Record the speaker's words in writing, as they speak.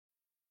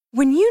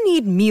When you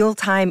need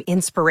mealtime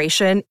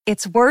inspiration,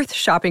 it's worth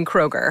shopping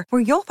Kroger,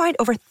 where you'll find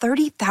over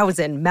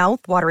 30,000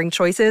 mouth-watering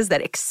choices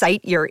that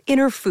excite your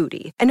inner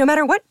foodie. And no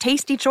matter what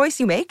tasty choice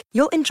you make,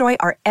 you'll enjoy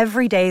our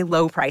everyday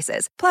low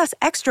prices, plus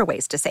extra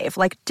ways to save,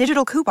 like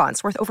digital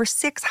coupons worth over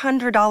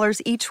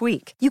 $600 each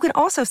week. You can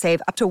also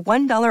save up to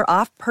 $1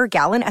 off per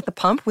gallon at the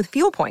pump with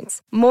fuel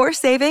points. More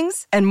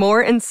savings and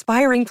more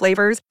inspiring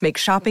flavors make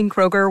shopping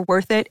Kroger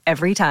worth it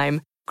every time.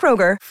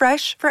 Kroger,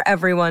 fresh for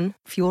everyone.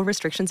 Fuel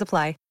restrictions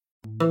apply.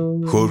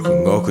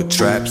 Хөрхөн охид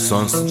trap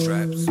сонсон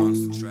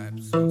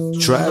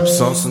trap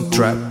сонсон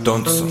trap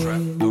донсон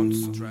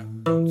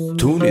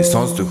түүний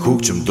сонсдог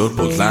хөгжим дур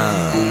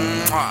булаан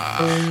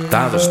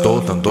даадаш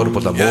дуулан дур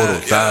булаа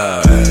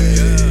мууруулаа.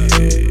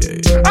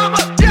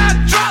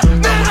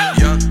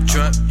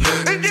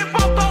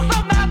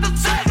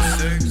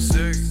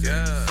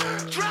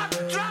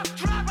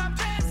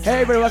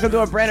 Hey everybody, welcome to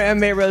our brand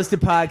new MMA Roasted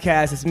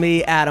podcast. It's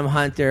me, Adam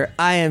Hunter.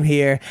 I am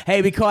here.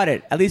 Hey, we caught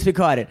it. At least we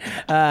caught it.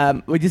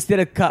 We just did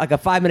a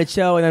 5-minute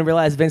show and then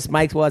realized Vince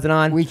Mike wasn't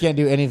on. We can't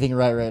do anything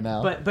right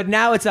now. But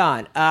now it's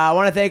on. I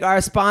want to thank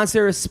our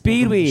sponsor,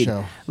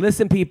 Speedweed.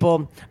 Listen,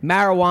 people,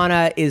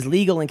 marijuana is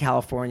legal in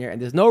California, and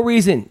there's no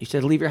reason you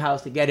should leave your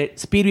house to get it.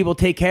 Speedweed will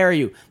take care of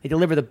you. They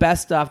deliver the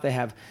best stuff. They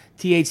have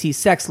THC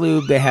sex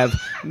lube, they have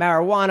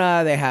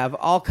marijuana, they have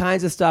all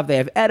kinds of stuff. They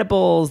have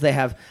edibles, they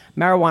have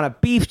marijuana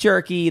beef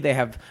jerky, they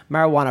have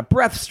marijuana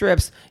breath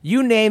strips.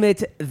 You name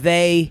it,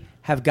 they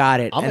have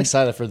got it. I'm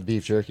excited for the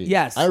beef jerky.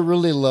 Yes. I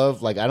really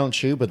love, I don't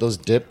chew, but those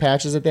dip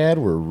patches that they had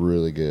were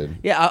really good.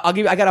 Yeah, I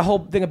got a whole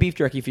thing of beef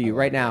jerky for you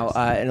right now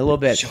in a little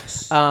bit.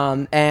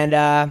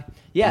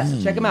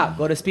 Yes, check them out.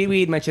 Go to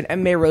Speedweed, mention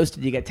MMA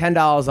Roasted. You get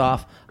 $10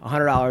 off,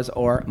 $100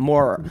 or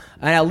more.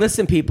 And now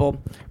listen,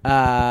 people,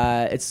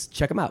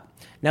 check them out.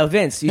 Now,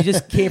 Vince, you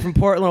just came from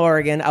Portland,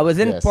 Oregon. I was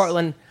in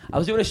Portland. I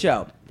was doing a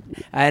show,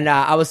 and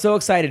I was so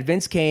excited.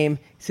 Vince came,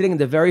 sitting in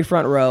the very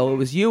front row. It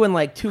was you and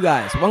like two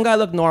guys. One guy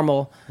looked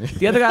normal.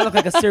 The other guy looked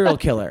like a serial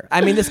killer.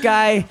 I mean, this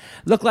guy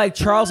looked like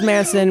Charles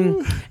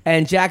Manson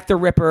and Jack the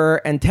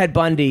Ripper and Ted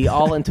Bundy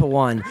all into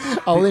one.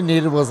 All he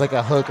needed was like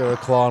a hook or a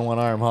claw on one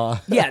arm, huh?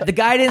 Yeah, the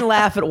guy didn't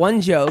laugh at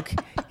one joke.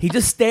 He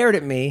just stared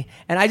at me,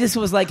 and I just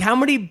was like, how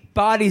many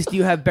bodies do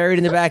you have buried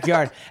in the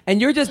backyard?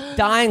 And you're just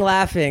dying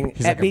laughing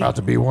He's at like, me. about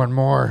to be one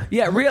more.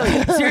 Yeah, really,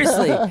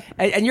 seriously.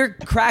 And you're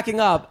cracking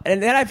up.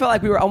 And then I felt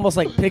like we were almost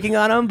like picking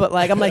on him, but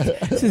like I'm like,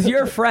 this is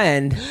your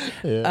friend.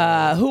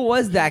 Yeah. Who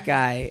was that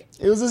guy?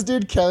 It was this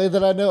dude, Kelly,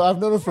 that I know. I've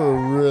known him for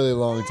a really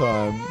long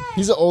time.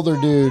 He's an older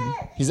dude.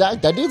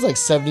 That dude's like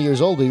 70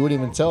 years old, but you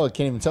wouldn't even tell. I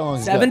can't even tell.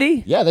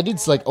 70? Yeah, that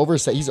dude's like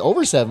he's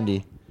over 70.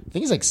 I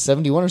think he's like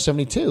 71 or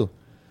 72.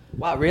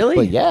 Wow, really?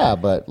 But yeah,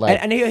 but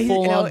like and is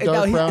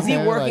he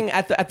working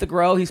at the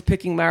grow? He's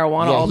picking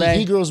marijuana all day?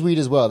 He grows weed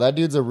as well. That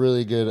dude's a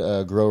really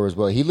good grower as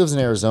well. He lives in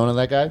Arizona,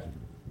 that guy.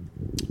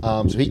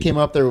 So he came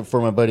up there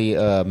for my buddy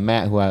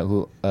Matt,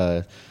 who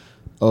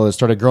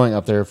started growing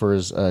up there for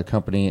his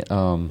company,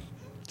 to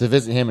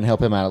visit him and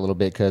help him out a little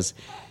bit, because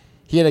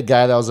he had a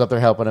guy that was up there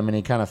helping him, and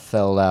he kind of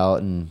fell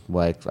out and,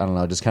 like, I don't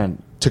know, just kind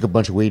of took a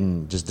bunch of weed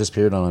and just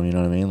disappeared on him, you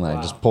know what I mean? Like,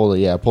 wow. Just pulled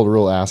a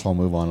real asshole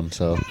move on him,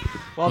 so.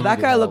 Well, that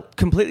guy looked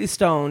completely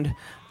stoned.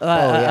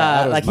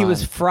 Like he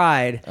was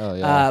fried. Oh,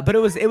 yeah. But it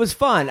was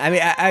fun. I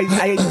mean,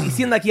 he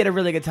seemed like he had a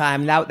really good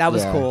time. That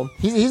was cool.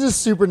 He's a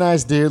super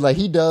nice dude. Like,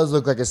 he does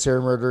look like a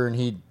serial murderer, and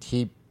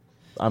he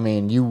I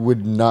mean, you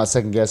would not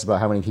second guess about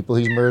how many people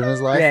he's murdered in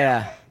his life.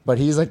 Yeah. But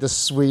he's like the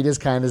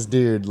sweetest, kindest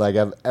dude like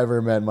I've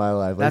ever met in my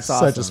life. Like, that's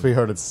awesome. Such a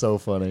sweetheart. It's so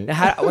funny.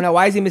 Now,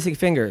 why is he missing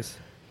fingers?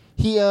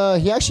 He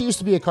actually used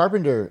to be a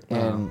carpenter,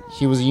 and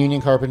he was a union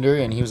carpenter,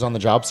 and he was on the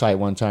job site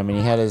one time, and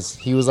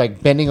he was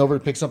like bending over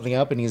to pick something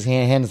up, and he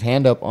had his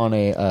hand up on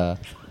a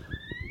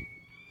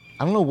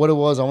I don't know what it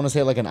was. I want to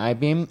say like an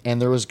I-beam,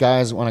 and there was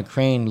guys on a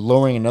crane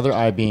lowering another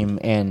I-beam,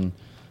 and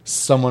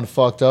someone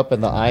fucked up,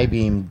 and the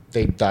I-beam,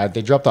 they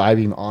dropped the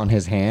I-beam on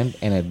his hand,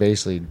 and it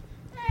basically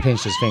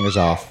pinched his fingers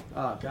off.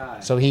 Oh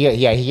god. So he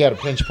got a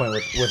pinch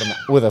point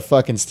with a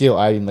fucking steel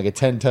I-beam, like a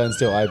 10-ton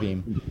steel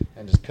I-beam,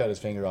 and just cut his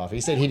finger off. He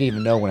said he didn't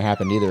even know when it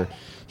happened either.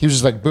 He was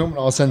just like boom, and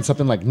all of a sudden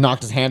something like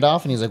knocked his hand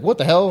off, and he's like, what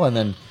the hell? And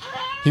then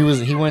he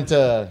went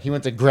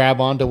to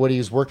grab onto what he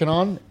was working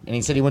on, and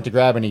he said he went to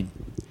grab, and he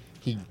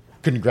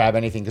couldn't grab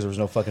anything because there was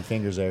no fucking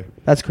fingers there.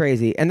 That's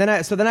crazy. And then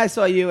I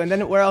saw you, and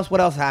then what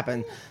else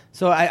happened?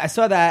 So I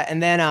saw that,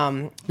 and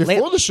then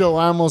before the show,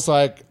 I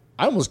thought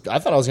I was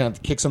gonna have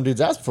to kick some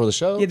dude's ass before the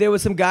show. Yeah, there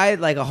was some guy,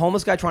 like a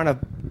homeless guy, trying to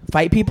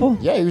fight people.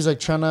 Yeah, he was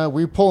like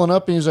we were pulling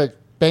up, and he was like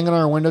banging on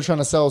our window trying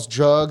to sell us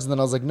drugs, and then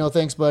I was like, no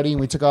thanks, buddy,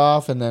 and we took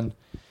off. And then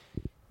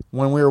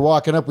when we were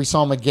walking up, we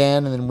saw him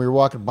again, and then we were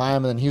walking by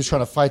him, and then he was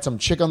trying to fight some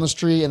chick on the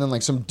street, and then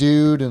like some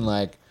dude, and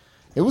like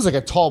it was like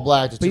a tall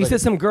black dude. But you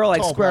said some girl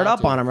like squared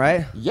up on him,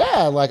 right?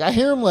 Yeah, like I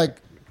hear him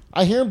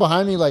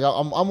behind me, like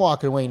I'm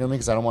walking away, you know what I mean?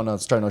 Because I don't want to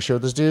start no shit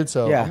with this dude,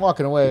 so yeah. I'm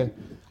walking away.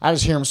 I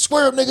just hear him,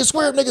 square up,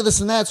 nigga, this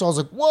and that. So I was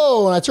like,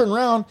 whoa, and I turned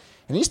around,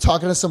 and he's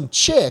talking to some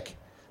chick.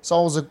 So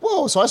I was like,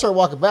 whoa. So I started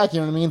walking back, you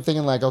know what I mean?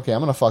 Thinking like, okay, I'm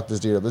going to fuck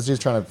this dude up. This dude's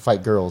trying to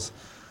fight girls.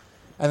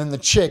 And then the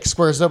chick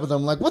squares up with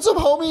him like, "What's up,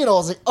 homie?" And I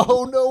was like,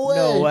 "Oh, no way."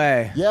 No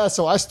way. Yeah,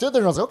 so I stood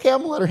there and I was like, "Okay, I'm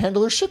going to let her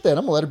handle her shit then.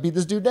 I'm going to let her beat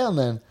this dude down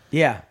then."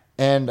 Yeah.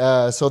 And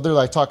so they're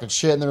like talking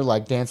shit and they're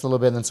like dancing a little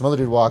bit. And then some other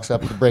dude walks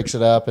up and breaks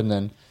it up. And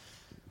then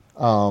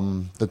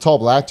the tall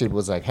black dude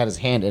was like, had his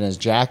hand in his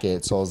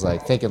jacket. So I was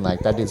like thinking like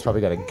that dude's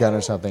probably got a gun or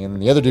something. And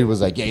then the other dude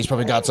was like, yeah, he's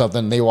probably got something.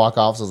 And they walk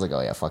off. So I was like,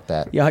 oh yeah, fuck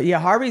that. Yeah.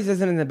 Harvey's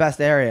isn't in the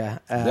best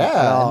area.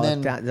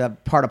 And then the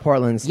part of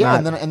Portland's yeah.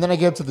 not. And then I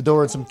get up to the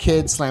door and some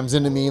kid slams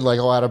into me like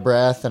all out of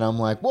breath. And I'm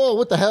like, whoa,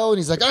 what the hell? And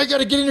he's like, I got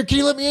to get in here. Can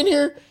you let me in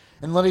here?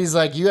 And Letty's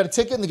like, you got a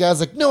ticket? And the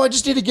guy's like, no, I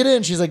just need to get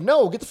in. She's like,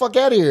 no, get the fuck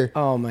out of here.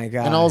 Oh, my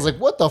God. And I was like,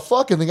 what the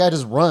fuck? And the guy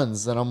just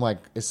runs. And I'm like,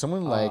 is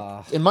someone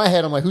like, in my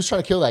head, I'm like, who's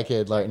trying to kill that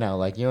kid right now?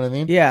 Like, you know what I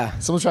mean? Yeah.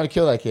 Someone's trying to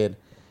kill that kid.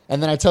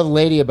 And then I tell the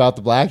lady about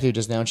the black dude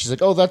just now. And she's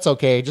like, oh, that's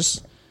okay.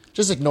 Just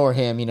ignore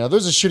him. You know,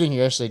 there's a shooting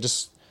here yesterday.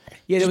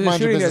 Yeah, there was a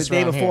shooting the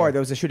day before. Here.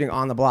 There was a shooting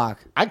on the block.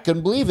 I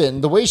couldn't believe it.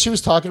 And the way she was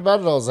talking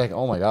about it, I was like,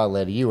 oh my God,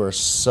 lady, you are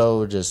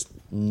so just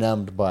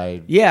numbed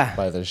by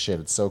this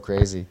shit. It's so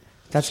crazy.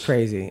 That's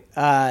crazy.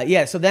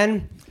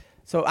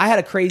 So I had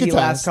a crazy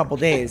last couple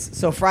days.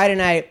 So Friday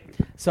night,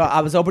 so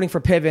I was opening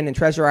for Piven in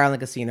Treasure Island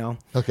Casino.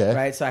 Okay.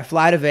 Right. So I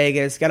fly to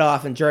Vegas, get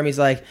off, and Jeremy's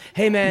like,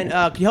 "Hey man,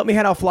 can you help me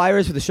hand out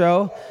flyers for the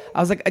show?"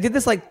 I was like, "I did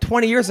this like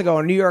 20 years ago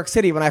in New York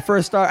City when I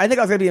first started. I think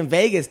I was gonna be in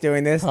Vegas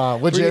doing this."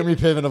 With Jeremy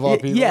Piven of all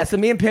people. Yeah. So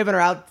me and Piven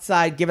are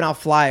outside giving out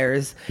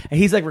flyers, and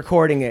he's like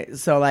recording it.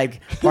 So like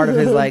part of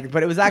his like,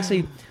 but it was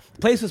actually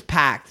the place was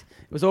packed.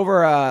 It was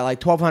over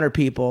like 1,200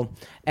 people,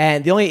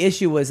 and the only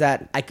issue was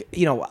that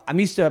I'm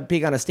used to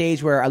being on a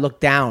stage where I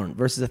look down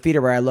versus a theater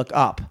where I look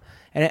up,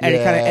 and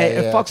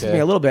it fucks with me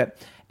a little bit.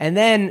 And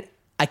then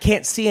I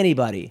can't see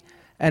anybody,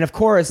 and of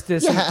course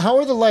this. Yeah, how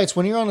are the lights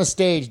when you're on a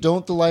stage?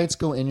 Don't the lights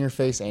go in your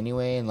face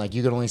anyway, and like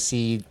you can only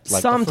see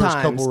like sometimes, the first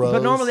couple rows?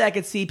 But normally I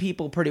could see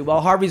people pretty well.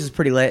 Harvey's is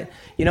pretty lit,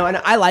 and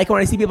I like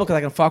when I see people because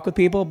I can fuck with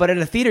people. But at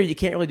a theater, you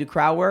can't really do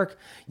crowd work.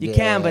 You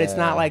can, but it's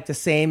not like the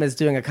same as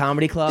doing a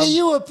comedy club. Hey,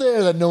 you up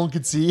there that no one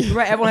could see.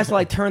 Right, everyone has to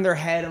like turn their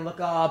head and look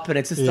up, and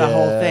it's just the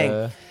whole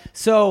thing.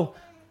 So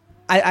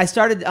I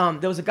started.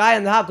 There was a guy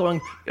in the hop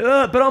going,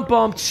 but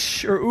bum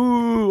or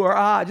ooh or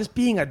ah, just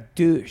being a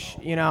douche,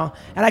 and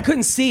I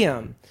couldn't see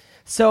him.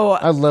 So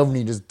I love when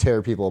you just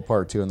tear people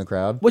apart too in the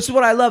crowd, which is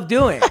what I love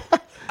doing.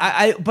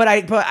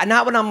 But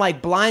not when I'm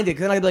like blinded,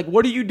 because then I'd be like,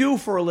 "What do you do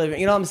for a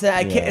living?" You know what I'm saying?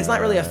 I can't. It's not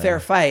really a fair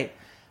fight.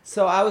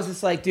 So I was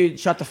just like, "Dude,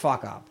 shut the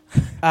fuck up.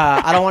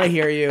 I don't want to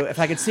hear you. If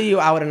I could see you,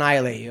 I would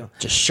annihilate you.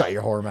 Just shut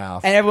your whore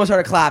mouth." And everyone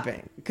started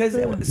clapping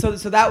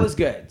so that was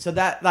good. So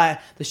that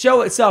the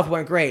show itself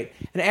went great.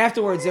 And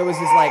afterwards, there was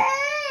this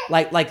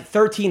like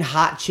 13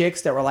 hot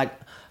chicks that were like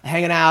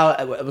hanging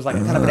out. It was like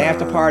kind of an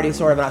after party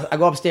sort of. And I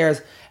go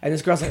upstairs, and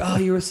this girl's like, "Oh,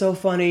 you were so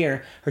funny,"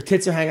 or her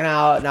tits are hanging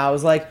out. And I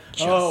was like,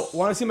 "Oh,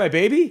 want to see my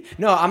baby?"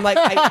 No, I'm like,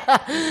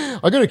 I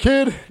got a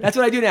kid. That's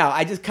what I do now.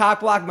 I just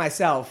cock block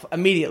myself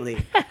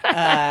immediately.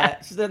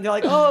 So then they're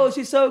like, "Oh,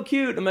 she's so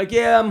cute." I'm like,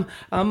 "Yeah,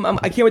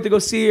 I can't wait to go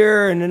see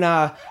her." And then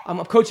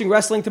I'm coaching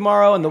wrestling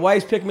tomorrow, and the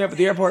wife's picking me up at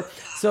the airport.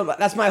 So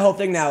that's my whole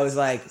thing now is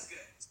like,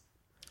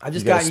 I've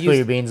just gotten used. Spill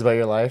your beans about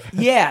your life.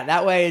 Yeah,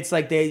 that way it's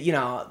like they,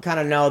 kind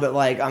of know that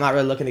like I'm not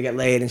really looking to get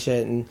laid and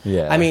shit. And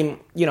I mean,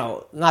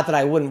 not that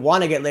I wouldn't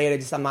want to get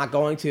laid. I'm not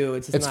going to.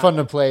 It's fun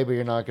to play, but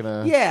you're not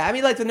gonna. Yeah, I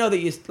mean, like to know that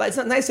it's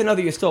nice to know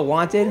that you're still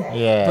wanted.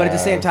 Yeah. But at the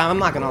same time, I'm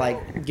not gonna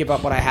like give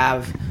up what I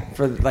have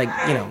for like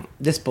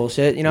this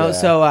bullshit. Yeah.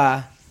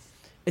 So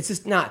it's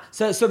just not.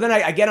 So then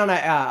I get on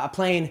a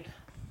plane.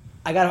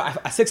 I got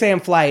a 6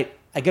 a.m. flight.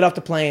 I get off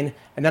the plane,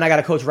 and then I got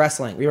to coach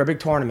wrestling. We were a big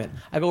tournament.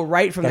 I go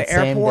right from the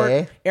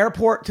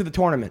airport to the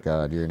tournament.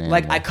 God, you're an animal.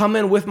 Like I come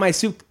in with my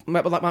suit,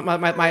 my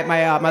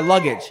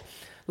luggage.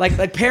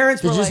 Like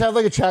parents. Did you just have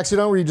like a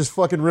tracksuit on where you just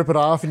fucking rip it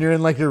off and you're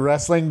in like your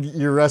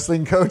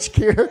wrestling coach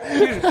gear?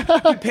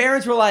 Dude,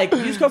 parents were like,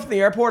 "You just go from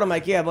the airport." I'm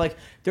like, "Yeah." But like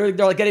they're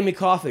like getting me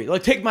coffee. They're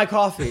like, "Take my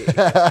coffee."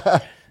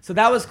 So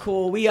that was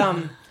cool. We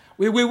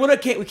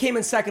came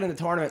in second in the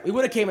tournament. We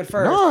would have came in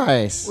first.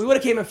 Nice. We would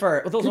have came in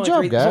first. Well, Good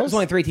job, guys. It was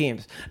only 3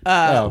 teams.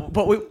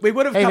 But we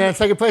would have. Hey man,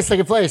 second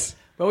place.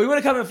 But we would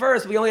have come in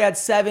first. We only had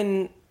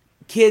 7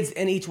 kids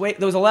in each weight.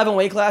 There was 11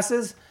 weight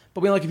classes,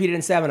 but we only competed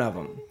in 7 of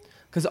them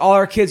because all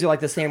our kids are like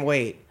the same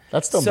weight.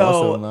 That's still most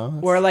of them though.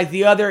 We're like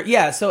the other.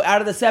 Yeah. So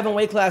out of the 7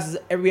 weight classes,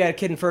 we had a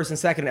kid in first and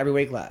second in every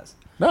weight class.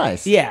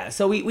 Nice. Yeah.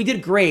 So we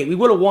did great. We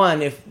would have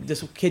won if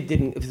this kid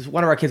didn't. If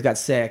one of our kids got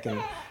sick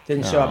and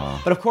didn't show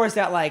up. But of course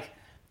that like.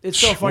 It's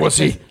so funny.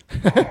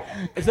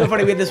 It's so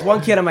funny. We had this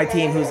one kid on my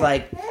team who's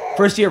like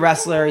first year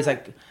wrestler.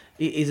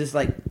 He's just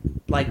like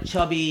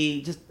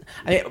chubby.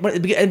 At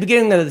the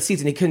beginning of the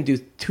season, he couldn't do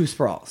 2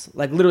 sprawls.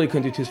 Like literally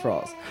couldn't do 2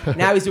 sprawls.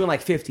 Now he's doing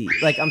like 50.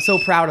 Like I'm so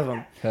proud of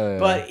him. Yeah.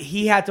 But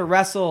he had to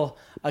wrestle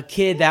a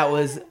kid that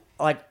was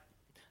like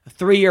a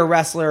 3-year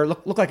wrestler.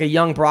 Looked like a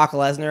young Brock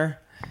Lesnar.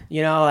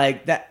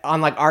 Like that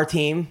on like our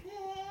team.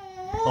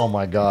 Oh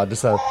my God!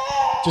 Just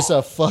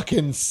a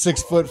fucking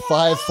 6'5",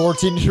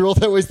 14-year-old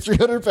that weighs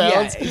 300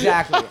 pounds. Yeah,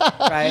 exactly.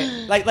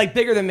 Right, like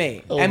bigger than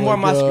me and more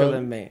muscular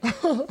than me.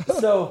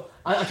 So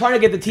I'm trying to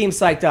get the team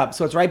psyched up.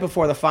 So it's right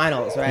before the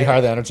finals, right? You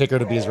hire the Undertaker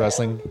to be his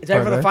wrestling. It's right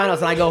before the partner? finals,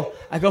 and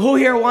I go, who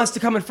here wants to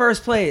come in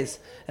first place?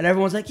 And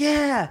everyone's like,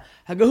 yeah.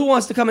 I go, who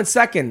wants to come in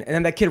second? And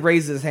then that kid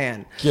raises his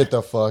hand. Get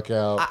the fuck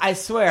out. I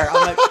swear,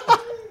 I'm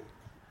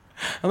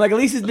like, at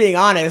least he's being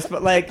honest,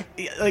 but like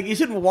you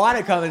shouldn't want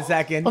to come in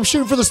second. I'm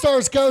shooting for the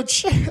stars,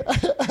 coach.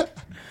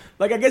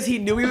 Like, I guess he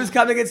knew he was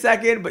coming in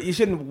second, but you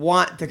shouldn't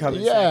want to come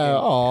in Yeah, second.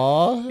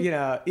 aw. You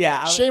know,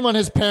 yeah. Shame on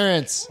his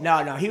parents.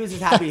 No, he was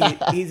just happy.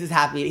 He's just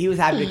happy. He was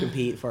happy to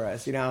compete for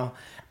us, you know.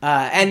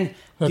 And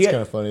That's kind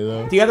of funny,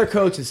 though. the other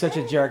coach is such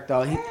a jerk,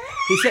 though.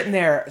 He's sitting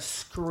there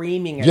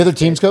screaming at The other his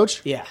team's kids.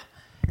 coach? Yeah.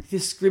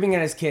 He's screaming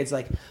at his kids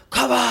like,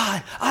 come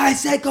on, I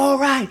said go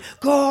right,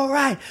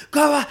 come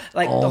on.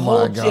 Like, Oh the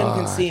whole my gym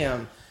can God. see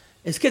him.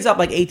 His kid's up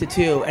like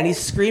 8-2, and he's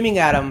screaming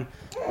at him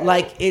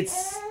like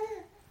it's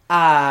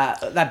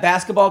that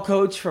basketball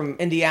coach from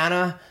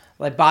Indiana,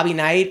 like Bobby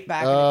Knight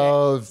back in the day.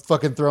 Oh,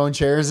 fucking throwing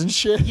chairs and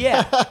shit.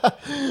 Yeah.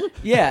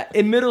 Yeah,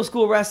 in middle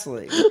school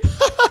wrestling.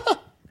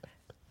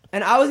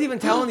 And I was even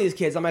telling these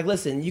kids, I'm like,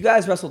 listen, you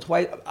guys wrestle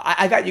twice.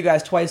 I got you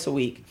guys twice a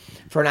week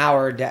for an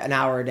hour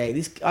a day.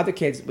 These other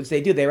kids, which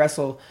they do, they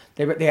wrestle.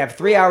 They have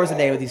 3 hours a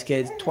day with these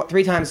kids,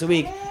 3 times a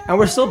week, and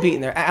we're still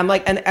beating their. I'm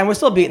like, and we're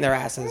still beating their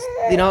asses.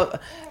 You know,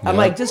 I'm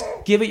like, just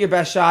give it your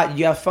best shot.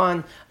 You have fun.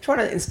 I'm trying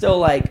to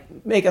instill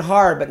make it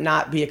hard, but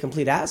not be a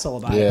complete asshole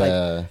about it. Yeah.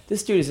 Like,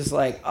 this dude is just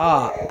like,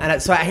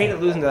 so I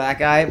hated losing to that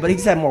guy, but he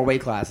just had more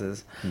weight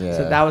classes. Yeah.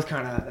 So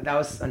that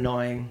was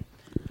annoying.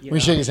 You We know?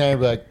 shake his hand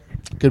and be like,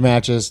 good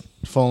matches.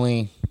 If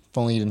only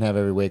you didn't have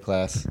every weight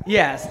class.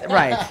 Yes,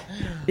 right.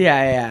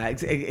 Yeah,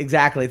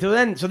 exactly. So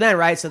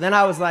then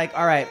I was like,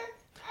 all right.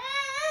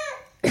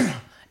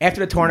 After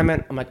the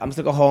tournament, I'm like, I'm just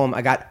gonna go home.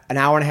 I got an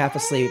hour and a half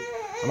of sleep.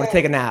 I'm gonna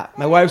take a nap.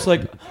 My wife's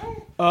like,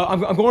 I'm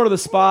going to the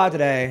spa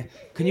today.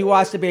 Can you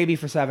watch the baby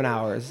for 7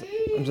 hours?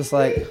 I'm just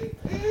like,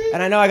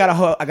 and I know I got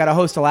to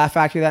host a Laugh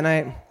Factory that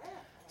night.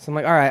 So I'm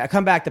like, all right. I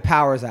come back, the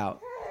power's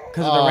out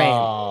because of the rain.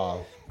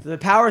 Oh, So the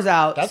power's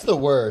out. that's the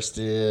worst,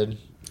 dude.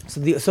 So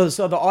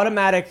the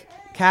automatic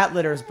cat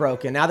litter is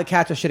broken. Now the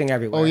cats are shitting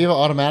everywhere. Oh, you have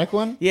an automatic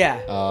one?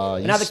 Yeah. Oh,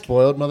 you Now the-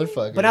 spoiled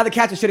motherfucker. But now the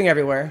cats are shitting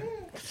everywhere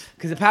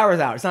because the power's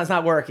out. It's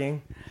not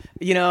working.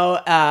 You know,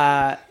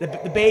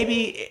 the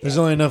baby. There's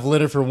only enough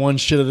litter for one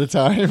shit at a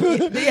time.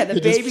 Yeah, the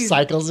It just baby's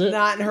cycles it.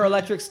 not in her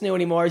electric snoo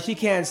anymore. She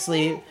can't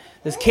sleep.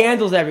 There's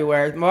candles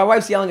everywhere. My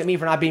wife's yelling at me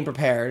for not being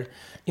prepared.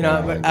 You know,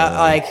 Oh my but God.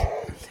 like,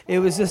 it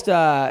was just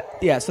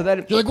yeah. So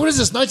then You're like, what is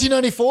this,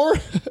 1994?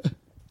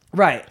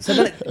 right. So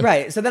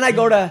then I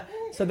go to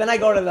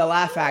the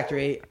Laugh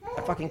Factory.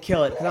 I fucking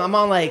kill it because I'm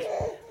on like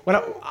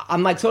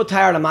I'm like so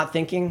tired. I'm not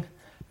thinking.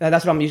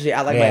 That's what I'm usually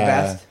at like my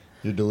best.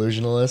 You're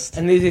delusionalist.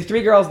 And these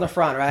 3 girls in the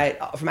front, right,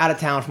 from out of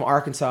town, from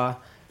Arkansas.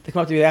 They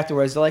come up to me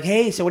afterwards. They're like,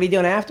 "Hey, so what are you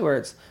doing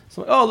afterwards?"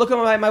 So I'm like, "Oh, look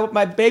at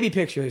my baby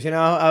pictures." You know,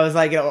 I was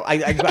like,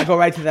 I go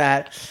right to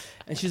that.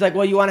 And she's like,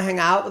 "Well, you want to hang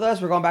out with us?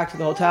 We're going back to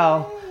the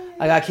hotel."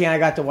 I can't. I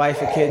got the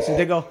wife and kids. And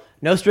they go,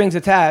 "No strings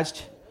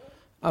attached."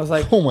 I was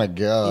like, Oh my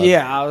God.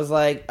 "Yeah." I was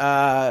like,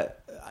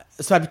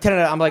 so I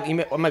pretended. I'm like,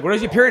 "What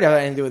does your period have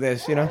anything to do with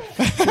this?" You know,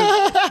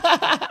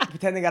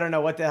 pretending I don't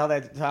know what the hell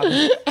they're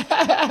talking.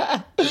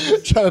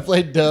 Trying to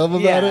play dumb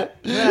about Yeah.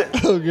 it.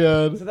 Oh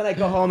God. So then I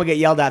go home and get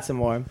yelled at some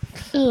more.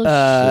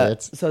 Oh,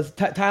 shit. So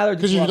Tyler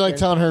just Because you're walked like in.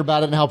 telling her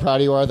about it and how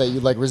proud you are that you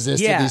like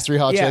resisted Yeah, these 3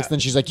 hot yeah. chicks. Then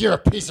she's like, "You're a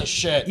piece of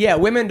shit." Yeah,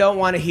 women don't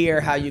want to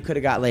hear how you could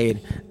have got laid.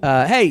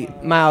 Hey,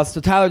 Miles. So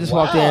Tyler just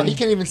walked Wow, in. he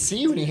can't even see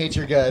you when he hates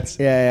your guts.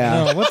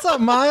 Yeah. Oh, what's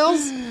up, Miles?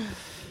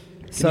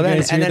 So you then,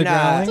 guys hear and the then,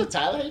 growling? What's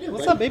up, Tyler? How you doing,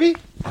 What's buddy? up, baby?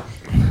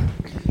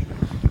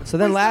 so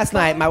then last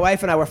night, my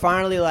wife and I were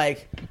finally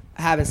like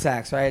having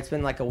sex. Right? It's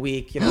been like a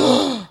week, you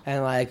know,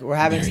 and like we're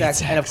having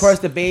sex. And of course,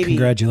 the baby.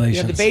 Congratulations.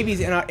 You know, the baby's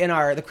in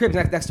the crib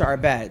next to our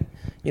bed.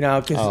 You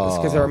know,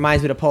 because it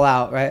reminds me to pull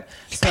out. Right.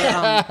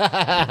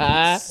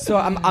 So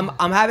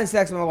I'm having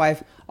sex with my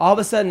wife. All of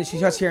a sudden, she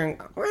starts hearing.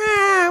 Wah,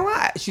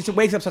 wah. She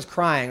wakes up, starts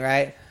crying.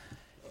 Right.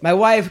 My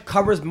wife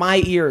covers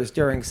my ears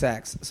during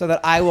sex so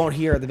that I won't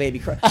hear the baby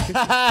cry.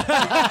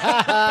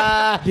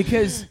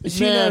 Because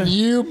she Man, knows,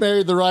 you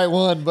married the right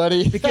one,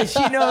 buddy. because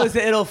she knows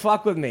that it'll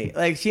fuck with me.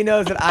 Like, she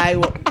knows that I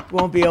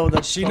won't be able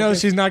to. She knows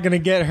she's not going to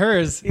get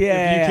hers if you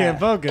can't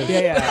focus.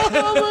 Yeah.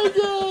 Oh my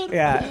God.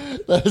 Yeah.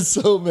 That is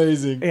so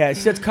amazing. Yeah. She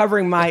starts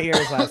covering my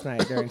ears last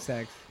night during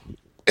sex.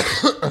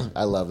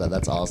 I love that.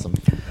 That's awesome.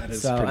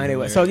 So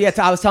anyway, so yeah,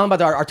 I was telling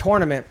about our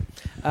tournament.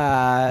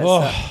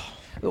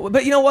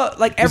 But you know what?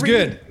 Like every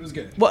It was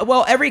good.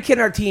 Well, every kid in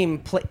our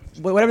team,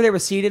 whatever they were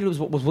seeded was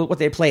what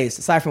they placed.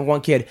 Aside from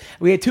one kid,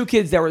 we had 2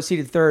 kids that were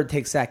seeded third,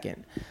 take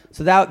second.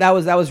 So that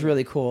was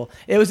really cool.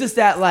 It was just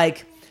that,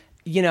 like,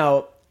 you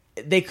know,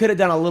 they could have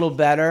done a little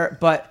better,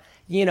 but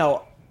you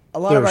know, a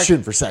lot They of were our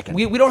shooting for second.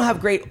 We don't have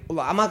great. I'm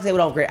not gonna say we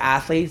don't have great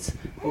athletes,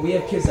 but we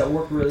have kids that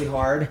work really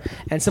hard,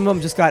 and some of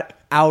them just got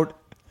out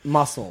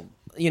muscled.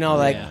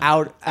 like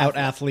out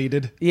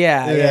athleted.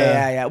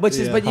 Yeah. Which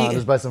is, but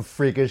Just by some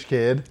freakish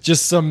kid.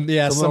 Just some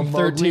little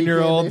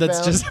 13-year-old Mowgli that's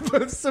kid they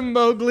just some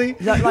Mowgli.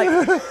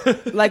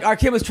 like our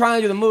kid was trying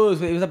to do the moves,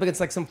 but he was up against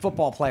like some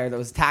football player that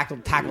was tackle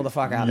the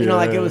fuck out. You know,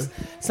 like it was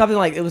something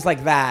like it was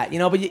like that. You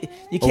know, but you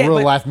can't. A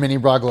real life mini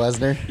Brock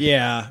Lesnar.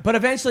 Yeah. But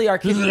eventually our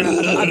kids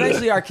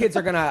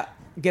are gonna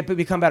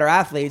become better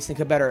athletes and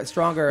get better,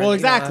 stronger. Well, and,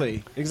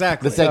 exactly.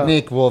 The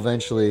technique will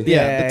eventually.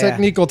 Yeah, the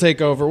technique will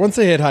take over once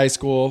they hit high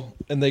school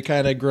and they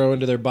kind of grow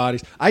into their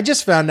bodies. I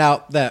just found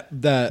out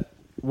that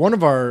one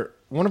of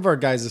our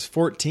guys is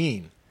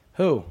 14.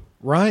 Who?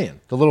 Ryan.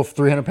 The little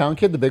 300-pound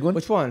kid, the big one.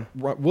 Which one?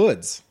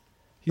 Woods.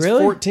 He's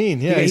Really? 14.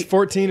 Yeah, he's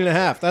 14 and a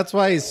half. That's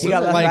why he's He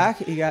got left like,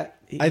 back.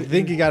 I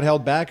think he got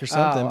held back or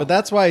something, but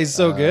that's why he's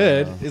so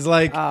good. Is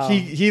like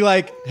he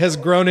like has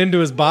grown into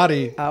his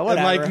body and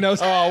like knows,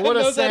 what a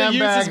knows how to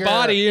use his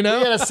body. You know,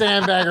 we had a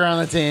sandbagger on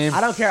the team.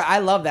 I don't care. I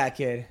love that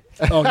kid.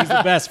 oh, he's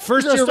the best.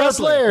 First He's a year star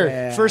wrestler. player.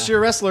 Yeah. First year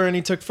wrestler, and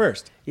he took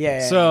first.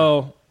 Yeah.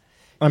 So,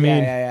 I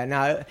mean, yeah.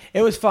 No,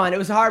 it was fun. It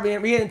was hard.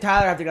 Me and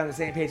Tyler have to get on the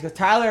same page because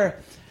Tyler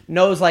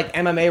knows like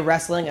MMA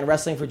wrestling and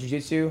wrestling for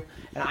jiu-jitsu,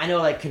 and I know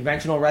like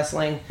conventional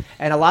wrestling,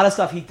 and a lot of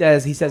stuff he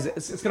does. He says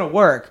it's going to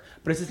work,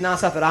 but it's just not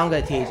stuff that I'm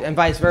going to teach, and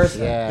vice versa.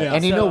 Yeah.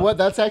 And you know what?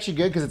 That's actually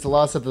good because it's a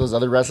lot of stuff that those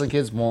other wrestling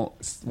kids won't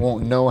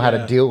know how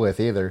to deal with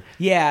either.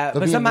 Yeah, They'll but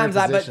be in sometimes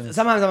weird positions.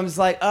 I'm just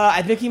like,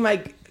 I think he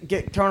might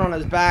get thrown on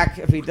his back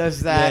if he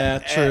does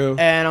that. Yeah, true.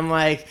 And I'm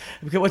like,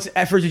 what's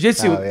for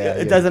jiu-jitsu? Oh, yeah,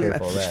 it you doesn't. gotta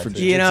be careful of that,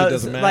 You too. know,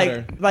 Jiu-jitsu doesn't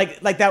matter.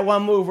 like that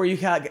one move where you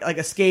can like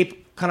escape.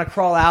 Kind of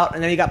crawl out,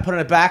 and then he got put on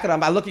the back, and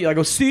I look at you, I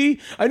go, see,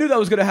 I knew that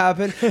was going to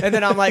happen, and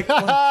then I'm like,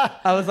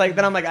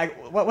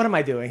 what am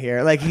I doing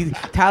here? Like,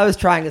 Tyler's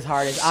trying his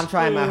hardest, I'm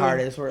trying my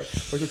hardest, we're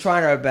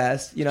trying our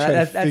best, you know.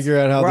 trying to figure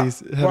out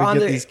how to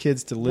get these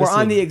kids to listen. We're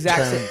on the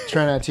exact same.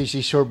 Trying to teach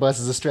these short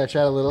buses to stretch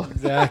out a little.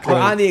 Exactly. We're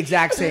on the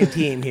exact same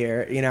team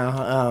here, you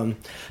know.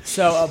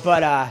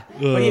 But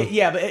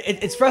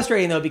it's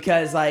frustrating though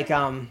because like,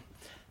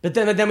 but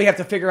then we have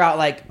to figure out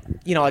like,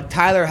 you know, like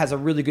Tyler has a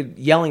really good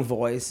yelling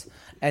voice,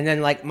 and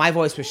then like my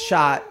voice was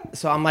shot,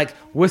 so I'm like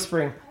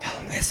whispering, tell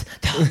him this,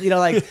 you know,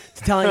 like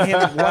telling him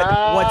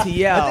what to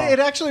yell. It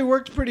actually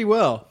worked pretty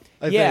well.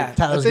 I think.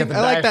 Tyler's got the I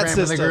like that diaphragm in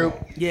the system.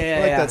 group. Yeah, I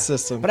like that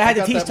system. But I had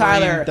to got teach that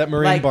Tyler that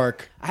marine like,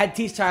 bark. I had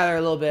to teach Tyler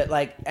a little bit,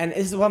 like, and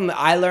this is one that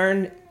I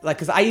learned, like,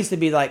 because I used to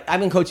be like, I've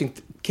been coaching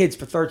kids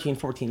for 13,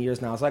 14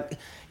 years now. It's like,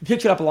 you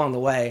pick it up along the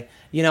way.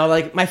 You know,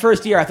 like, my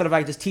first year, I thought if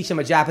I could just teach them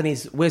a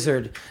Japanese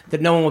wizard, that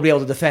no one would be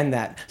able to defend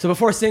that. So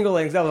before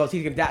singlings, I was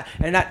teaching them that,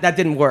 and that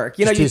didn't work.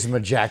 You know, Just teach them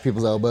to jack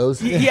people's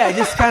elbows. yeah,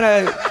 just kind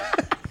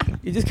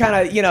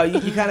of, you know,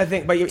 you kind of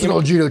think, but It's an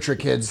old judo trick,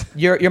 kids.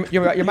 your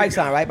mic's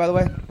on, right, by the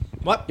way?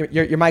 What?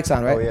 Your mic's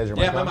on, right? Oh, yeah,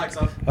 Yeah, my mic's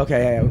on.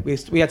 Okay, yeah.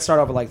 We had to start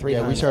over like 3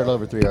 times. We started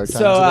over 3 hours.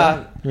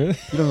 So, you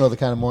don't know the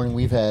kind of morning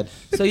we've had.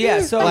 so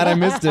yeah, so Glad I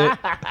missed it.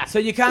 So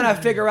you kind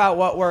of figure out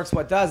what works,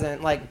 what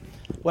doesn't. Like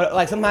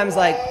sometimes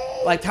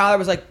like Tyler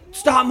was like,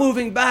 stop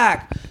moving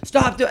back,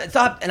 stop,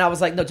 and I was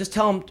like, no, just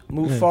tell him to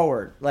move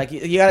forward. Like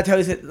you got to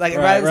tell you like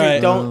rather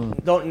than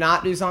say don't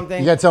not do something.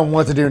 You got to tell them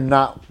what to do,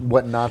 not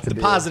what not to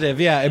do.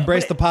 Positive, yeah.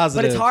 Embrace the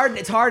positive. But it's hard.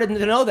 It's hard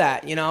to know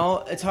that. You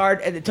know, it's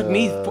hard. And it took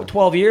me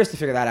 12 years to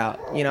figure that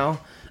out. You know,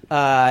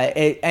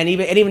 and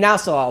even now,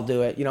 still I'll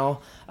do it. You know,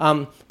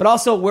 but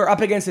also we're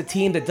up against a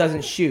team that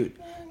doesn't shoot.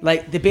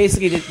 Like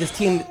basically this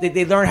team,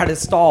 they learn how to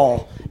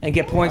stall and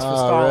get points for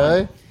stalling.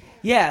 Really?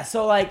 Yeah,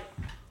 so like,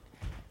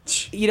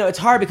 you know, it's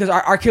hard because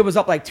our kid was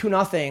up like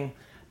 2-0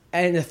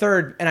 in the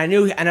third,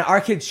 and our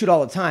kids shoot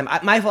all the time.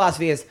 My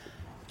philosophy is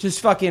just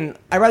fucking,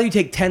 I'd rather you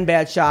take 10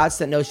 bad shots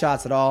than no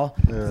shots at all.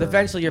 Because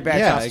eventually your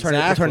bad shots turn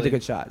into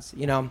good shots,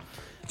 you know?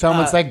 Tell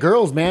them it's like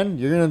girls, man.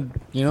 You're going to,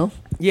 you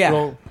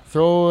know,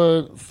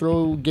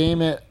 throw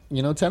game at,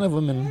 10 of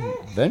them, and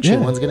eventually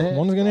one's going to hit.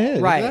 One's going to hit.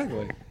 Right.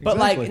 Exactly. But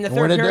like in the And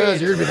when third it period,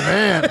 does, you're going to be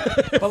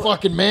the man.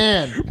 Fucking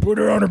man. Put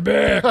her on her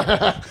back.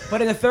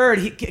 but in the third,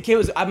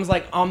 I was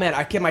like, oh man,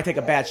 our kid might take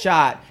a bad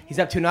shot. He's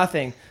up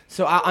 2-0.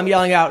 So I'm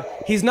yelling out,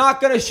 he's not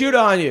going to shoot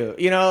on you.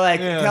 You know, like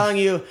telling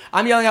you,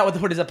 I'm yelling out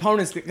what his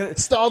opponents.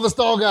 Stall the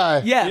stall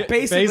guy. Yeah,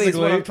 basically is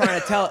what I'm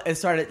trying to tell. It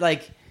started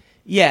like,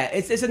 yeah,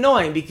 it's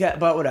annoying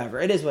but whatever.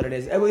 It is what it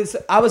is.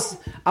 I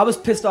was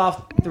pissed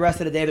off the rest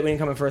of the day that we didn't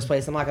come in first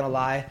place. I'm not gonna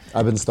lie.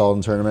 I've been stalled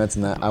in tournaments,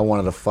 and I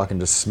wanted to fucking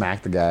just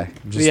smack the guy.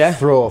 Just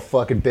throw a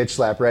fucking bitch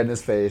slap right in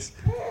his face.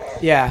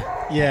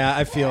 Yeah. Yeah,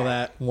 I feel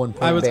that. 1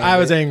 point I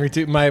was angry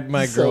too. My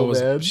So girl was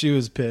bad. she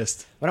was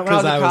pissed When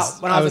because I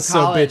was so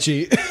college-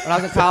 bitchy. When I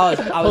was in college,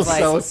 I was like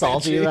so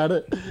salty about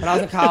it. When I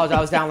was in college,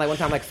 I was down like one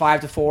time like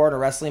 5-4 in a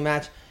wrestling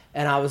match,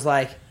 and I was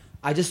like,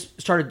 I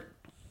just started.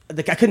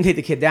 Like, I couldn't take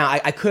the kid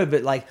down. I could,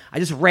 but like I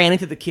just ran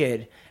into the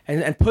kid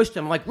and pushed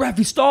him. I'm like, ref,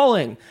 he's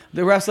stalling.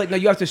 The ref's like, no,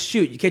 you have to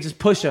shoot. You can't just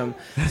push him.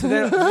 So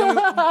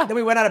then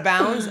we went out of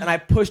bounds, and I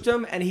pushed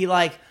him, and he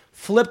like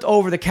flipped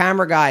over the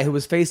camera guy who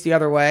was faced the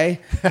other way.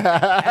 And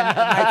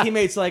my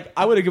teammate's like,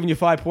 I would have given you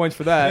 5 points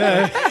for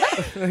that.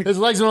 His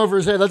legs went over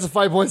his head. That's a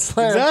 5-point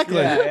slam.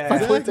 Exactly. Yeah.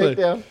 5-point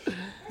takedown.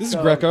 This is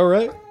Greco,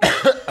 right?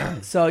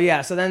 So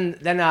yeah, so then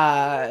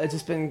it's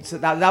just been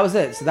that was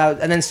it. So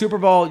and then Super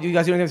Bowl. You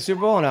guys do anything for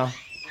Super Bowl or no?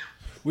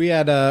 We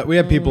had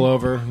people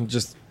over.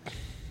 Just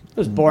It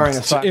was boring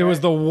as fuck. it was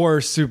the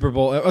worst Super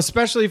Bowl,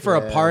 especially for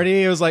a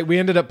party. It was like we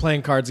ended up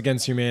playing Cards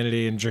Against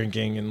Humanity and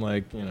drinking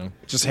and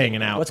just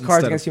hanging out. What's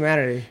Cards Against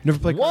Humanity? You never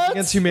played Cards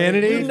Against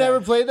Humanity? You've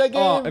never played that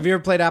game? Oh, have you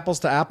ever played Apples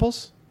to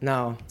Apples?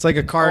 No. It's like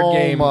a card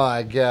game. Oh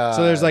my god!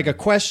 So there's like a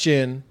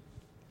question,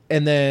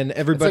 and then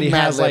everybody It's like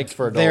Mad has Libs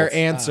for their adults.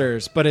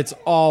 answers, but it's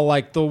all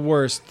like the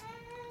worst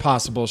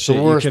possible shit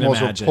the worst, you can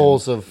most imagine.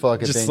 repulsive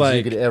fucking Just things like-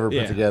 you could ever put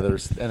yeah. together,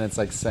 and it's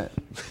like sent.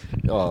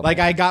 Oh, Like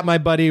I got my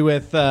buddy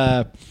with.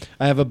 I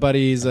have a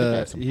buddy. He's I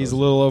have some he's a posts.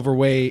 little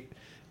overweight,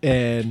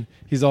 and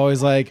he's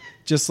always like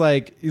he's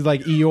like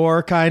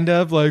Eeyore kind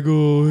of like,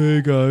 oh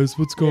hey guys,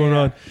 what's going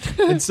on?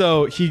 And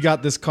so he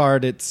got this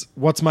card. It's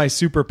what's my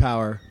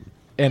superpower,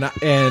 and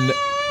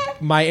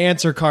my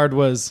answer card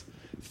was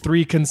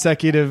 3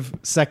 consecutive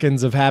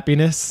seconds of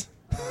happiness.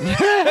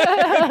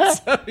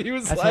 So he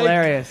was That's like,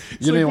 hilarious.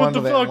 It's you like, didn't what want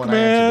the the fuck, one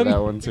man? answer to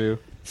that one too.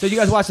 So you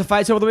guys watch the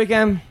fights over the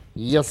weekend?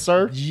 Yes,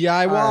 sir. Yeah,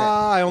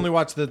 I only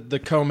watched the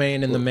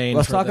co-main and the main.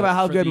 Let's for talk the- about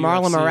how for good the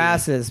Marlon UFC.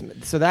 Moraes is.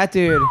 So that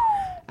dude,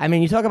 I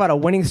mean, you talk about a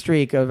winning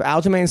streak of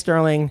Aljamain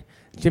Sterling,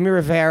 Jimmy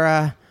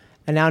Rivera,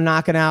 and now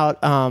knocking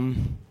out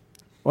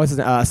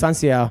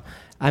Sancio.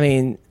 I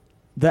mean,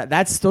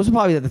 those are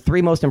probably the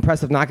 3 most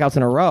impressive knockouts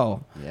in a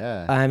row.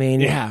 Yeah. I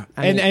mean, Yeah,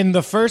 I mean, and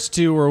the first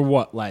 2 were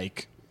what,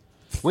 like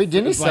Wait,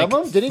 didn't he sub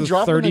him? Did he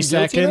drop him 30 and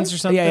guillotine seconds him? or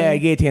something? yeah,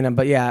 guillotine him.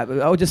 But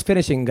yeah, just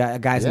finishing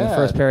guys in the Yeah.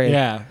 first period.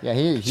 Yeah. Yeah,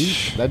 he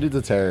that dude's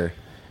a terror.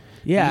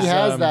 yeah. He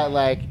has that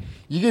like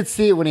you could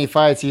see it when he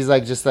fights. He's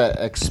like just that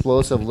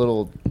explosive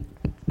little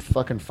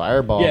fucking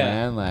fireball,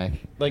 Yeah. man.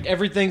 Like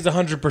everything's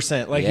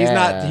 100%. Like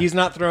Yeah. he's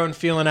not throwing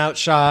feeling out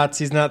shots.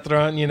 He's not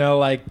throwing,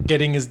 like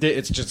getting his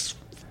it's just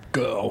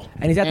go.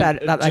 And he's at And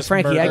that like just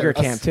Frankie murder. Edgar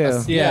camp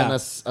too. Yeah. and a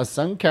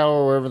Suncow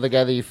or wherever the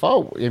guy that you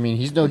fought. I mean,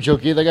 he's no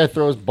joke either. That guy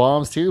throws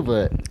bombs too,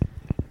 but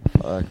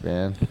fuck,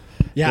 man.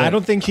 Yeah, I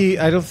don't think he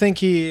I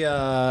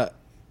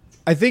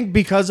think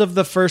because of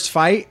the first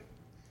fight,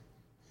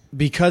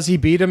 because he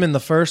beat him in the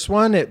first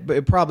one,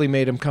 it probably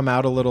made him come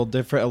out a little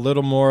different, a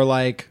little more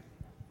like,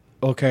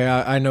 okay,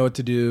 I know what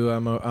to do.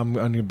 I'm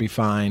gonna be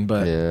fine.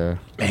 But Yeah,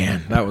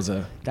 man, that was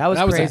That a was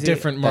crazy.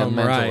 different that Marlon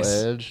mental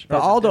Moraes. edge. The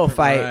Aldo different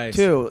fight Moraes.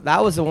 too.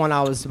 That was the one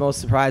I was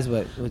most surprised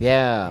with.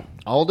 Yeah,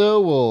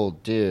 Aldo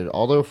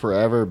will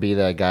forever be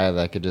that guy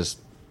that could just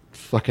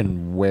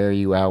fucking wear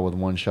you out with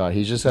one shot.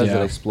 He just has Yeah.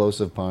 that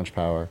explosive punch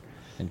power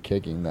and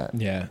kicking that.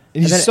 Yeah,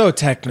 and he's then- so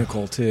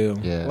technical too.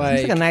 Yeah. like,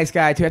 He's like a nice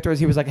guy too. Afterwards,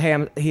 he was like, "Hey,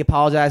 he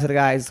apologized to the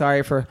guy.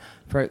 Sorry for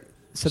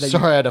so that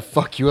Sorry, I had to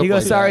fuck you up. he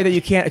goes, like sorry that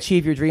you can't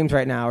achieve your dreams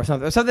right now, or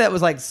something. Or something that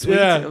was like sweet.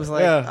 Yeah, It was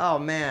like, yeah. oh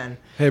man,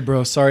 hey,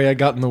 bro, sorry I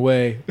got in the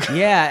way.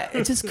 yeah.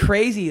 It's just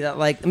crazy that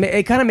like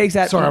it kind of makes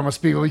that. Sorry, I'm a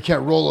speaker. We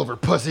can't roll over,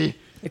 pussy.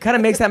 It kind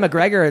of makes that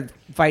McGregor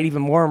fight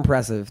even more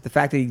impressive. The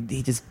fact that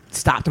he just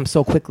stopped him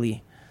so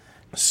quickly.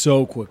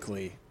 So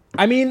quickly.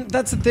 I mean,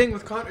 that's the thing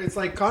with Conor. It's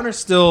like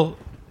Conor's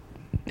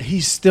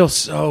he's still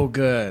so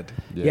good.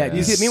 Yeah. Do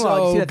you see? He's Meanwhile,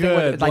 you see so that thing with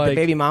good, like the like-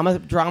 baby mama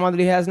drama that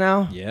he has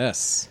now.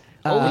 Yes.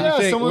 Oh yeah,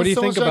 what do you someone's think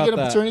trying to about get a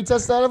that? paternity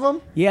test out of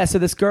him. Yeah. So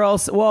this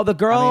girl's the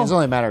girl. I mean, it's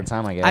only a matter of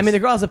time, I guess. I mean, the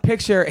girl has a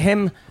picture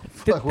him.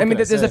 Fuck, what I mean,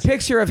 can I there's a say?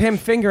 picture of him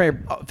finger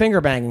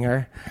banging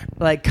her,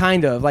 like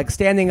kind of like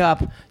standing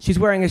up. She's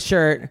wearing his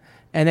shirt,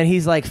 and then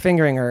he's like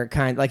fingering her,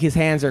 like his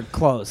hands are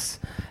close.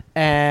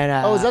 And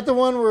Oh, is that the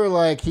one where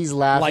like he's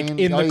laughing, Like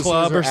in all the you see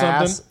club is her or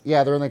something? ass?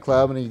 Yeah, they're in the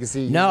club, and you can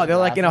see. no? he's, They're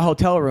like in a laughing.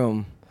 hotel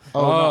room.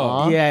 Oh,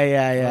 no, huh?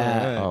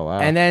 Yeah. Oh wow.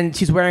 And then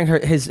she's wearing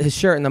his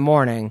shirt in the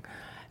morning,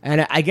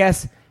 and I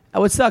guess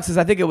what sucks is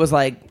I think it was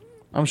like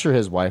I'm sure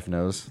his wife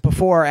knows.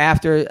 before or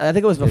after. I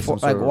think it was before,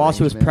 some like sort of while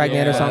she was arrangement.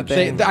 pregnant or Yeah,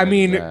 something. I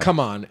mean, Yeah. come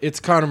on. It's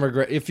Conor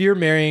McGregor. If you're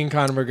marrying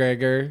Conor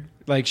McGregor,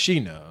 like she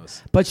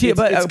knows. But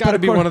it's got to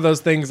be one of those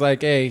things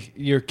like, hey,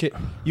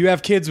 you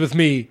have kids with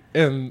me,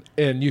 and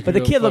you can. But the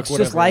go kid fuck looks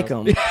just whatever like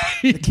else. him.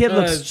 He The kid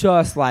looks does.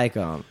 just like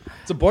him.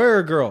 It's a boy or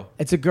a girl?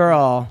 It's a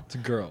girl. It's a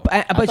girl.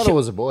 But I thought she, it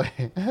was a boy.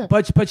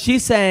 but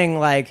she's saying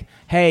like,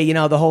 hey,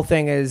 the whole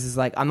thing is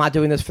like I'm not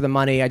doing this for the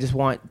money. I just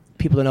want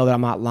people to know that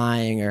I'm not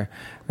lying or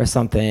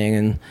something.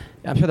 And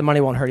I'm sure the money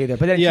won't hurt either.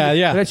 But then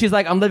Yeah. But then she's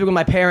like, I'm living with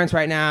my parents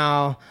right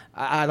now.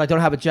 I like don't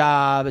have a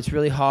job. It's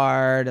really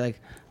hard. Like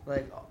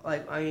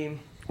I mean.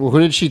 Well, who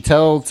did she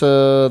tell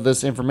to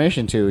this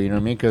information to? You know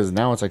what I mean? Because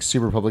now it's like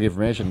super public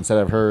information instead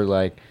of her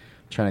like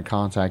trying to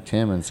contact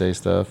him and say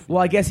stuff.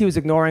 Well, I guess he was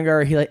ignoring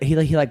her.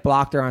 He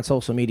blocked her on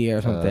social media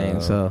or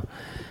something. So,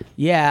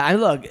 yeah. I mean,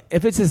 look,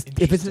 if it's his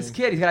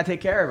kid, he's got to take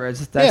care of her.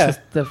 That's Yeah.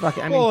 just the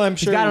fucking. I mean, Well, I'm he's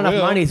sure got he enough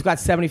will. money. He's got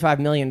 $75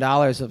 million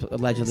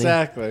allegedly.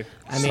 Exactly.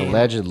 I mean,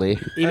 Allegedly,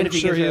 even I'm if he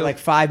sure gives her he'll- like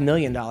 $5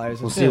 million,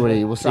 we'll see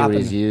what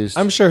he's used.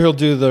 I'm sure he'll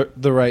do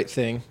the right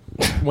thing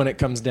when it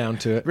comes down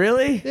to it.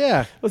 Really?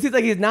 Yeah. Well, it seems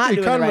like he's not Dude,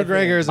 doing Conor the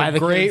right McGregor is thing. a the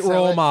great kid, sell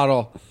role it.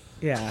 model.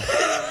 Yeah.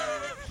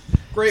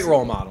 Great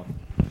role model.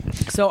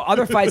 So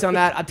other fights on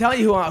that. I'm telling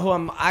you who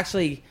I'm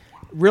actually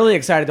really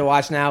excited to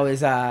watch now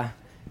is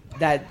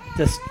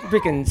the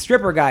freaking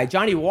stripper guy,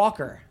 Johnny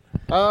Walker.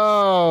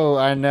 Oh,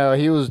 I know.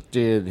 He was,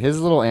 dude. His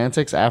little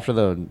antics after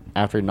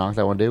he knocked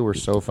that one dude were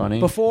so funny.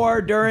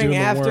 Before, during, Doing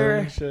the after.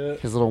 worm shit.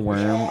 His little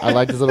worm. I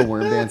liked his little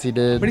worm dance he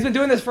did. But he's been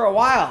doing this for a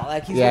while.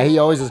 Like He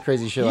always does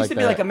crazy shit he like used to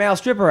that. be like a male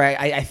stripper.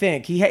 I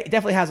think he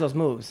definitely has those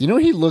moves. You know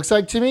what he looks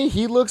like to me?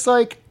 He looks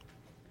like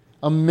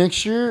a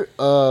mixture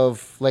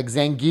of like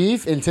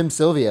Zangief and Tim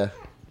Sylvia.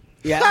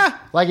 Yeah.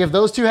 Like if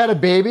those two had a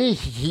baby,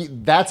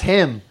 that's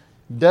him,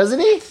 doesn't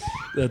he?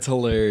 That's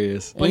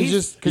hilarious. And he's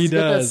just because he he's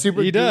got that does.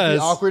 super He goofy does.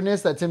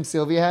 awkwardness that Tim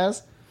Sylvia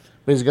has,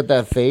 but he's got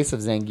that face of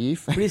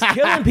Zangief. But he's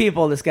killing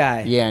people. This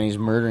guy. Yeah, and he's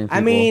murdering people.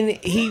 I mean,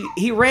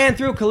 he ran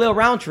through Khalil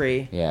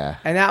Roundtree. Yeah.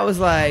 And that was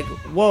like,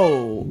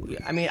 whoa.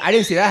 I mean, I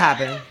didn't see that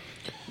happen.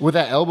 With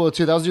that elbow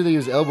too, that was the dude that he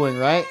was elbowing,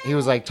 right? He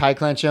was like tie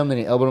clench him, then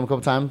he elbowed him a couple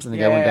times, and the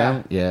guy went Yeah.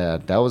 down. Yeah,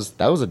 that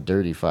was a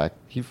dirty fuck.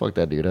 He fucked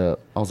that dude up.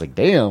 I was like,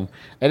 damn.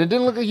 And it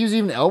didn't look like he was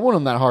even elbowing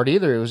him that hard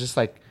either. It was just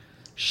like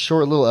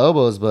short little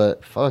elbows,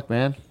 but fuck,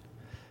 man,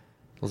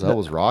 those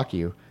elbows rock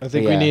you. I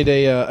think But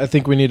yeah. I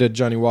think we need a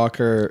Johnny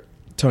Walker,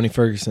 Tony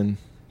Ferguson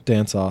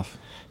dance off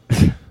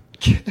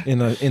in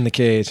the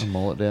cage.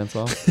 mullet dance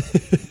off,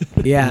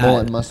 Yeah.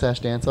 mullet and mustache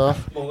dance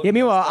off. Yeah,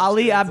 meanwhile,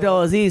 Ali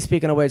Abdelaziz,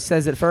 speaking of which,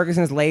 says that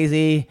Ferguson's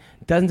lazy,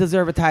 doesn't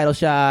deserve a title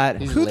shot.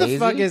 He's Who lazy? the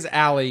fuck is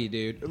Ali,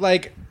 dude?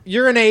 Like,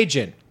 you're an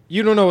agent.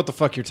 You don't know what the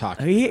fuck you're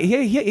talking. He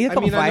had a I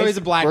couple mean, I know fights. he's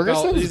a black belt.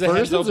 Ferguson's- He's a Henzo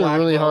Ferguson's a black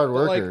really belt, hard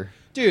but, like, worker.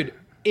 dude,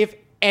 if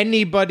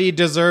anybody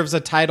deserves a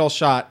title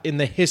shot in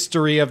the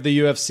history of the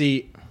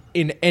UFC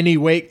in any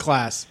weight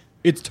class,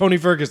 it's Tony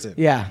Ferguson.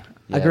 Yeah,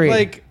 agreed.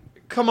 Like,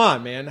 come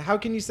on, man. How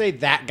can you say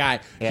that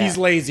guy? Yeah. He's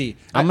lazy.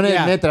 I'm gonna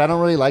Yeah. admit that I don't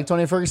really like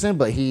Tony Ferguson,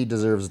 but he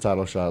deserves a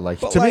title shot.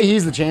 Like But, to like, me,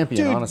 he's the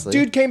champion. Dude, honestly,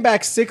 dude came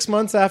back 6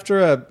 months after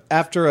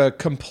a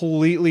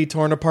completely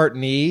torn apart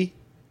knee.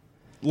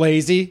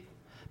 Lazy.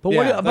 But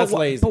Yeah, that's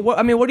lazy. But what,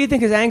 I mean, what do you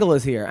think his angle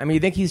is here? I mean,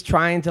 you think he's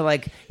trying to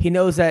he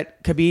knows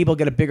that Khabib will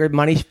get a bigger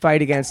money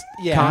fight against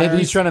Yeah, Conor? maybe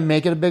he's trying to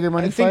make it a bigger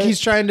money I think fight.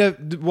 he's trying to.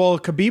 Well,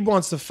 Khabib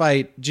wants to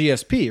fight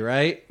GSP,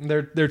 right?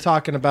 They're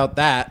talking about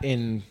that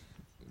in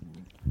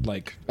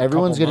like a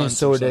Everyone's couple getting months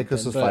so or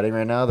ridiculous with something, but- fighting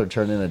right now. They're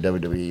turning into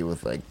WWE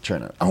with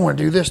trying to. I want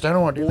to do this. I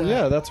don't want to do Well, that.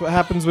 yeah, that's what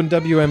happens when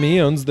WME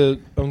owns the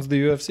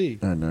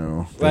UFC. I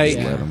know. Like,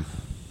 Just let 'em.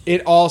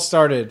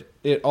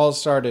 It all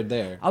started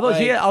there. Although,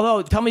 Like,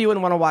 although, tell me you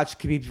wouldn't want to watch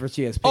Khabib versus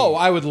GSP. oh,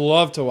 I would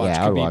love to watch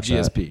Yeah, I would Khabib watch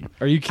that. GSP.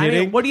 Are you I kidding?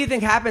 mean, what do you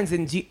think happens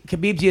in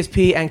Khabib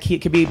GSP and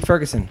Khabib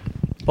Ferguson?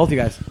 Both of you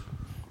guys.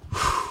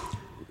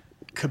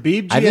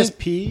 Khabib I think-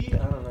 GSP? I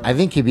don't know. I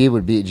think Khabib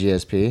would beat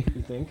GSP.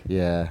 You think?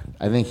 Yeah,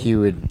 I think he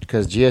would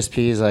because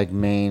GSP is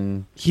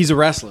main. He's a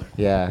wrestler.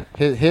 Yeah,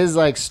 his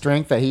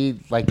strength that he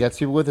gets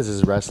people with is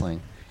his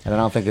wrestling, and I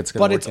don't think it's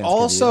gonna. But work it's against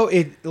also Khabib.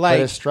 it like But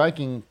his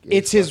striking.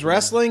 it's his fucking-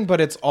 wrestling, but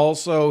it's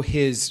also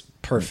his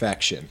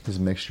perfection. His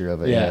mixture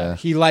of it. Yeah,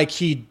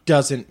 He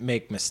doesn't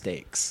make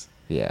mistakes.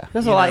 yeah.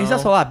 He's You also, he's know?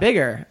 also a lot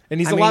bigger. And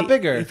he's I a mean, lot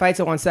bigger. He fights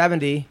at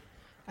 170.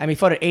 I mean, he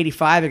fought at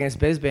 85 against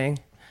Bisping.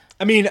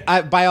 I mean,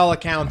 by all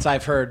accounts,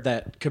 I've heard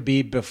that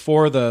Khabib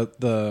before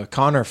the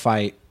Conor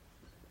fight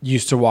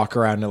used to walk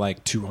around to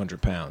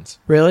 200 pounds.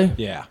 Really?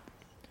 Yeah,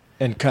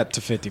 and cut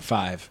to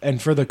 55.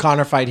 And for the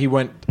Conor fight, he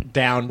went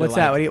down. What's to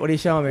that? What are you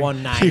showing me?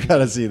 190.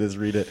 gotta see this.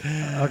 Read it.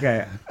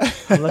 Okay.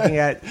 I'm looking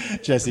at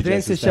Jesse.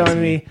 Vince Jesse's is showing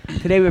texting me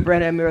today with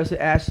Brandon Amiros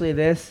with Ashley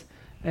this,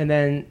 and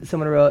then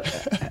someone wrote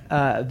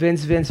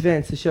Vince.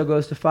 The show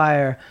goes to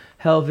fire.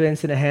 Hell,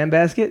 Vince in a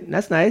handbasket.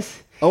 That's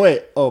nice. Oh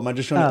wait. Oh, am I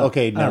just showing? Oh,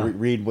 Okay, now oh.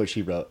 read what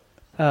she wrote.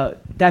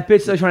 That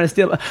bitch still trying to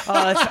steal.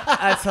 Oh,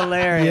 that's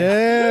hilarious.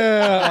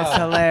 Yeah, That's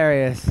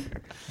hilarious.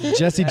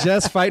 Jesse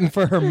Jess fighting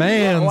for her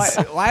mans.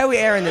 Why are we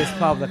airing this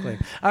publicly?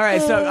 All right,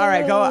 so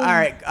go. All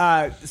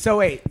right, so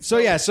wait.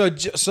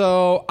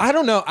 So I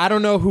don't know. I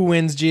don't know who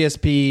wins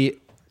GSP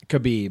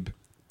Khabib.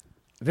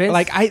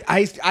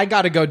 Vince, I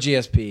gotta go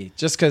GSP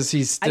just because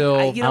he's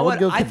still. you know I would what?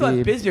 go I thought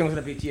Khabib. Bisping was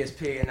gonna beat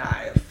GSP,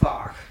 and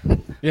fuck. Was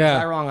I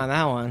yeah, wrong on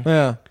that one?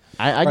 yeah.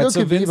 I All go right,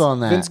 so Khabib Vince, on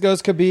that. Vince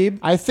goes Khabib.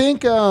 I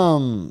think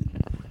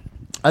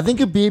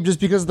Khabib just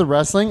because of the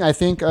wrestling. I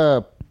think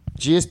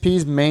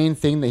GSP's main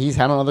thing that he's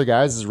had on other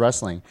guys is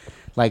wrestling.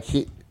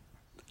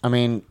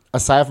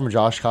 Aside from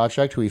Josh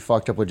Koscheck, who he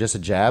fucked up with just a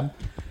jab,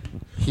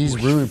 he's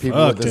ruined people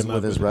with fucked his, him up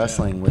with his with a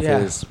wrestling, with Yeah.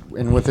 his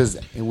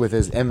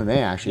MMA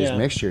actually, Yeah. his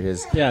mixture,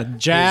 his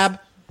Jab,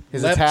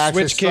 his left attacks,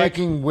 switch his kick,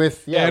 striking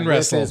with and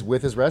wrestle.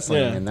 with his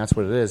wrestling, Yeah. and that's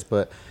what it is.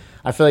 But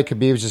I feel like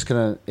Khabib's just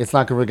gonna. It's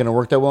not really gonna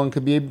work that well in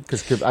Khabib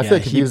because I feel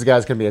like he- Khabib's the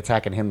guy's gonna be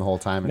attacking him the whole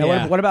time. Now,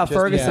 Yeah. what about Just-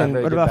 Ferguson? yeah,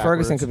 very What good about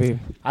Ferguson? backwards. Khabib.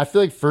 I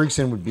feel like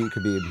Ferguson would beat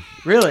Khabib.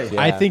 Really?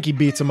 Yeah. I think he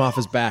beats him off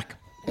his back.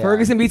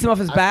 Ferguson beats him off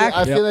his back.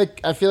 I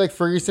feel like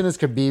Ferguson is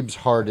Khabib's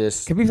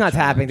hardest. Khabib's not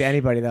tapping to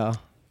anybody though.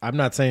 I'm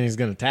not saying he's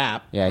gonna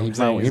tap. Yeah, I'm he saying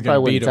probably, he's he gonna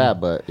probably beat wouldn't him.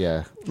 tap, but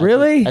yeah.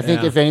 Really? I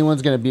think Yeah. if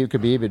anyone's gonna beat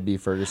Khabib, it'd be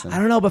Ferguson. I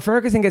don't know, but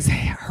Ferguson gets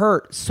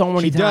hurt so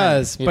many He times.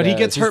 does, He but he does.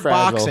 gets He's hurt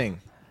fragile. boxing.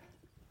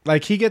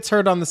 Like he gets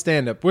hurt on the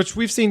stand up, which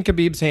we've seen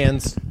Khabib's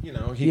hands. You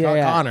know, he got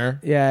Connor,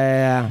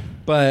 Yeah.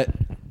 but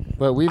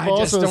But we've I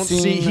just also don't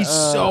seen, see. He's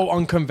so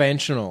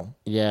unconventional.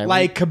 Yeah,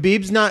 like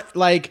Khabib's not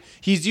like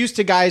he's used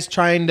to guys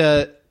trying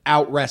to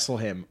out wrestle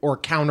him or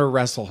counter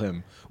wrestle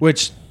him,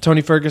 which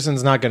Tony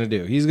Ferguson's not going to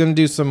do. He's going to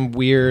do some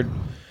weird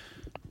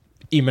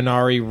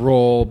Imanari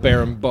roll,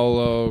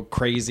 Berimbolo,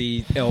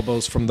 crazy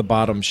elbows from the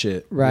bottom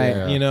shit. Right.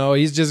 Yeah. You know,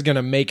 he's just going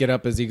to make it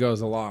up as he goes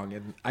along.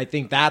 And I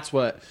think that's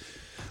what,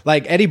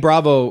 like Eddie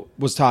Bravo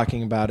was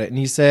talking about it. And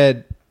he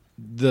said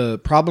the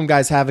problem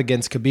guys have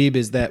against Khabib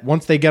is that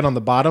once they get on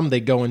the bottom,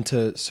 they go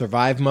into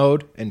survive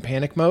mode and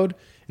panic mode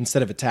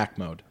instead of attack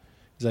mode.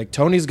 He's like,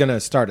 Tony's going to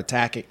start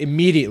attacking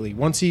immediately.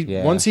 Once he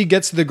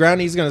gets to the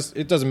ground, he's going to,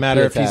 it doesn't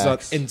matter if he's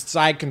in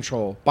side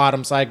control,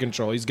 bottom side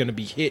control. He's going to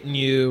be hitting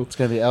you. It's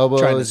going to be elbows,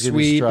 trying to it's gonna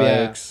be sweep,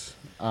 strikes.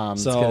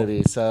 It's So, going to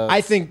be so.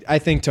 I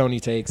think Tony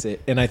takes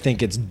it, and I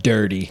think it's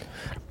dirty.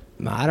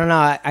 I don't know.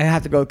 I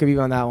have to go with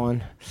Khabib on that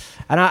one.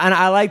 And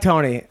I like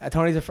Tony.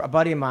 Tony's a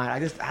buddy of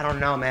mine. I don't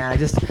know, man.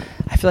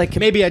 I feel like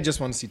Maybe I just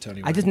want to see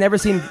Tony win. I just never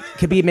seen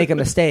Khabib make a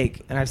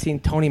mistake, and I've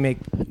seen Tony make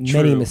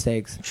many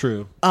mistakes.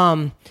 True.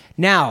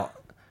 Now,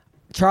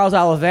 Charles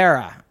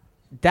Oliveira,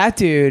 that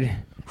dude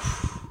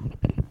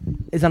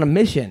is on a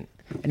mission,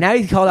 and now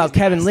he's called out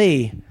Kevin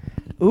Lee.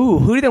 Ooh,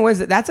 who do you think wins?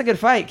 That's a good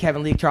fight,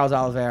 Kevin Lee, Charles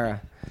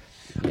Oliveira.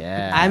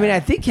 Yeah. I mean, I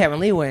think Kevin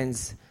Lee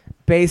wins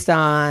based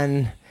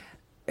on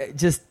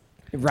just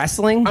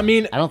wrestling. I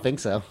mean, I don't think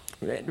so.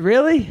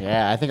 Really?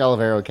 Yeah, I think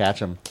Oliveira would catch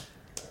him.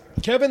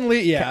 Kevin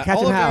Lee, yeah. Catch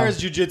him how? Oliveira's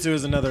jiu-jitsu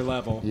is another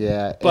level.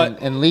 Yeah, But-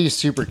 and Lee's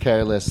super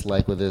careless,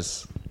 like with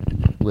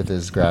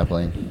his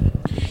grappling.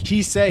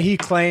 He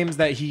claims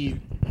that he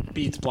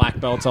beats black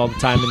belts all the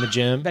time in the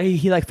gym. That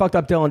he like fucked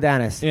up Dylan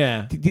Dennis.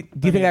 Yeah. Do you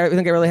think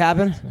it really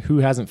happened? Who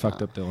hasn't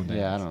fucked up Dylan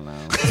Dennis? Yeah, I don't know.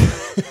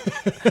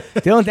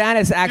 Dylan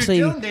Dennis actually.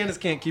 Dude, Dylan Dennis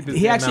can't keep his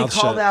He damn actually mouth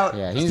called shut. out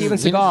Yeah, Steven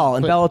he Seagal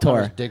in put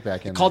Connor's Bellator. dick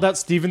back in. Called out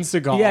Steven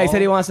Seagal. Yeah, he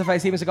said he wants to fight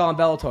Steven Seagal in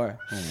Bellator.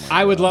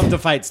 I would love to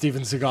fight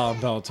Steven Seagal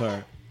in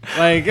Bellator.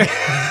 Like,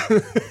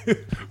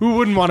 who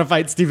wouldn't want to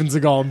fight Steven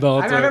Seagal in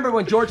Bellator? I remember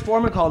when George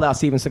Foreman called out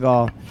Steven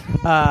Seagal.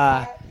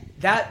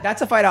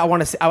 That's a fight I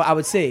want to see. I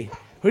would see.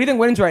 Who do you think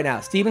wins right now,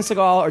 Steven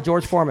Seagal or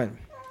George Foreman?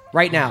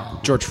 Right now,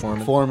 George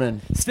Foreman.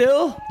 Foreman.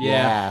 still.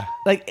 Yeah.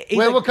 Like, he's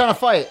Wait, like- what kind of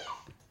fight?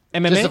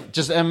 MMA?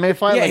 Just MMA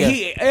fight? Yeah,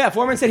 Like a-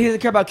 Foreman said he doesn't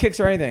care about kicks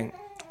or anything.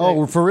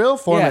 oh, for real?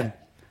 Foreman.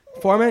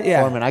 Yeah. Foreman,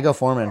 yeah. Foreman. I go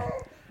Foreman.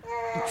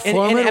 In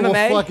Foreman will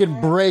MMA,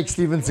 fucking break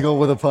Steven Seagal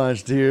with a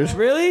punch, dude.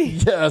 really?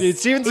 Yes. Dude,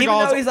 Steven Even though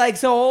Seagal's... he's like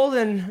so old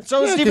and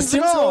So is Yeah, Steven 'cause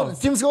Steven Seagal.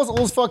 Steven Seagal's old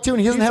as fuck too, and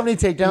he doesn't have any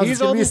takedowns. he's It's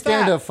gonna old be a as fat.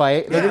 stand-up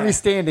fight. They're gonna Yeah. be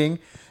standing,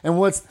 and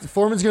what's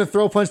Foreman's gonna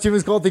throw a punch? Steven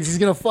Seagal thinks he's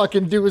gonna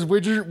fucking do his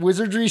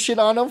wizardry shit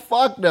on him.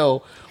 Fuck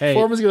no. Hey,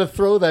 Foreman's gonna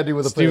throw that dude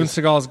with a Steven punch.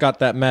 Seagal's got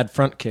that mad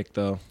front kick,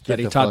 though, that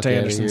he taught to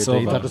Anderson Silva.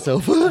 He taught to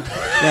Silva.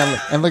 Yeah,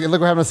 and look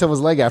what happened to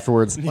Silva's leg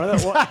afterwards.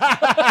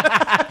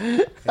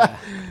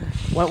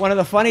 one of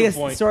the funniest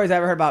Good point. stories I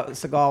ever heard about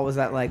Seagal was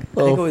that, like, I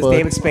think it was fuck.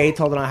 David Spade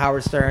told it on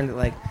Howard Stern that,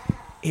 like,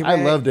 I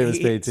love David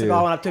Spade, too.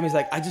 Seagal went up to him. He's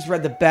like, I just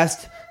read the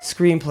best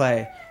screenplay.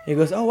 And he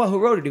goes, oh, well, who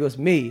wrote it? He goes,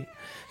 me.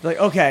 He's like,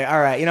 okay, all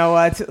right, you know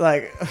what?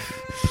 Like,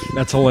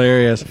 That's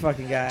hilarious.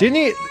 fucking guy. Didn't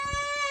he...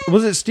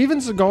 Was it Steven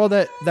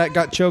Seagal that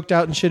got choked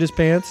out and shit his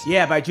pants?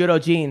 Yeah, by Judo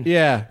Gene.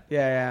 Yeah.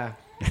 Yeah.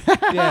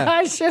 Yeah.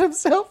 I shit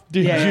himself.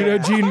 Dude, Yeah, Judo yeah.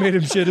 Gene made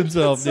him shit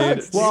himself, dude.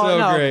 It's Well, so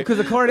no, great. because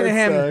according to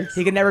That him, sucks.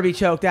 he could never be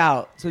choked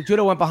out. So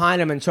Judo went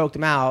behind him and choked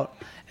him out,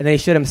 and then he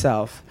shit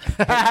himself.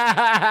 But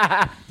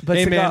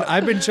Hey, man, Seagal-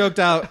 I've been choked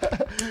out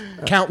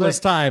countless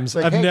times.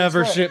 like, I've hey,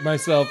 never guess what? shit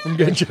myself from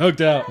getting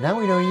choked out. Now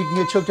we know you can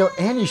get choked out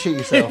and you shit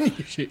yourself.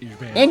 Shit your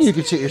pants. And you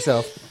can shit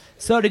yourself.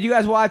 So did you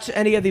guys watch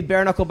any of the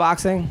bare knuckle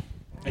boxing?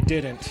 I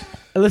didn't.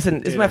 Listen,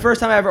 this is my first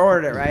time I ever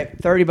ordered it, right?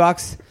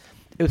 $30.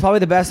 It was probably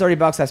the best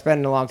 $30 I spent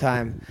in a long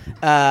time.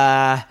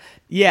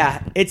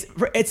 Yeah,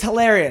 it's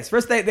hilarious.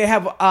 First they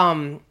have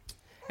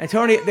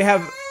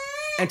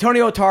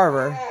Antonio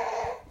Tarver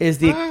is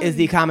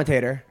the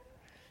commentator.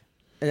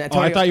 And Oh, I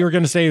Antonio- thought you were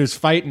going to say he was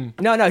fighting.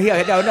 No,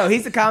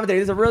 he's the commentator. He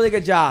does a really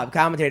good job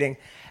commentating.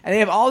 And they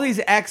have all these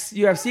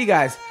ex-UFC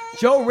guys.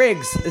 Joe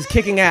Riggs is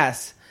kicking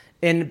ass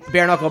in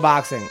bare knuckle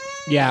boxing.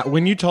 Yeah,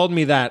 when you told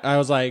me that, I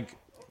was like,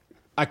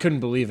 I couldn't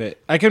believe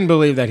it. I couldn't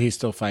believe that he's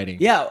still fighting.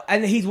 Yeah,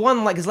 and he's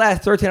won like his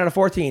last 13 out of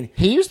 14.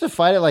 He used to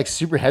fight at like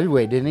super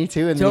heavyweight, didn't he?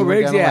 Too, and Joe he went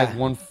Riggs, down to, yeah. like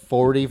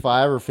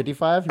 145 or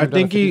 55. I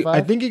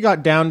think he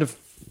got down to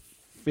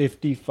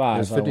 55. It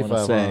was I want to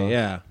 55, say, huh?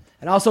 yeah.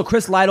 And also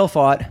Chris Lytle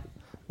fought.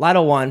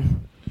 Lytle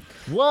won.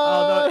 What?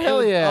 Although Hell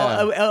it was,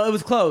 yeah! it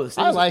was close.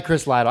 It I was- like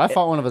Chris Lytle. I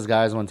fought one of his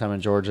guys one time in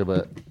Georgia,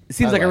 but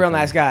Seems I like a real him.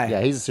 nice guy.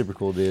 Yeah, he's a super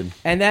cool dude.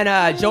 And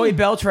then Joey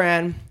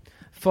Beltran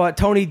fought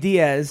Tony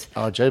Diaz.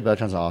 Oh, Joey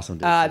Beltran's an awesome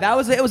dude.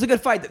 It was a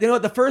good fight. You know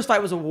what? The first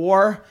fight was a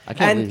war. I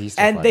can't and, believe he's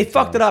still and they fighting,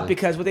 fucked it up honestly.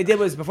 because what they did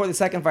was before the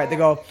second fight, they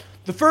go,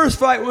 the first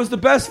fight was the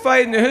best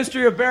fight in the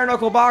history of bare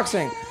knuckle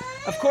boxing.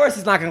 Of course,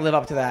 it's not going to live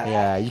up to that.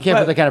 yeah, you can't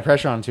But put that kind of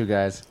pressure on two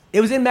guys.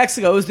 It was in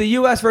Mexico. It was the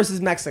U.S. versus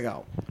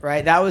Mexico,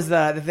 right? That was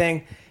the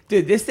thing.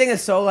 Dude, this thing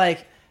is so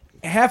like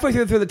halfway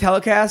through the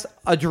telecast,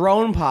 a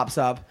drone pops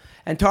up,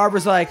 and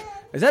Tarver's like,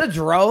 is that a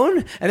drone?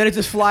 And then it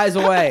just flies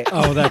away.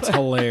 Oh, that's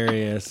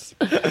hilarious.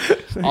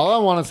 All I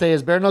want to say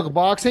is bare knuckle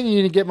boxing. You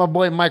need to get my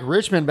boy Mike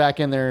Richmond back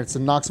in there to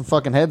knock some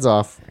fucking heads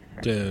off.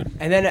 Dude.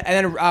 And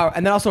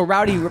then also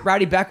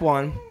Rowdy Beck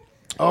won.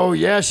 Oh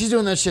yeah, she's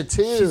doing that shit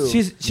too.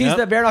 She's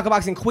the bare knuckle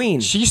boxing queen.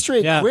 She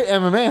straight Yeah. quit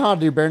MMA, huh?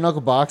 To do bare knuckle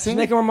boxing. She's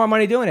making more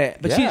money doing it,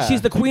 but Yeah.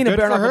 she's the queen of Good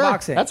bare for knuckle her.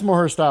 boxing. That's more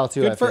her style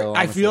too. Good for. I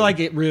honestly. feel like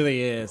it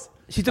really is.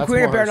 She's the That's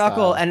queen of more bare her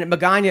knuckle, style. and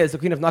Magana is the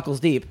queen of knuckles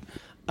deep.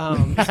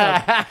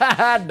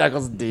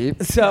 knuckles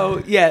deep.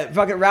 So yeah,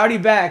 fucking Rowdy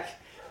Beck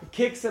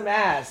kicked some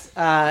ass.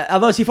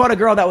 Although she fought a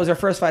girl that was her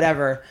first fight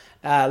ever.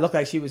 Looked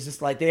like she was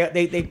just like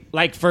they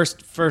Like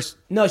first,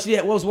 no,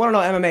 she was 1-0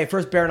 MMA,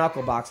 first bare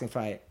knuckle boxing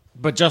fight.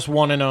 but just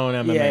 1-0 in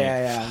MMA.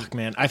 Yeah. Fuck,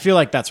 man. I feel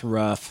like that's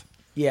rough.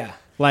 Yeah.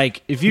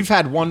 Like, if you've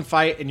had one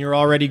fight and you're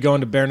already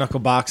going to bare knuckle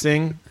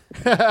boxing,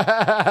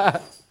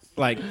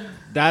 like,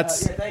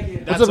 that's thank you.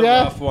 that's What's up, a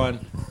yeah? rough one.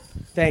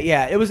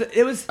 Yeah, it was.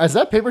 Is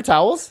that paper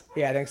towels?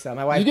 Yeah, I think so.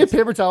 My wife. You get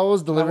paper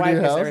towels delivered my to wife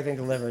your gets house? everything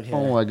delivered here.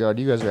 Oh my god,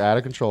 you guys are out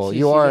of control. She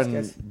You are just in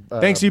gets-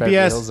 Thanks, Beverly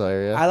UPS. Hills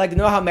area. I like to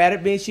know how mad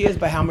at me she is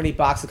by how many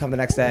boxes come the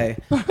next day.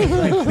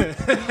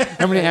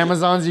 How many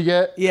Amazons you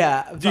get?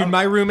 Yeah, Dude,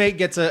 my roommate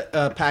gets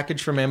a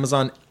package from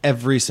Amazon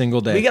every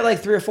single day. we get like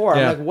 3 or 4.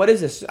 Yeah. I'm like, what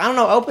is this? I don't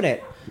know. Open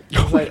it.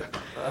 It's like,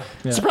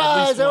 Yeah, Surprise!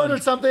 at least I one.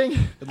 ordered something.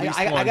 At least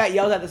I one. got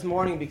yelled at this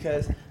morning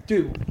because,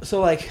 dude. So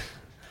like,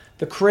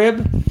 the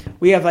crib,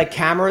 we have like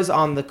cameras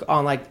on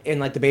in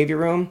the baby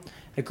room.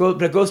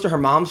 But it goes to her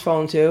mom's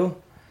phone too.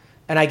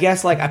 And I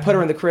guess like I put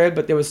her in the crib,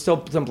 but there was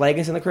still some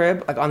blankets in the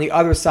crib, like on the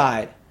other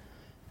side.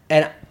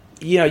 And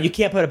you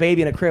can't put a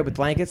baby in a crib with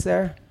blankets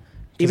there.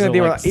 Even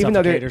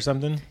though they're or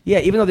something. Yeah,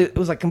 even though it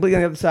was like completely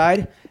on the other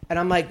side. And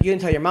I'm like, you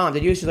didn't tell your mom,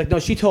 did you? She's like, no,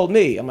 she told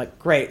me. I'm like,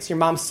 great. So your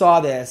mom saw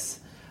this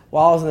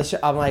while I was in the show.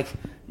 I'm like,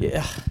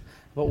 yeah,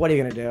 but what are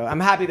you going to do? I'm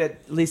happy that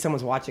at least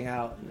someone's watching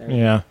out.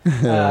 Yeah.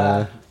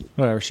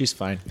 Whatever. She's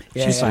fine.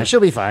 Yeah, She's yeah. fine. She'll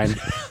be fine.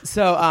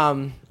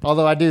 So,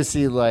 Although I do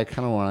see, like,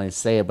 I don't want to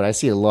say it, but I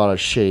see a lot of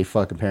shitty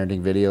fucking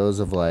parenting videos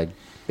of like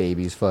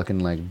babies fucking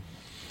like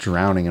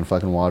drowning in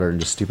fucking water and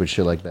just stupid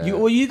shit like that.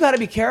 you got to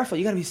be careful.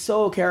 You got to be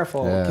so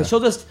careful Yeah. because she'll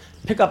just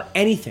pick up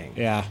anything.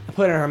 Yeah. And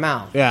put it in her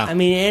mouth. Yeah. I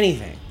mean,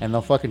 anything. And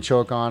they'll fucking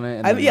choke on it.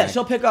 And I then, mean, yeah, like,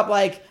 she'll pick up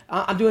like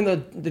I'm doing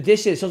the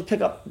dishes. She'll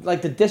pick up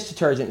like the dish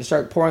detergent and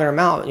start pouring in her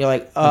mouth. And you're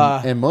like,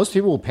 and most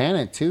people will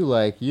panic too.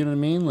 Like, you know what I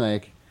mean?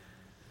 Like,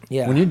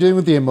 yeah. when you're dealing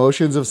with the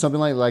emotions of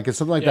something like if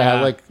something like Yeah.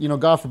 that, like,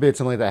 God forbid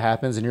something like that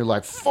happens, and you're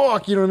like,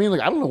 fuck, you know what I mean?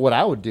 Like, I don't know what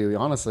I would do,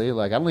 honestly.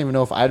 Like, I don't even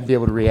know if I'd be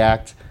able to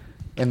react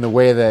in the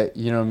way that,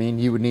 you know what I mean,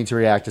 you would need to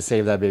react to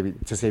save that baby,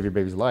 to save your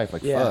baby's life.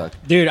 Like, Yeah. fuck.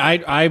 Dude,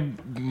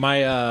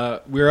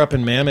 we were up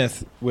in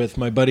Mammoth with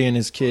my buddy and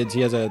his kids.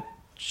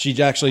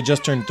 She actually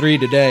just turned 3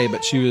 today,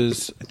 but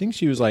I think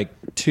she was like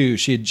 2.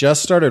 She had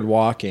just started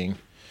walking,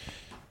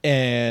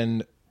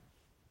 and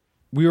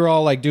we were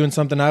all like doing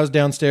something. I was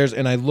downstairs,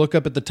 and I look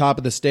up at the top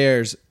of the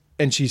stairs,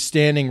 and she's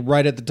standing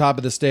right at the top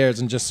of the stairs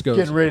and just goes,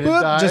 Getting ready to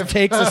 "Whoop," dive. just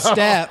takes a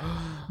step,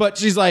 but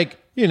she's like,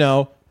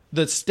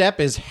 the step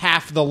is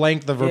half the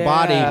length of her Yeah.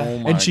 body, Oh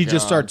my and she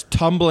just God. starts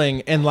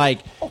tumbling, and like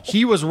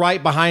he was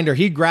right behind her.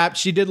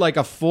 She did like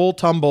a full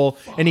tumble,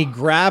 and he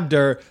grabbed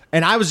her,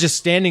 and I was just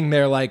standing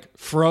there like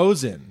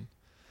frozen,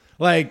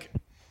 like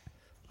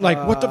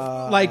what the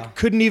like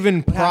couldn't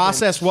even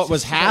process happened? what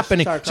was She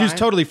happening. started She was crying?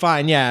 totally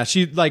fine. Yeah,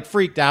 she like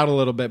freaked out a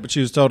little bit, but she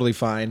was totally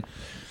fine.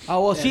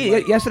 Oh well,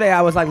 yesterday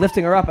I was like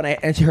lifting her up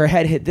and her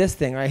head hit this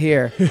thing right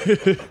here,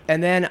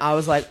 and then I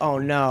was like, oh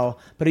no!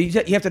 But you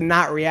have to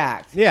not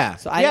react. Yeah.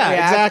 So I Yeah, didn't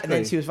react, exactly.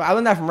 and then she was fine. I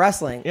learned that from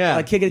wrestling. Yeah.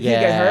 Like kid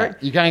get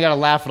hurt. You kind of got to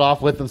laugh it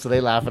off with them so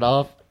they laugh it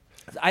off.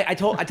 I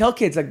tell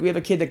kids like we have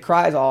a kid that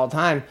cries all the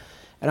time,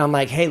 and I'm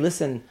like, hey,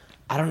 listen,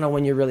 I don't know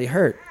when you're really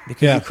hurt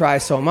because Yeah. you cry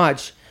so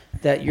much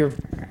that you're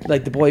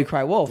like the boy who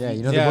cried wolf. Yeah,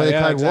 you know Yeah, the boy that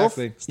yeah, cried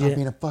exactly. wolf? Stop Yeah.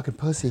 being a fucking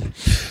pussy.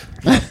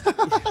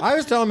 I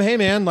always tell him, hey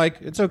man, like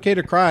it's okay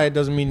to cry. It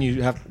doesn't mean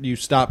you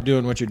stop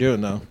doing what you're doing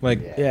though.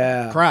 Like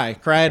Yeah. cry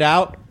it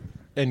out,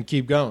 and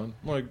keep going.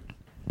 Like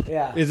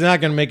Yeah. it's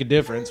not going to make a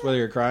difference whether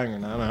you're crying or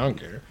not. I don't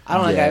care. I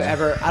don't Yeah.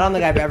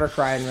 think I've ever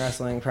cried in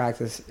wrestling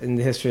practice in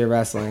the history of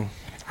wrestling.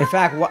 In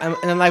fact, and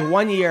then like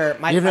 1 year,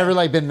 You've never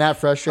like been that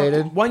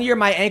frustrated? 1 year,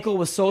 my ankle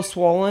was so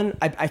swollen.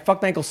 I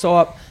fucked my ankle so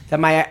up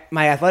that my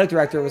athletic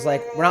director was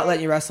like, "We're not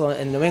letting you wrestle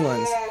in New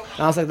England."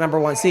 And I was like, "number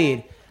 1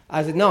 seed." I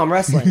was like, "No, I'm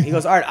wrestling." He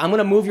goes, "All right, I'm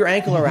gonna move your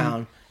ankle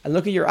around and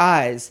look at your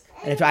eyes,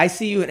 and if I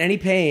see you in any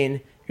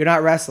pain, you're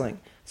not wrestling."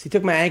 So he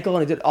took my ankle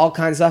and he did all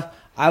kinds of stuff.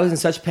 I was in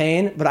such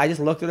pain, but I just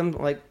looked at him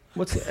like,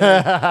 "What's?"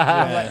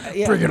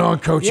 Yeah. Bring it on,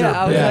 coach. Yeah, you're a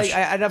I was bitch. like,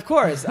 and of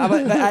course, but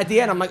at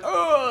the end, I'm like,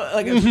 oh,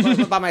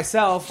 like by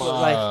myself.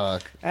 Like,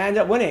 Fuck. I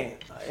ended up winning.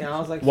 You know, I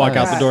was like, Walk fuck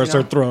out the that, door, you know?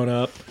 start throwing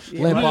up.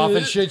 Limp off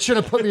and shit. Should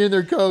have put me in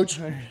there, coach.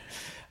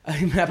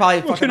 I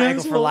probably fucked my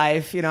ankle for asshole.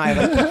 life. You know, I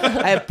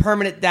have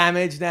permanent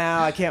damage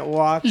now. I can't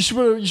walk. You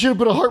should have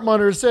put a heart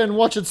monitor in his head and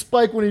watch it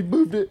spike when he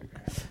moved it.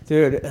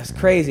 Dude, it's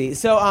crazy.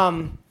 So,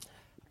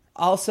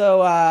 also,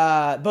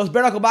 both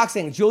bare knuckle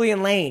boxing,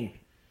 Julian Lane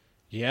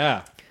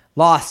Yeah.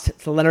 lost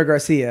to Leonard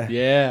Garcia.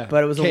 Yeah.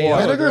 But it was a KO, war.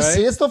 Leonard right?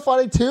 Garcia still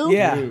fighting too?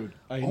 Yeah. Dude.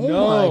 I Oh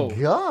know. my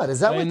god, is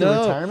that I what the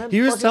know. retirement?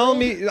 He was fucking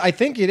telling is? me. I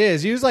think it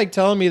is. He was like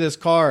telling me this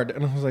card,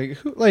 and I was like,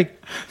 "Who?"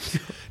 Like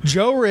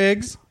Joe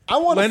Riggs. I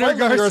wanted to Leonard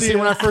fight in the Garcia. UFC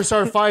when I first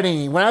started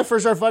fighting. When I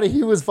first started fighting,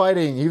 he was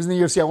fighting. He was in the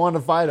UFC. I wanted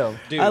to fight him.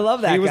 Dude, I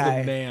love that He was guy.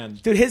 the man.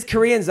 Dude, his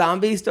Korean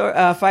zombie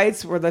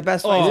fights were the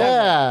best fights Oh, ever.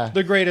 Yeah.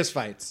 The greatest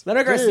fights.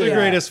 Leonard Garcia. The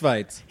greatest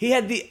fights. He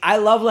had I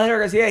love Leonard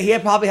Garcia. He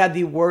had probably had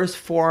the worst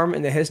form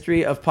in the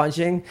history of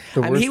punching.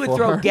 I mean, he would worst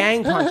throw form?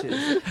 gang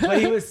punches, but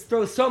he would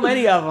throw so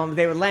many of them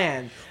they would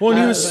land. Well, and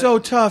he was so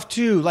tough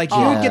too. Like he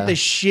would Yeah. get the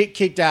shit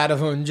kicked out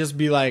of him and just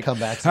be like, Come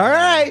back to all me."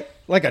 right,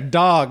 like a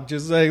dog,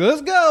 just like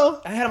let's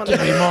go. I had him on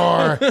the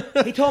More.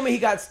 He told me he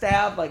got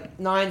stabbed like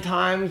 9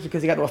 times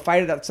because he got into a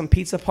fight at some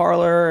pizza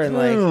parlor and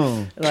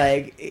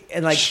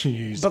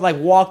Jeez. but like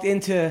walked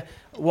into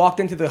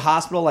the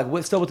hospital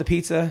like still with the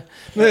pizza.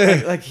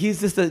 Like he's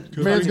just a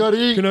Man's got to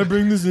eat. Can I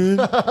bring this in?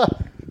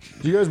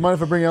 Do you guys mind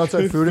if I bring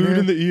outside food in here?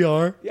 in the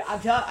ER. Yeah, I'm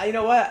telling you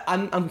know what?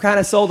 I'm kind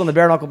of sold on the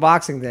bare knuckle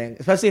boxing thing,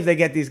 especially if they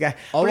get these guys.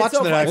 I'll But watch it's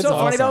so the fun- next It's so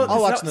one. funny though.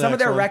 I'll watch the some of next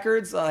their one.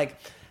 records,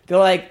 they're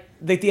like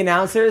the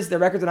announcers, their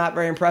records are not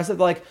very impressive.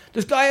 They're like,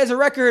 this guy has a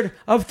record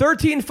of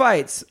 13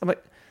 fights. I'm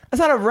like, that's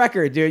not a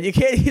record, dude. You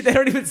can't. They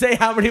don't even say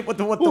how many. What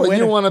the Well, winner.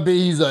 you want to be?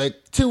 He's like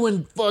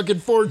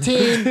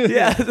 2-14.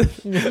 Yeah,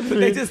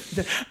 they just.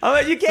 I'm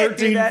like, you can't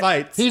do 13 that.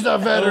 fights. He's a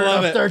veteran love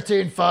of it.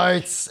 13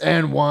 fights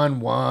and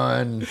won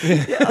one. You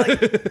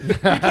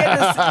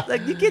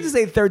can't just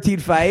say 13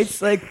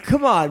 fights. Like,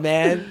 come on,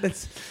 man.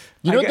 That's.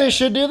 You know what they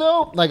should do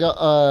though? Like,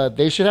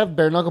 they should have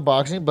bare knuckle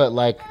boxing, but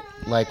like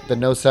the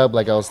no sub,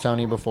 like I was telling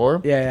you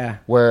before. Yeah.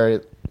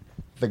 Where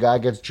the guy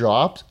gets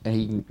dropped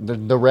and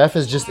the ref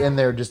is just in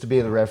there just to be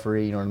the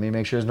referee. You know what I mean?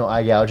 Make sure there's no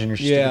eye gouging or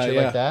stupid shit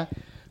like that.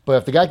 But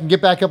if the guy can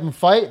get back up and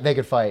fight, they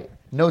could fight.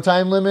 No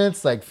time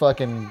limits. Like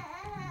fucking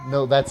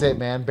no. That's it,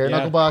 man. Bare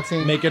knuckle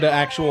boxing. Make it an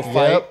actual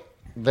fight.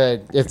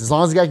 Yep. As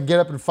long as the guy can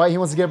get up and fight, he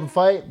wants to get up and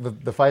fight.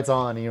 The fight's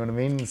on. You know what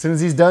I mean? As soon as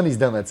he's done, he's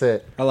done. That's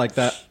it. I like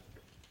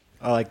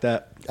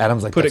that.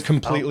 Adam's like Put it that's-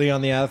 completely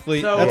on the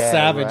athlete. So- That's Yeah,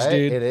 savage, right?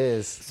 dude. It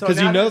is. So Because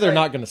now you know there's, they're like-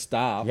 not going to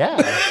stop. Yeah.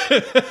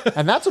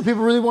 And that's what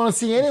people really want to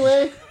see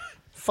anyway.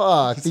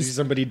 Fuck. See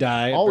somebody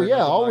die. Oh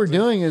yeah, all we're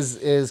doing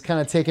is kind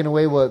of taking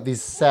away what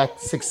these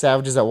six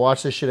savages that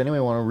watch this shit anyway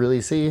want to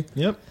really see.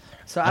 Yep.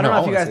 So I don't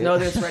know if you guys honestly. know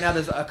this right now.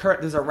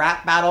 There's a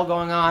rap battle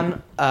going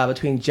on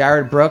between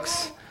Jared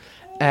Brooks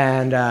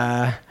and.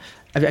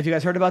 Have you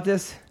guys heard about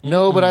this?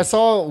 No, but I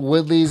saw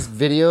Woodley's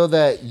video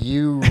that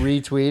you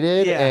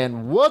retweeted, Yeah.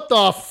 and what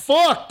the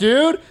fuck,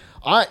 dude?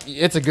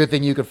 It's a good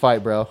thing you could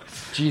fight, bro.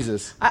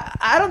 Jesus,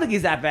 I don't think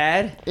he's that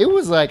bad. it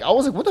was like I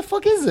was like, what the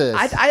fuck is this?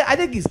 I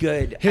think he's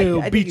good. He'll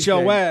I think beat he's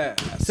your good.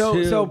 ass. So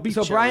He'll beat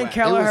your Brian ass. it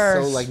was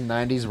Kelleher. so like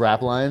 '90s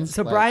rap lines.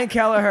 So like, Brian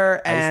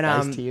Kelleher and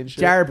Ice-T and shit.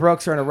 Jared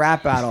Brooks are in a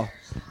rap battle.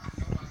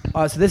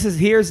 So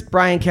here's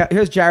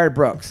here's Jared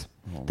Brooks,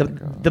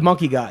 the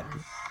monkey god.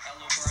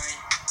 Hello, Brian.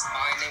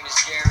 My name is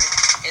Gary.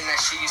 In that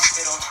shit you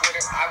spit on Twitter,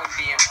 I would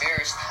be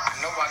embarrassed.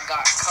 I know I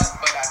got cut,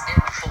 but I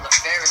didn't pull a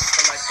Ferris.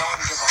 Still, I don't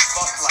give a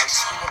fuck. Like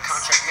school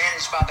contract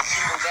managed by the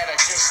people that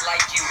are just like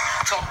you.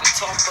 Talk the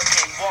talk, but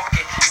can't walk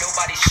it.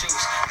 Nobody's shoes.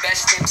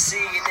 Best MC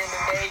in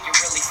MMA. You're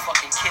really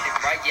fucking kidding,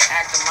 right? You're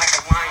acting like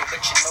a lion,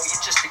 but you know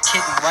you're just a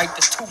kitten, right?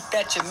 The tooth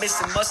that you're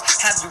missing must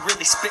have you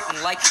really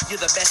spitting like you're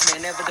the best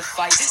man ever to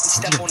fight. And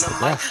step on the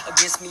mic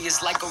against me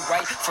is like a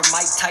right from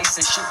Mike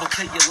Tyson. Shit will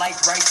kill you like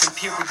rice and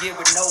period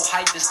with no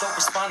hype. Just don't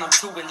respond, I'm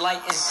too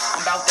enlightened.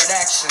 I'm about that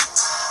action,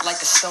 like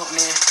a stunt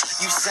man.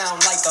 You sound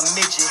like a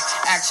midget.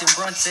 Action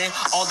Brunson,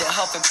 all that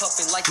huffing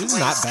puffing like He's you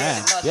ain't not scared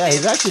of bad. nothing. Yeah,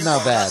 he's actually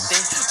not bad.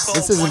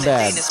 This isn't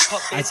bad.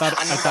 I thought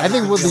I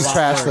think Woodley's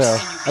trash though.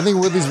 I think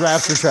Woodley's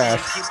raps are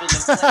trash.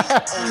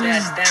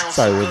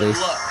 Sorry, Woodley.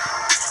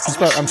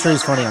 I'm sure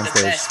he's funny on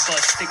stage.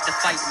 Stick to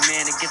fighting,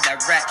 man, and give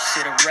that rap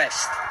shit a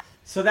rest.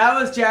 So that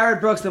was Jared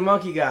Brooks, the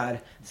monkey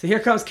god. So here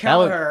comes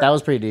Kelleher. That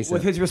was pretty decent.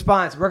 With his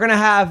response. We're going to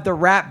have the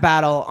rap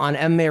battle on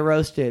MMA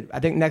Roasted, I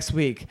think next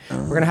week.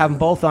 We're going to have them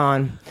both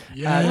on. Have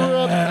you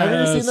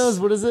ever seen those?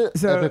 What is it?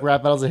 So- Epic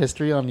Rap Battles of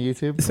History on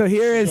YouTube. So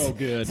here is So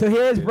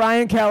good.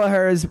 Brian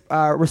Kelleher's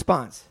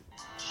response.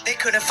 They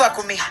couldn't fuck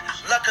with me.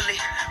 Luckily,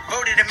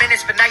 wrote it in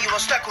minutes, but now you all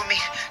stuck with me.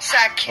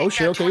 Sidekick, Oh,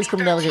 shit, okay, he's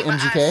coming down like an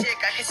MGK.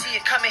 I can see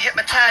it coming,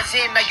 hypnotized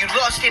in. Now you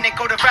lost in it,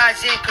 go to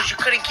rise in. Cause you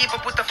couldn't keep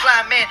up with the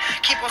fly man.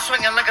 Keep on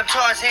swinging like a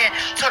Tarzan.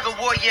 Tug of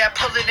war, yeah, I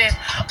pull it in.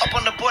 Up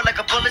on the board like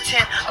a bulletin.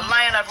 A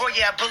lion, I roar,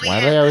 yeah, I bully Why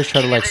do they always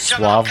try to like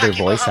suave their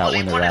voice out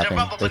when they're rapping?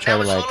 They try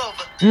to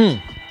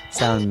like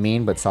sound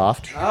mean but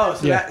soft. Oh,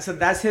 so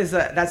that's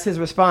his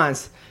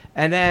response.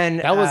 And then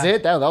That was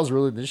it. That was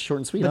really just short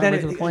and sweet. But Huh? then Right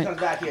it to the point.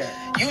 comes back here.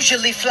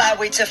 Usually fly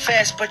way too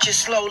fast, but you're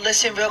slow.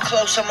 Listen real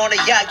close. I'm on a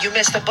yacht. You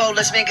missed the boat.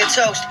 Let's make a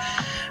toast.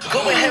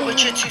 Go ahead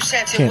with your 2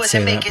 cents. It Can't say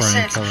wasn't that, making Brian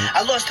sense. Kelly.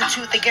 I lost a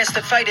tooth against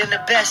the fight in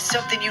the best.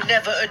 Something you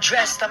never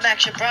addressed. I'm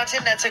Action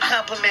Bronson. That's a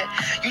compliment.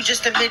 You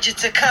just a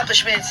midget's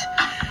accomplishments.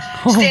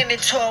 Standing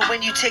tall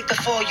when you take the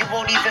fall, you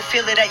won't even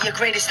feel it at your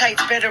greatest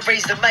heights. Better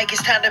raise the mic,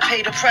 it's time to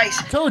pay the price.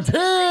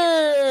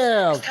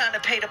 Damn. It's time to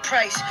pay the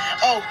price.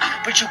 Oh,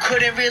 but you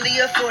couldn't really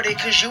afford it,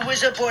 cause you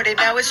was aborted.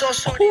 Now it's all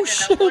sorted, and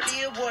I won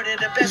the award of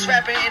the best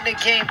rapper in the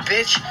game,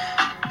 bitch.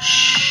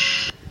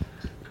 Shh.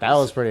 That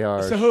was pretty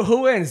hard. So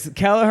who wins,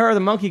 Kelleher or the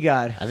Monkey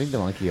God? I think the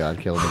Monkey God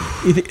killed him.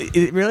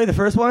 Really, the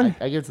first one?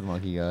 I give it to the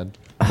Monkey God.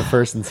 The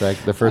first and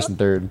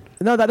third.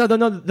 No.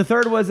 The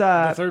third was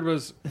The third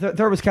was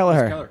third was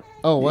Kelleher. Keller.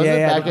 Oh, was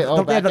it? Back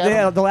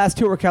at The last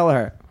two were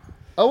Kelleher.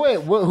 Oh wait,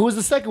 who was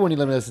the second one you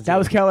limited us to? That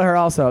was Kelleher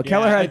also.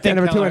 Kelleher I at think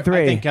number 2 and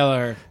 3. I think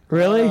Keller.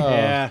 Really?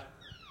 Yeah.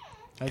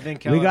 I think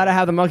Keller. We got to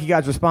have the Monkey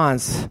God's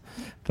response.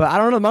 But I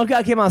don't know. The Monkey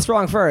God came on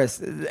strong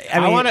first.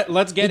 I want to.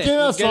 Let's get It it. came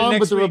out Let's get it strong, next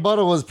but the week.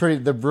 rebuttal was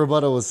pretty. The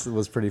rebuttal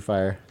was pretty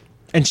fire.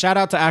 And shout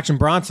out to Action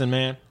Bronson,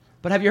 man.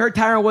 But have you heard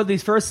Tyron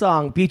Woodley's first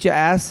song, "Beat Your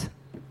Ass"?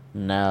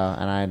 No,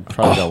 and I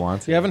probably don't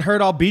want to. You haven't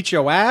heard "I'll Beat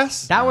Your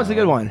Ass"? That one's a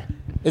good one.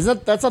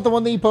 That's not the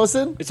one that you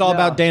posted? It's all No.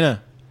 about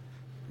Dana.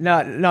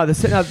 No.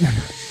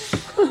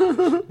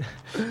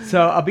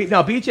 So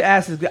 "Beat Your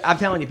Ass" is good. I'm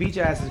telling you, "Beat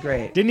Your Ass" is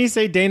great. Didn't he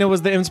say Dana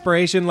was the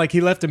inspiration? Like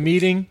he left a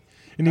meeting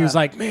and he was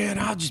like, "Man,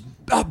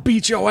 I'll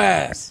beat your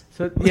ass."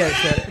 So yeah.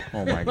 So,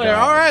 Oh my god! Like,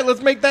 all right,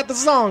 let's make that the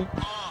song.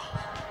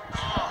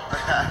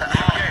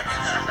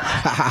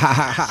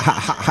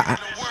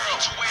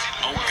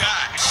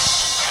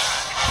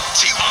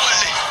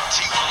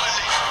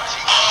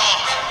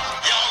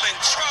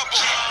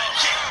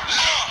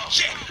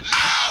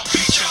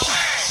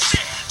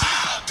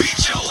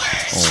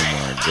 Oh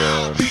my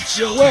god! Beat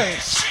your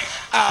ass.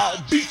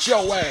 I'll beat your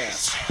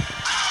ass.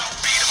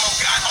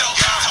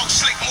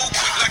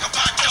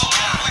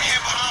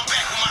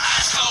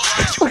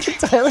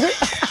 Tyler.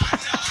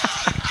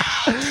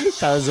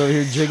 Tyler's over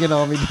here jigging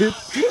on me, dude.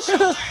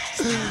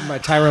 My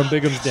Tyrone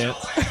Biggums dance.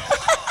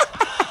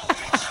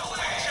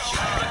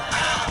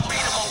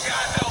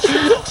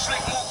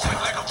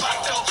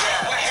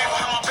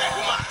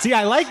 See,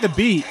 I like the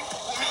beat. Beat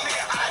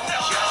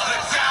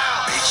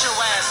your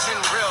ass in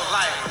real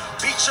life.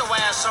 Beat your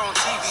ass on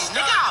TV.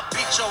 Nigga, I'll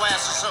beat your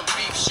ass on some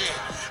beef shit.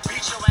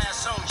 Beat your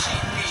ass on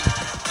GP.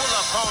 Pull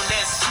up on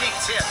that sneak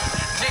tip.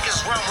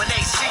 Niggas run when they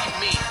see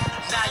me.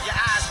 Now your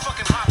eyes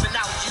fucking popping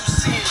out. You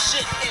seeing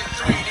shit in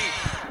 3D.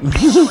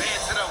 Beat your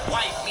head to the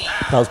white meat.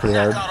 That was pretty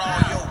hard. Knock out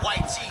all your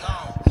white teeth.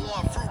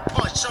 One fruit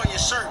punch on your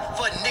shirt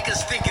for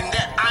niggas thinking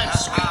that I'm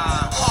sweet.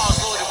 Paws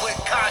loaded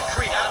with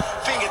concrete.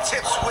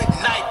 Fingertips with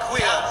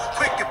NyQuil.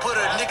 Quick to put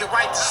a nigga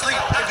right to sleep.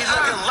 If he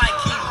looking like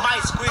he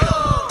might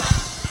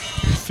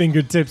squeal.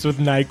 Fingertips with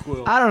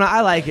NyQuil. I don't know.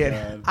 I like it.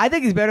 I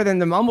think he's better than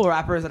the mumble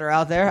rappers that are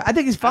out there. I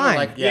think he's fine.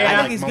 I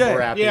think he's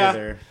good.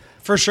 Yeah.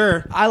 For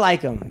sure. I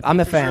like him. I'm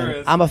a fan. sure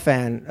is. I'm a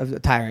fan of the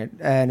Tyrant,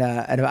 and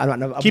I'm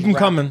not. Keep him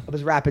coming. Of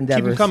his rap Keep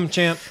endeavors. him coming,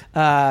 champ.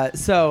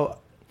 So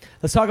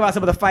let's talk about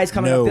some of the fights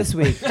coming up this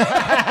week.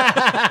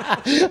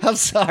 I'm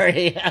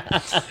sorry.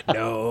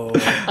 All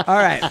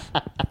right.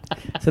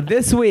 So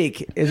this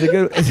week is a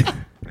good.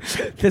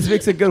 This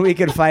week's a good week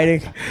in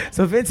fighting.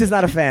 So Vince is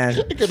not a fan.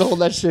 I can hold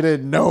that shit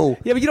in. No,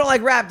 Yeah, but you don't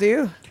like rap, do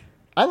you?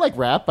 I like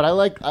rap, but I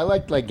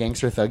like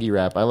gangster thuggy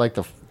rap. I like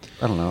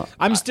I don't know.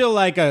 I'm still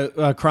like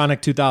a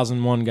Chronic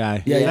 2001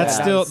 guy. Yeah, that's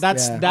yeah. still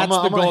that's Yeah. that's I'm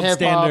the a gold hip-hop-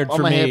 standard for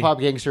I'm a me. hip hop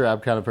gangster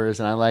rap kind of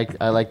person. I like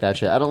that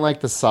shit. I don't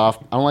like the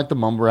soft. I don't like the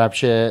mumble rap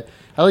shit.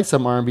 I like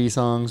some R&B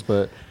songs,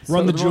 but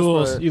Run for the most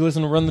Jewels. part, You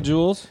listen to Run the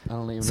Jewels? I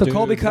don't even. So Dude,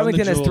 Colby Run the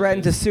Covington has Jewels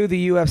threatened to is- sue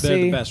the They're the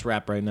UFC. best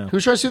rap right now.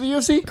 Who's trying to sue the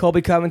UFC?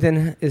 Colby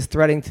Covington is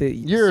threatening to.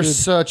 You're sue.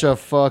 such a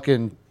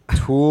fucking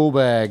tool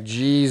bag.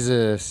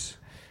 Jesus.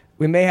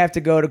 We may have to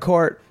go to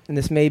court, and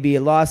this may be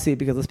a lawsuit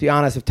because let's be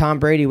honest, if Tom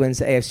Brady wins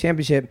the AFC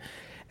Championship,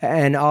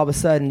 and all of a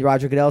sudden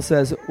Roger Goodell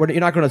says you're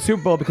not going to the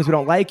Super Bowl because we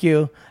don't like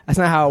you, that's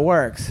not how it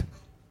works.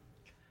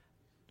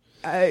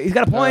 He's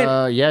got a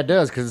point. Yeah, it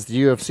does because it's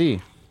the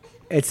UFC.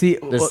 It's the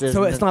This so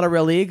it's isn't- not a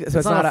real league. So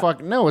It's not a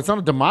fuck. No, it's not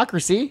a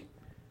democracy.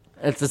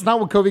 It's not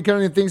what Kobe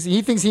Covington thinks.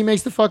 He thinks he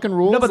makes the fucking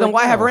rules. no, but then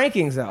Like, why have no.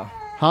 rankings though?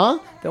 Huh?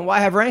 Then why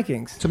have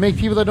rankings? To make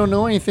people that don't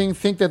know anything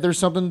think that there's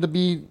something to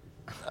be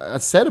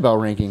said about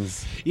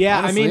rankings. Yeah,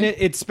 Honestly. I mean,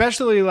 it's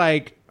especially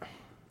like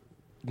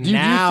Do you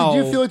now.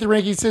 feel like the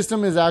ranking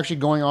system is actually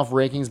going off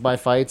rankings by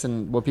fights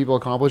and what people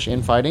accomplish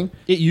in fighting?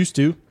 it used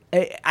to.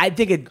 I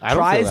think it I don't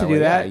tries feel to do way.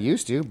 that. Yeah, it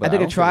used to, but I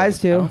think don't it feel tries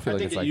like, to. I don't feel I like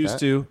think it's it like used that.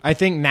 to. I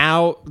think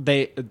now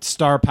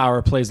star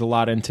power plays a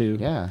lot into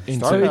Yeah,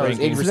 into star the power is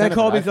rankings. 80%. So then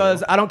Colby of it, I goes,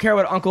 feel. I don't care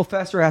what Uncle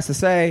Fester has to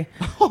say.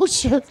 Oh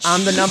shit!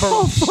 I'm the number-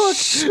 Oh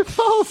fuck!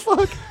 Oh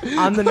fuck!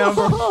 I'm the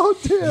number. Oh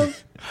damn!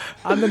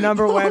 I'm the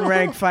number one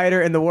ranked fighter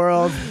in the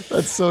world.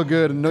 That's so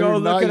good. No, Go you're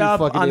look not, it you up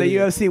fucking on the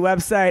idiot. UFC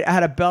website. I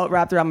had a belt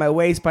wrapped around my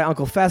waist by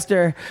Uncle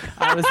Fester.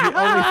 I was the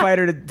only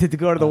fighter to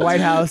go to the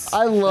White House.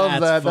 I love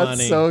That's that. funny.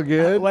 That's so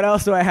good. What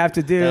else do I have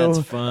to do?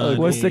 That's funny.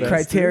 What's the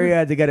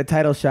criteria to get a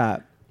title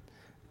shot?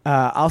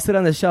 I'll sit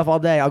on the shelf all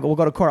day. We'll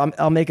go to court.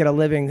 I'll make it a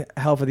living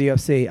hell for the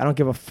UFC. I don't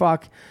give a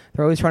fuck.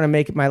 They're always trying to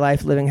make my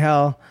life living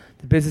hell.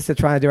 The business they're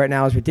trying to do right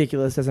now is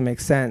ridiculous. Doesn't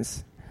make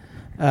sense.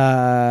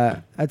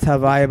 That's how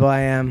valuable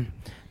I am.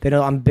 They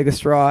know I'm the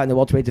biggest draw in the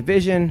welterweight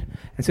division,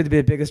 and soon to be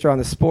the biggest draw in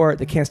the sport.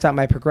 They can't stop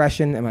my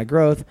progression and my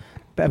growth.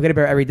 But I'm getting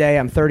better every day.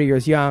 I'm 30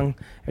 years young.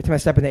 Every time I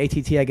step in the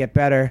ATT, I get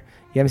better.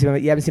 You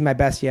haven't seen my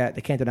best yet.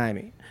 They can't deny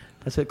me.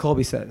 That's what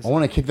Colby says. I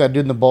want to kick that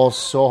dude in the balls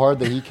so hard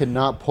that he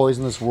cannot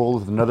poison this world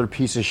with another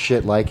piece of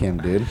shit like him,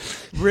 dude.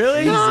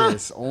 Really?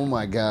 Jesus. Oh,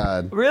 my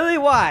God. Really?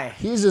 Why?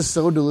 He's just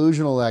so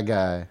delusional, that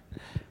guy.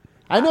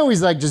 I know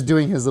he's like just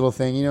doing his little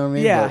thing, you know what I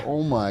mean? Yeah. But,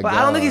 oh, my But God.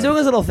 I don't think he's doing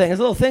his little thing. His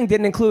little thing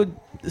didn't include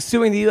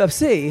suing the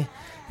UFC.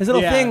 His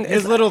little thing.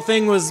 His little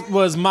thing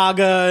was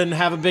MAGA and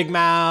have a big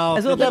mouth.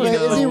 His little Yeah, thing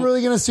but was- is he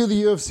really going to sue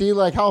the UFC?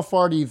 Like, how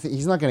far do you think?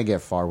 He's not going to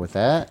get far with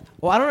that.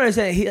 Well, I don't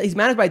understand. He's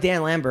managed by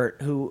Dan Lambert,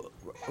 who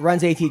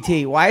runs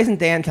ATT. Why isn't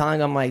Dan telling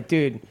him, like,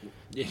 dude,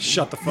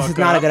 Shut the fuck this up. is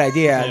not a good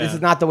idea. Yeah. This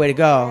is not the way to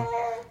go.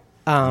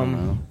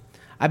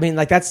 I mean,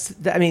 like,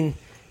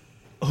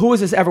 who has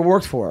this ever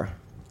worked for?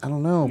 I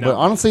don't know. But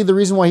honestly, the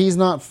reason why he's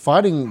not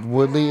fighting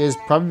Woodley is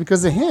probably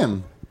because of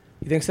him.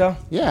 You think so?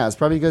 Yeah, it's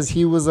probably because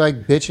he was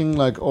like bitching,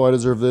 like, oh, I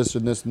deserve this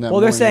and this and that.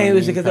 Well, they're more, saying you it know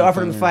was what I mean, because they kind of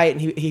offered him a thing. fight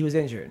and he was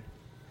injured.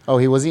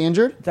 Oh, was he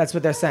injured? That's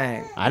what they're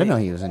saying. I didn't know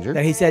he was injured.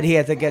 That he said he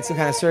had to get some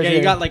kind of surgery. Yeah,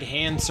 he got like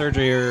hand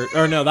surgery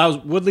or no, that was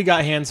Woodley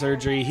got hand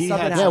surgery. He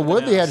Something had happened. Yeah,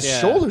 Woodley had else,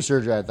 yeah. shoulder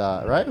surgery, I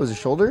thought, right? It was a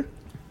shoulder?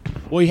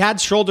 Well, he had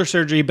shoulder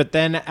surgery, but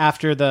then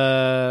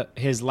after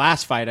his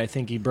last fight, I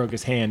think he broke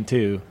his hand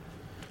too.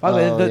 By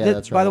the way,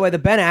 that's by the right. way, the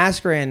Ben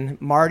Askren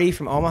Marty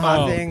from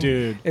Omaha Oh, thing,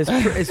 dude. is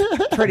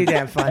pretty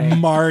damn funny.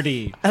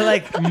 Marty.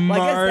 Like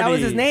that was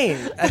his Marty.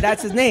 name.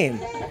 That's his name.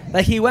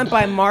 Like he went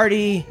by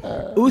Marty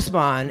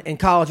Usman in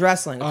college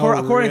wrestling.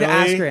 According to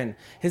really? Askren,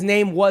 his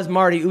name was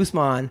Marty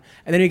Usman,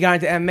 and then he got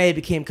into MMA,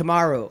 became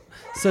Kamaru.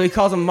 So he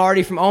calls him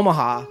Marty from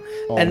Omaha.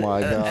 Oh, and,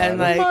 my God. And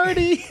like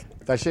Marty.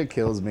 That shit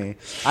kills me.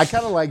 I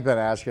kind of like Ben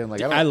Askren.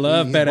 Like, I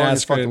love he's Ben boring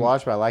as fuck to Askren.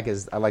 watch, but I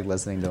like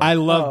listening to him. I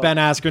love Ben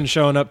Askren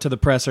showing up to the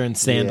presser in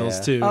sandals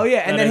Yeah. too. Oh yeah,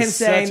 and That then him is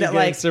saying such a that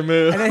like, gangster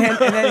move. and and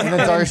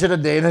then talking shit to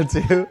Dana,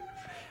 too.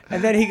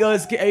 And then he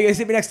goes, "Are you gonna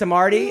sit me next to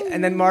Marty?"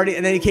 And then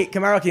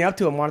Kamaru came up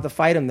to him, wanted to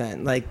fight him.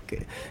 Then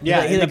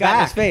yeah, he in the got in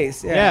back. his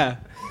face. Yeah.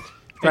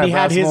 And Probably he had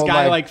brought his some old,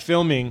 guy like-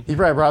 filming. He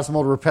probably brought some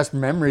old repressed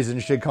memories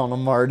and shit, calling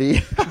him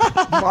Marty.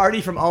 Marty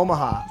from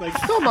Omaha. Like,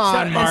 come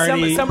on, And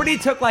Marty. somebody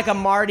took like a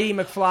Marty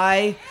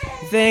McFly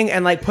thing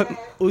and like put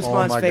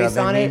Usman's my face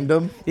God, on they it. memed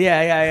him?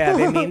 Yeah.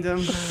 They memed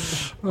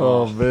him.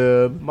 Oh,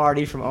 man.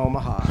 Marty from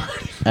Omaha.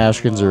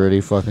 Askren's already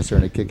fucking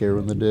starting to kick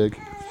everyone in the dick.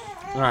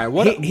 All right,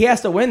 what? He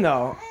has to win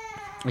though.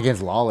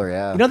 Against Lawler,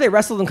 yeah. You know they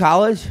wrestled in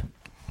college.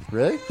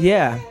 Really?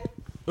 Yeah.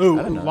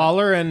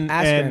 Lawler and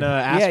Askren.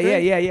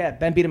 Askren? Yeah.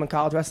 Ben beat him in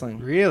college wrestling.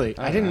 Really?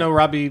 I didn't know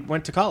Robbie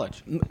went to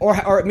college.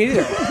 Or me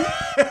neither.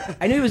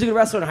 I knew he was a good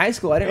wrestler in high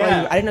school. I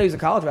didn't know he was a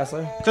college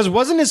wrestler. Because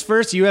wasn't his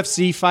first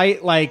UFC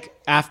fight like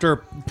after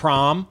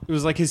prom? It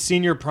was like his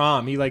senior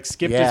prom. He like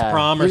skipped his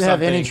prom he or didn't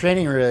something. have any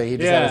training, really. He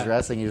just Yeah. had his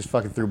wrestling. He just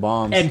fucking threw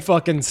bombs. and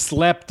fucking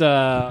slept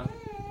yeah,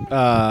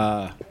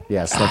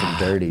 something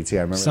dirty, too.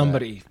 I remember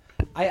somebody.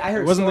 I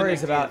heard Wasn't the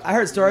stories Nick about. I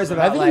heard stories that.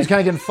 about. I think he was kind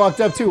of getting fucked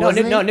up, too,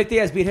 wasn't he? Nick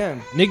Diaz beat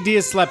him. Nick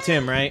Diaz slept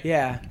him, right?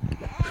 Yeah.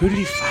 Who did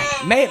he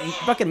fight?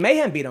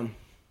 Mayhem beat him.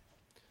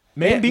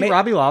 Mayhem beat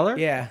Robbie Lawler?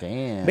 Yeah.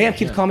 Damn. Mayhem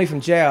keeps calling me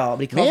from jail.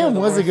 But he calls me Mayhem the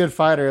was a worst. good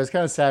fighter. It was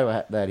kind of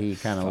sad that he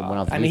kind of went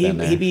off the I deep mean, end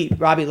there. he beat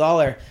Robbie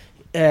Lawler.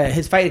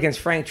 His fight against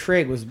Frank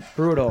Trigg was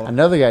brutal.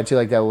 Another guy, too,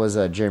 like that was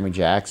Jeremy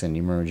Jackson.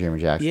 You remember Jeremy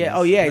Jackson? Yeah.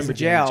 Oh yeah. He's Remember in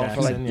jail Jeremy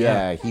for like. Jackson?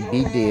 Yeah, he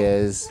beat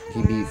Diaz.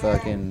 He beat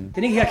fucking...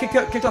 Didn't he get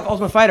kicked off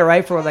Ultimate Fighter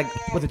right for like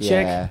with a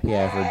chick?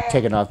 Yeah, for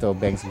taking off the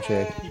bang some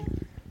chick.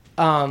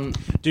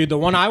 Dude, the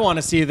one I want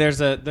to see, there's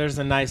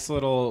a nice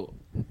little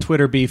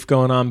Twitter beef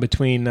going on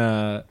between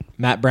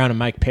Matt Brown and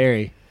Mike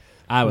Perry.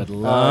 I would I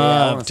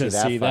love wanna to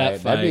see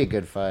that fight. That'd be a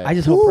good fight. I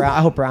just hope Brown.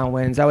 I hope Brown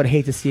wins. I would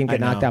hate to see him get I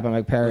know. knocked out by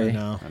Mike Perry. I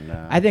know.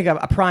 I think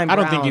a prime. I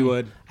don't Brown, think he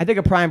would. I think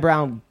a prime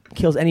Brown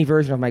kills any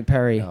version of Mike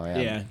Perry. Oh, yeah.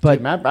 Yeah.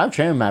 But Dude, I'm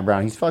training Matt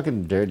Brown. He's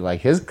fucking dirty.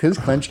 Like his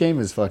clinch game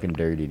is fucking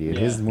dirty, dude.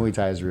 His Muay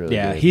Thai is really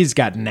Yeah, good. he's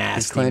got nasty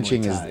His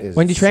clenching Muay Thai. is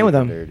When did you train with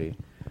super him? Dirty.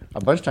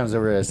 A bunch of times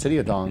over at City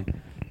of Dong.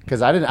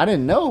 Because I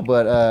didn't know,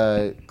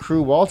 but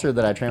Crew Walter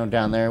that I trained with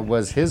down there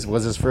was his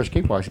first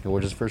kickboxing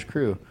coach, his first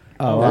crew.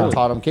 Oh, that wow.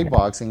 taught him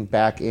kickboxing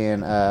back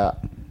in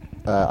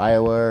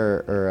Iowa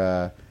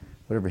or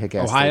whatever hick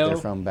ass state Ohio? they're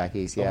from back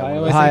east. Yeah,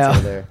 Ohio, one of I those think? states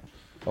over there.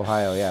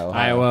 Ohio, yeah,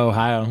 Ohio.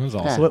 Ohio. It was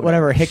awesome.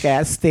 whatever hick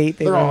ass state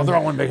they They're were all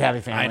in. one big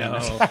happy family. I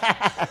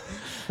know.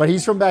 But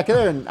he's from back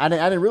there, and I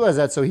didn't realize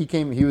that. So he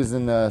was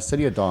in the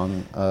City of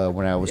Dong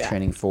when I was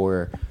training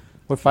for.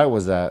 What fight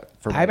was that?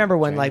 For I remember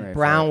when January like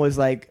Brown fight. was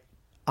like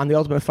on the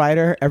Ultimate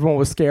Fighter. Everyone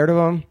was scared of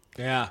him.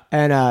 Yeah.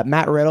 And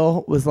Matt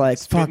Riddle was like,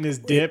 "Fuck." Spitting his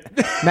dip.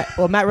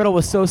 Matt Riddle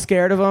was so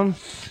scared of him,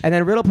 and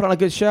then Riddle put on a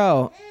good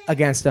show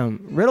against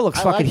him. Riddle looks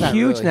I fucking like Matt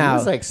huge Riddle. now. He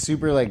was like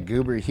super like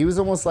goober. He was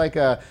almost like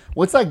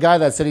what's that guy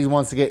that said he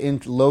wants to get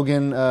into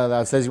Logan?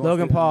 That says he wants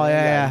Logan to, Paul,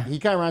 yeah. He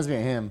kind of reminds me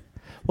of him.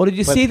 well, did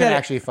you But see can't that?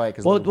 actually fight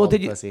 'cause well, Logan Paul's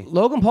did a you? pussy.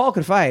 Logan Paul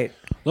could fight.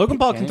 Logan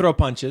Paul can throw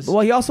punches. Well,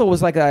 he also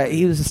was like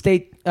he was a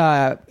state.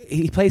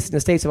 He placed in the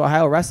states of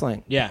Ohio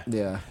wrestling. Yeah.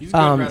 Yeah, He's a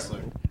good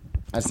wrestler.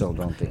 I still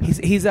don't think.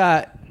 He's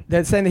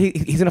They're saying that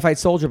he's going to fight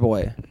Soldier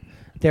Boy.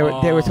 They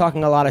were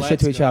talking a lot of shit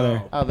to let's each other.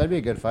 go. Oh, that'd be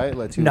a good fight.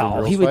 Let two No,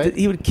 girls he would fight.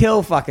 he would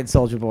kill fucking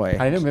Soldier Boy.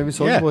 I know. Maybe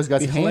Soldier Boy's got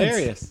be some hands.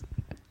 hilarious.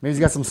 Maybe he's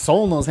got some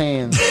soul in those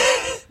hands.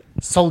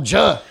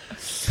 Soldier.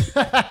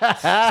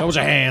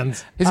 Soldier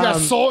hands. He's got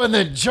soul in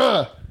the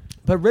jaw.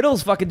 But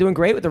Riddle's fucking doing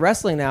great with the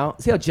wrestling now.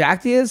 See how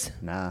jacked he is?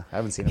 Nah, I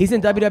haven't seen him. He's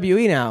in for a while.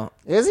 WWE now.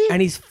 Is he?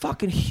 And he's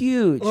fucking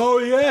huge. Oh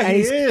yeah, and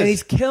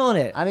he's killing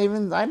it. I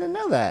didn't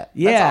know that.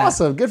 Yeah. That's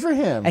awesome. Good for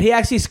him. And he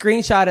actually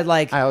screenshotted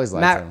like I always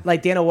liked him.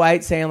 like Dana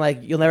White saying like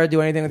you'll never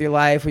do anything with your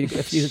life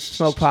if you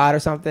smoke pot or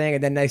something,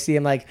 and then I see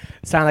him like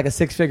sign like a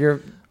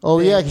 6-figure. Oh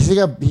yeah, because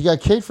he got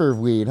kicked for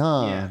weed,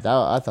 huh? Yeah.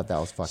 I thought that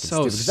was fucking So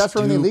stupid. 'Cause that's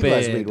when they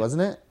legalized stupid. weed,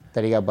 wasn't it?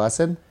 That he got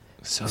busted.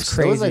 So It's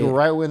So it was like crazy.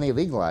 right when they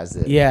legalized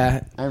it.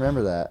 Yeah. I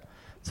remember that.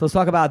 So let's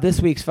talk about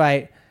this week's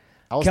fight: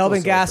 I was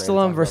Kelvin still so afraid to talk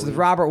Gastelum about versus weed.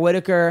 Robert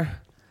Whitaker.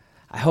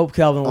 I hope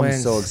Kelvin I'm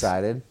wins. so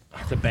excited.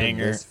 It's a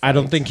banger. This I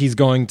don't fight. think he's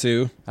going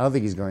to, I don't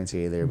think he's going to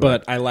either.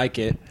 but I like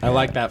it. I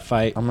like that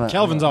fight.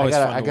 Kelvin's always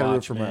I fun to gotta root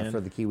watch, for, man. for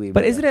the Kiwi.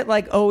 But isn't it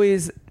like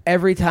always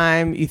every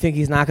time you think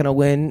he's not going to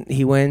win,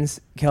 he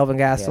wins? Kelvin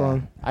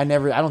Gastelum. I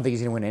don't think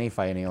he's gonna win any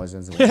fight, and he always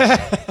wins.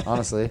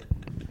 Honestly,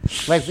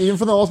 like even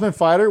from the Ultimate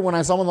Fighter, when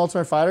I saw him in the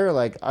Ultimate Fighter,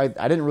 like I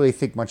didn't really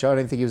think much of it. I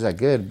didn't think he was that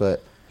good,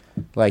 but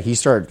like he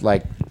started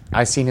like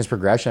I seen his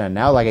progression, and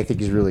now like I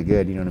think he's really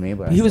good. You know what I mean?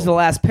 But He was the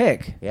last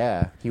pick,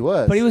 yeah, he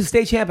was. but he was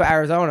state champ of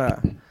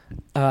Arizona.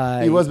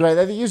 He was, but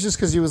I think he was just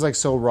because he was like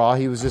so raw.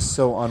 He was just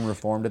so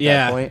unreformed at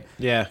Yeah, that point.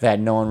 yeah. That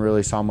no one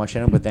really saw much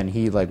in him. But then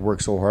he like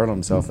worked so hard on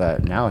himself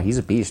that now he's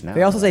a beast. Now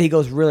They also say he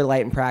goes really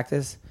light in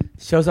practice,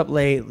 shows up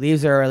late,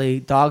 leaves early,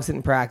 dogs it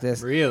in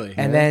practice. Really?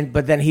 And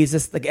then he's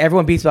just like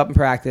everyone beats him up in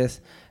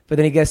practice, but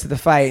then he gets to the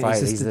fight, and fight.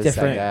 it's He's just a this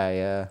different. that guy.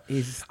 Yeah.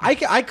 He's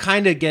I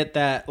kind of get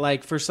that.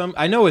 Like for some,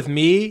 I know with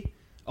me,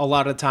 a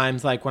lot of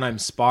times, like when I'm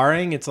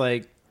sparring, it's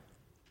like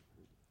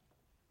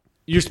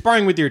you're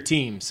sparring with your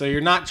team, so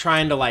you're not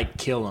trying to like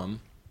kill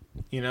them.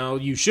 You know,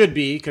 you should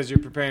be because you're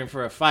preparing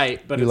for a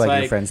fight. But You it's like like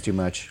your friends too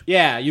much.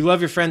 Yeah, you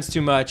love your friends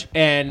too much,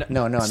 and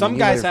No, I some mean,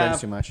 guys you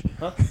love your have. friends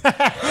too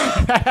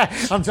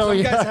much. I'm telling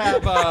You you. guys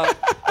have.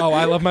 Oh,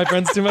 I love my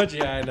friends too much.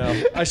 Yeah, I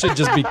know. I should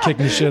just be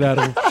kicking the shit out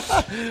of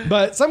them.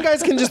 But some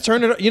guys can just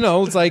turn it. You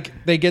know, it's like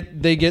they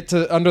get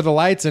to under the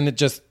lights and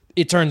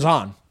it turns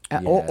on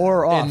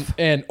or off.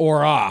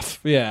 or off.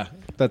 Yeah,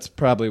 that's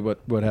probably what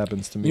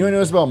happens to me. You know what I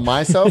notice about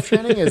my self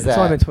training is that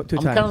only I'm been two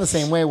kind of times. the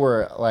same way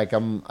where like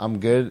I'm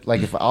good.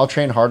 Like if I'll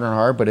train harder and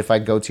hard, but if I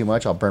go too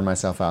much, I'll burn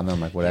myself out, and then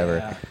I'm like whatever.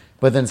 Yeah.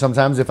 But then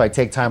sometimes if I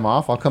take time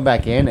off, I'll come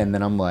back in, and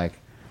then I'm like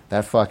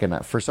that fucking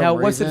for some Now,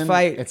 reason. what's the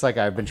fight? It's like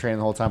I've been training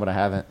the whole time, but I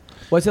haven't.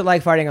 What's it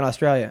like fighting in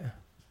Australia?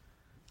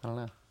 I don't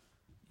know.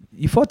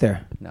 You fought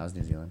there. No, it was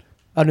New Zealand.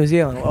 Oh, New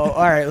Zealand. Oh,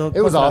 all right. Well,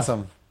 It was close enough.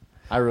 awesome.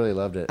 I really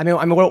loved it. I mean,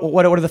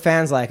 what are the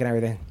fans like and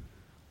everything?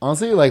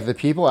 Honestly, like the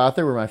people out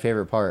there were my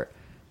favorite part.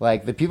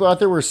 Like the people out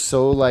there were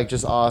so like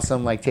just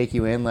awesome. Like take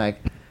you in, like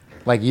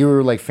you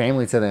were like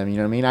family to them. You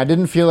know what I mean? I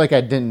didn't feel like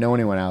I didn't know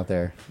anyone out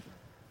there.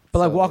 But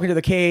like walking to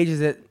the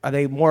cage, are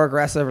they more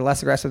aggressive or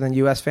less aggressive than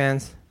U.S.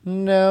 fans?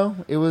 No,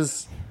 it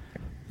was.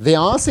 They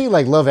honestly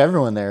like love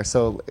everyone there.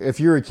 So if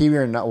you're a Kiwi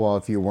or not, well,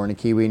 if you weren't a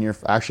Kiwi and you're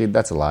actually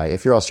that's a lie.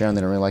 If you're Australian,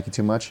 they don't really like you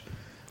too much.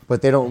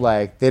 But they don't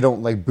like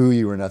boo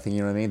you or nothing. You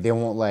know what I mean? They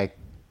won't like.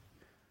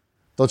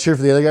 They'll cheer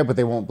for the other guy, but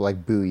they won't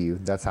like boo you.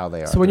 That's how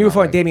they are. So when They're you were not,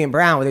 fighting like- Damian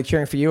Brown, were they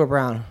cheering for you or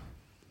Brown?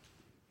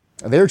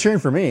 They were cheering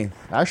for me,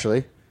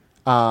 actually.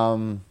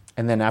 And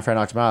then after I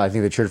knocked him out, I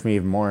think they cheered for me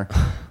even more.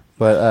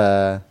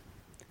 But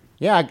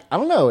yeah, I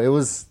don't know. It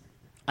was.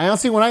 I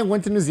honestly, when I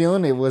went to New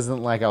Zealand, it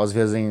wasn't like I was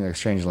visiting a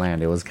strange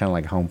land. It was kind of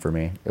like home for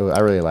me. I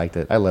really liked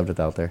it. I loved it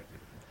out there.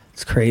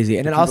 It's crazy.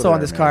 And then people also there on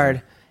are this amazing.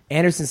 card,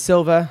 Anderson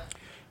Silva.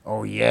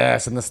 Oh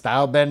yes, and the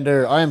style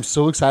bender. I am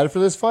so excited for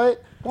this fight.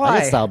 I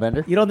get style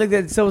bender. You don't think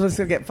that Silva's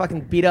going to get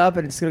fucking beat up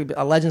and it's going to be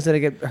a legend's going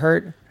to get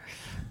hurt?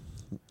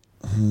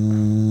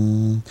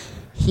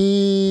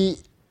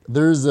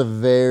 There's a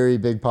very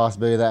big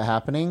possibility of that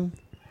happening,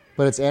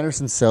 but it's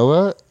Anderson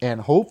Silva,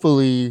 and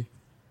hopefully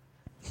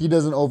he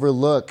doesn't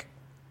overlook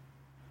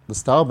the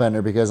style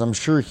bender because I'm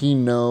sure he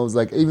knows.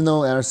 Like even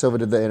though Anderson Silva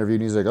did the interview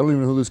and he's like, I don't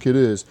even know who this kid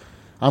is.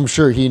 I'm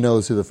sure he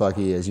knows who the fuck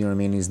he is. You know what I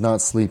mean? He's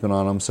not sleeping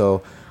on him.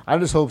 So I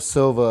just hope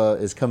Silva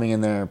is coming in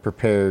there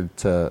prepared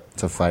to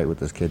fight with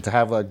this kid, to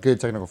have a good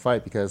technical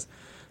fight because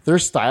their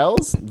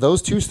styles,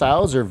 those two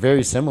styles are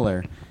very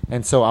similar.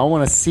 And so I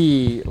want to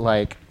see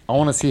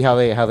how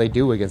they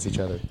do against each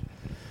other.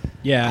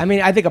 Yeah, I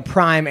mean, I think a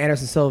prime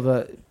Anderson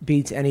Silva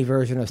beats any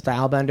version of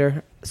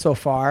Stylebender so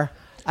far.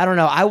 I don't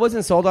know. I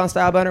wasn't sold on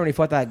Stylebender when he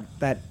fought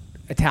that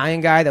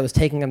Italian guy that was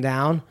taking him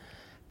down.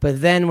 But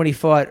then when he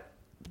fought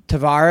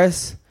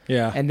Tavares,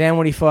 Yeah. and then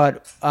when he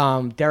fought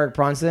Derek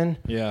Brunson,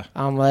 Yeah.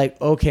 I'm like,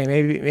 okay,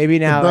 maybe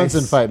now The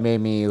Brunson fight made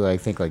me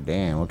like think like,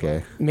 damn,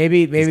 okay.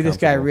 maybe this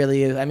guy comfortable.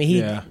 really is. I mean,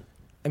 Yeah.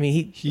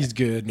 he's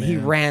good, man. He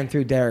ran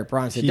through Derek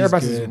Brunson. He's Derek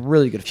Brunson's a good.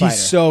 really good fighter.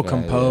 He's so he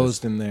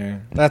composed in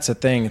there. That's the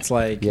thing. It's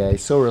like Yeah,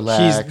 he's so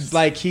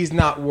relaxed. he's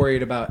not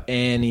worried about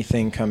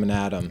anything coming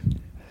at him.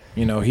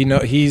 You know,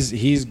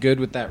 he's good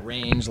with that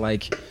range.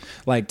 Like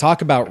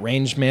talk about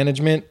range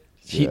management.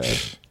 He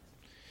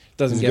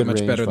doesn't He's a get good much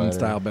range better than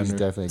fighter. Stylebender. He's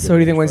definitely a good So who do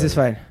you think range wins this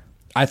fighter.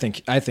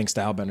 fight? I think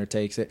Stylebender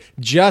takes it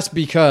just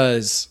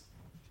because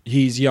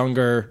he's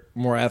younger,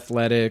 more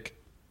athletic.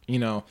 You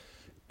know,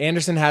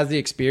 Anderson has the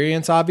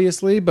experience,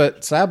 obviously,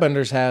 but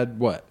Stylebender's had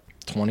what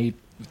 20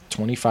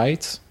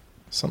 fights,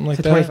 something like Is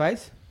it that. 20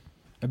 fights?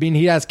 I mean,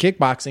 he has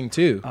kickboxing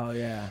too. Oh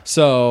yeah.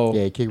 So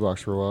Yeah, he kickboxed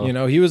for a while. you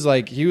know, he was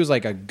like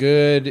a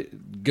good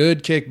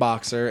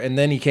kickboxer, and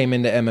then he came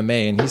into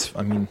MMA, and he's.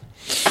 I mean,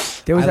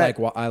 There was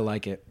I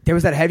like it. There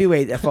was that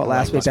heavyweight that fought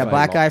last week. That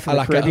black guy from I the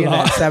like it a Caribbean,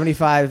 lot. that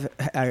 75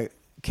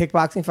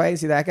 kickboxing fight. You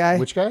see that guy?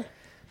 Which guy?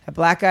 That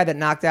black guy that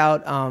knocked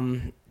out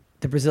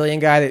the Brazilian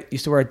guy that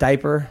used to wear a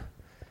diaper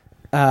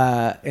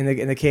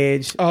in the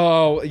cage.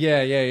 Oh yeah.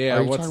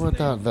 Are you What's talking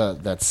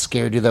about that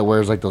scary dude that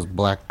wears like those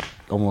black,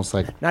 almost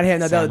like Not him.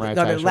 No, samurai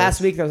no, type last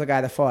shorts? week there was a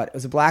guy that fought. It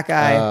was a black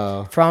guy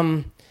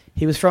Oh.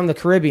 He was from the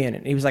Caribbean,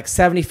 and he was like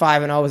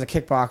 75 and was a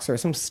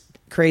kickboxer,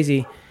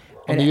 crazy.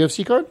 on the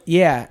UFC card?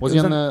 Yeah, Was it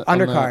he on the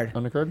undercard?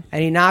 undercard?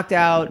 And he knocked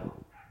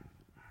out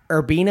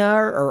Urbina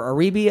or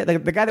Aribi,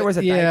 the guy that wears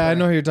a diaper. Yeah, I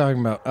know who you're talking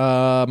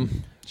about.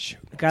 Shoot.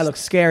 The guy looks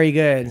scary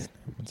good.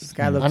 This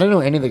guy looks. I don't know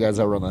any of the guys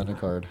that were on the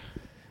undercard.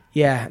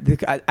 Yeah,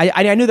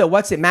 I knew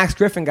that Max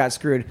Griffin got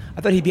screwed.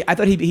 I thought he beat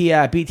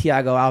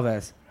Thiago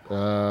Alves,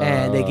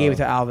 and they gave it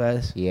to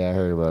Alves. Yeah, I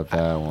heard about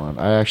that one.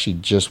 I actually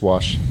just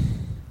watched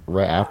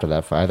right after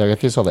that fight. I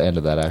think I saw the end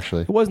of that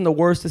actually. It wasn't the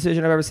worst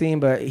decision I've ever seen,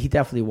 but he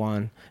definitely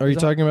won. Are you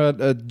talking about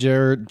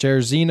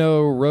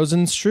Jairzinho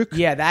Rosenstruck?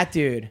 Yeah, that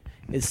dude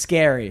is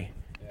scary.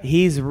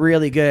 He's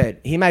really good.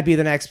 He might be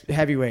the next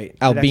heavyweight.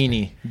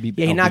 Albini.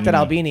 Yeah, he knocked out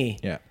Albini.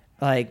 Yeah.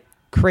 Like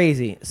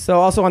crazy.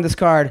 So also on this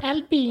card,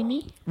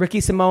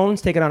 Ricky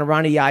Simone's taking on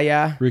Ronnie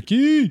Yaya.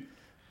 Ricky.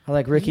 I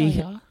like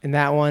Ricky in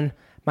that one.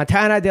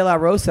 Montana De La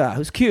Rosa,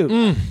 who's cute.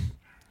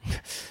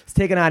 He's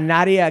taking on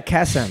Nadia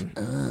Kesem.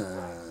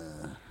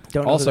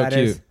 Don't know Also who that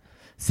cute. is.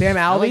 Sam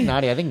I like Alvey.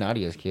 Nadia. I think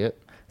Nadia's cute.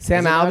 Sam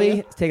Is it Nadia?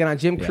 Alvey is taking on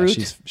Jim Yeah,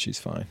 Crute. she's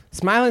fine.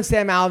 Smiling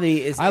Sam Alvey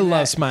is. I in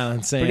love that-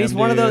 Smiling Sam. But he's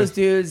one of dude. those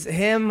dudes.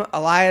 Him,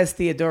 Elias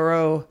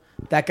Theodoro,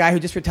 that guy who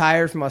just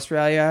retired from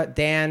Australia,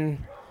 Dan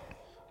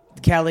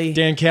Kelly.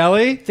 Dan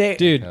Kelly, They,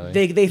 dude.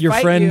 they Your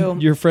fight friend, you.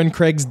 your friend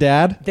Craig's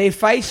dad. They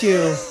fight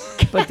you,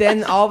 but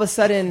then all of a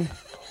sudden,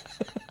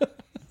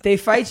 they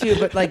fight you,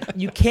 but like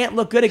you can't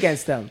look good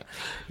against them.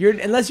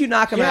 Unless you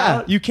knock them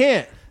out. you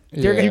can't.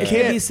 They're Yeah. gonna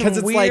Can't be because some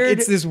it's weird, like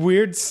it's this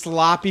weird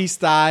sloppy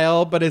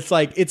style, but it's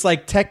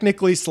like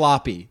technically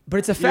sloppy. but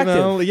it's You effective.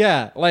 know?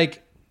 Yeah,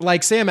 like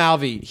Sam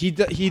Alvey,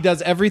 he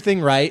does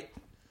everything right.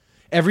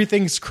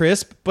 Everything's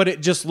crisp, but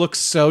it just looks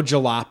so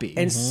jalopy.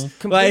 And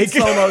complete Like-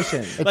 slow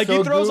motion. Like so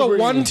he throws goobery. a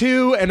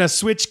 1-2 and a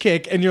switch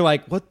kick, and you're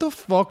like, "What the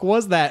fuck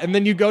was that?" And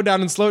then you go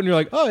down and slow, it, and you're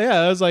like, "Oh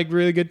yeah, that was like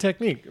really good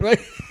technique."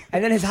 Like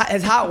And then his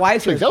hot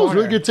wife's in Like, his that was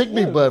really corner. good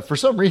technique, but for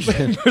some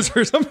reason,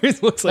 for some reason,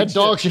 it looks like that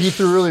dog shit he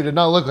threw earlier did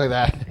not look like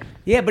that.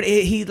 Yeah, but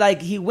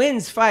he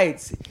wins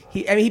fights.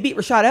 He beat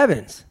Rashad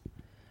Evans.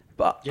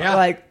 But Yeah.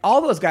 like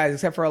all those guys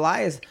except for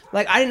Elias.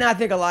 Like I did not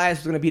think Elias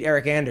was going to beat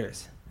Eric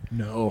Anders.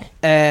 No,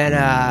 And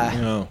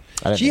no.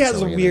 I didn't He think has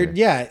so a either.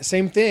 weird,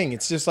 same thing.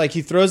 It's just like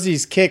he throws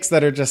these kicks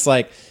that are just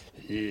like,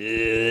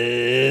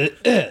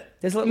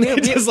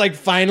 just like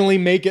finally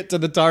make it to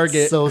the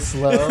target. So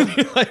slow.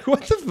 like,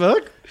 what the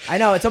fuck? I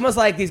know it's almost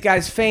like these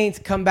guys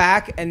faint, come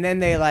back, and then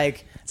they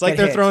like. It's like get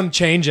they're hit. throwing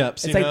change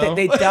ups. It's like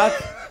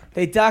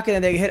they duck, and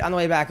then they hit on the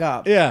way back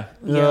up. yeah.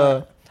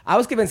 Yeah. I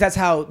was convinced that's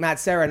how Matt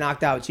Serra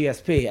knocked out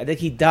GSP. I think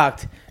he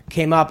ducked,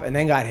 came up, and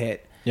then got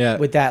hit. Yeah.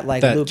 With that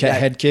like that loop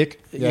head kick.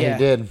 Yeah, he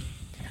did.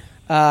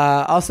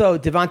 Also,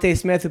 Devontae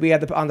Smith, who we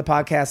had on the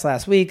podcast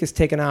last week, is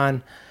taking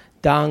on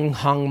Dong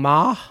Hong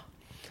Ma.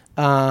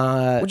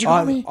 What'd you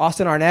call me?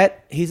 Austin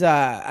Arnett. He's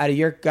out of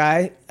your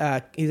guy.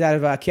 He's out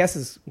of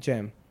Kies's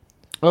gym.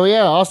 Oh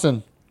yeah,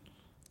 Austin.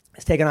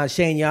 He's taking on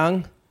Shane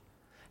Young.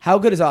 How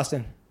good is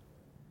Austin?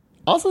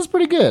 Austin's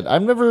pretty good.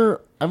 I've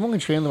only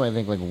trained him I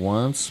think like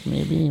once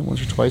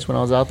or twice when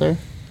I was out there.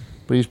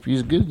 But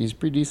he's good. He's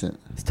pretty decent.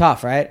 It's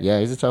tough, right? Yeah,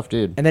 he's a tough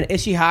dude. And then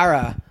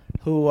Ishihara,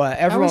 who How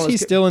everyone is he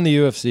still in the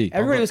UFC?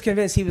 everybody was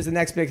convinced he was the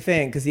next big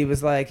thing because he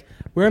was like,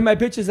 "Where are my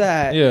bitches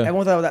at?" Yeah.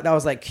 Everyone thought that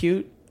was like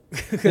cute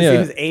because Yeah. he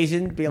was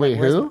Asian. Being Wait, like,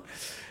 "Where's who?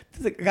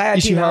 the guy on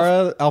Team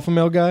Alpha? Ishihara, alpha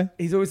male guy.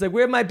 He's always like,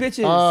 "Where are my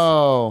bitches?"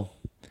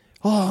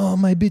 Oh,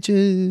 my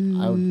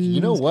bitches.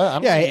 You know what? I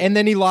don't Yeah, think- and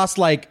then he lost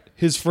like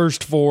his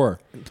first 4.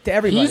 To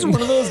everybody. He's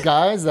one of those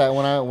guys that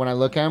when I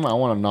look at him, I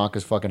want to knock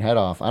his fucking head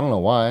off. I don't know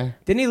why.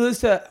 Didn't he lose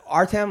to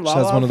Artem Just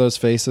has one Lalov? of those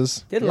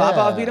faces. Did Yeah,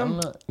 Lalov beat I'm him?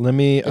 not- Let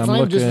me. It's I'm not even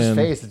looking. just his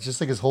face. It's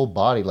just like his whole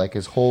body, like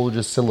his whole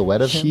just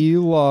silhouette of him. He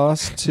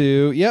lost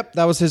to. Yep,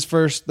 that was his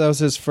first. That was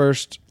his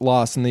first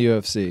loss in the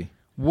UFC.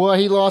 Well,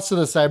 he lost to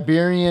the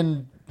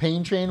Siberian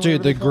Pain Train. Dude, whatever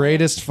the they call it.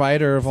 greatest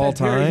fighter of all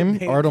Siberian time,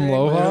 pain Artem train.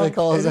 What do they Lobov,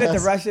 call his Isn't it the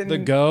ass? Russian? the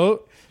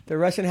GOAT. The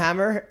Russian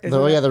hammer. Isn't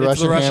Oh yeah, it? the It's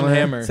Russian, the Russian hammer.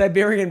 hammer.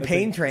 Siberian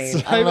pain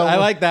train. I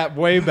like that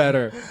way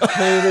better.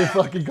 They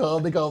fucking call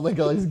him. They call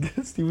his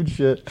stupid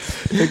shit.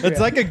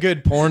 It's like a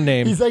good porn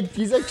name. He's like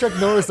Chuck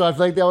Norris. So I feel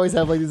like they always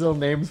have like these little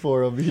names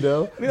for him. You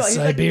know. I mean, he's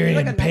Siberian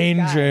like a nice pain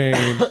guy. train.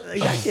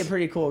 He's actually a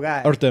pretty cool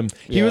guy. Artem.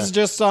 He Yeah. was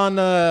just on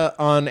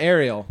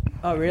Ariel.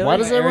 Oh really? Why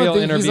does everyone Ariel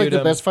think he's like interviewed the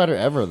him. best fighter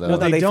ever though? No,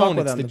 They they fuck don't.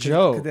 with It's him the because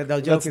joke. the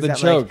joke That's is the that,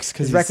 jokes like, because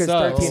his he record's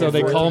sucks. 13 So and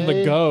they call him the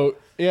 14.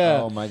 GOAT.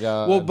 Yeah. Oh my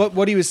god. Well, but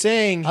what he was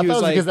saying, I he thought it was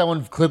was like, because that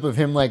one clip of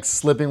him like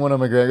slipping one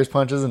of McGregor's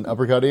punches and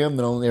uppercutting him.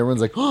 Then only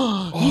everyone's like,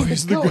 "Oh,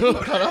 he's the goat. He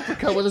cut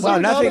uppercut with his Wow,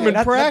 own nothing,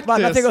 helmet."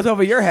 nothing goes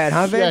over your head,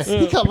 huh, Yeah, Vince?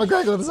 he cut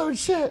McGregor with his own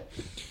shit.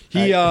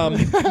 he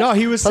no,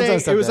 he was saying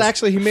Sometimes it was does.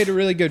 actually he made a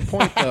really good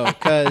point though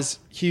because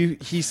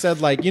he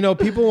said like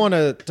people want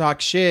to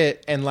talk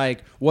shit and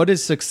like what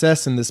is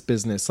success in this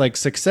business? Like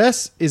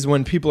success is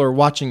when people are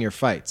watching your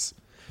fights.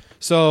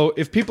 So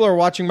if people are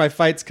watching my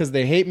fights because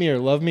they hate me or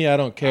love me, I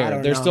don't care. I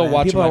don't They're know, still man.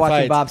 watching People my are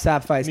watching fights.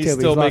 Bob Sapp fights He's too. But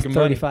still he's lost making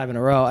money. 35 in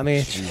a row. I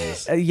mean,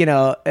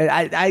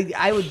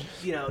 I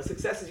would,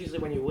 success is usually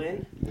when you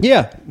win.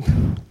 Yeah.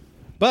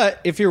 But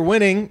if you're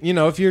winning,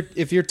 if you're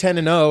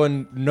 10-0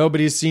 and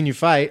nobody's seen you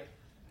fight,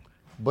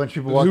 Bunch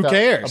of people Who walked out-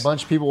 cares? A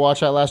bunch of people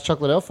watch that last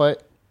Chuck Liddell fight.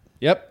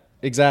 yep,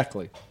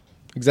 exactly.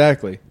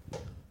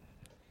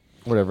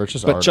 Whatever, it's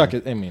just But Artem.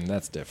 Chuck, I mean,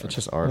 that's different. It's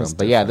just Artem. That's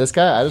But yeah, this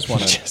guy, I just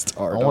want Just to.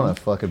 I Artem. want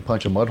to fucking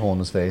punch a mud hole in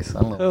his face.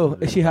 I don't know. Oh,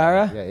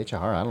 Ishihara? Yeah,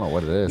 Ichihara. I don't know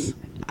what it is.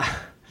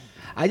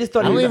 I just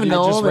thought I he don't was even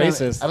know just him. and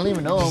racist. I don't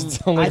even know him. It's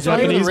only It's not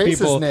even the Japanese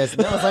people. racistness.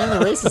 No, it's not even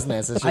the racistness.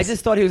 It's just, I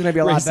just thought he was going to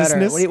be a lot better.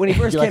 Racistness? When he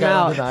first You came like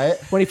how I out, deny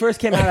it? when he first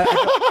came out,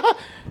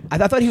 I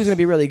thought he was going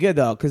to be really good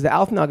though, because the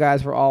Alpha Male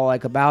guys were all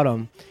like about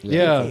him.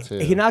 Yeah. me too.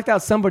 He knocked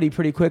out somebody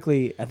pretty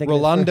quickly. I think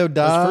Rolando His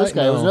Da. first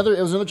guy. It was no.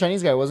 another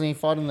Chinese guy, wasn't he? He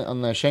fought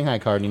on the Shanghai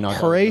card and he knocked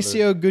out Horacio another Chinese guy.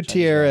 I remember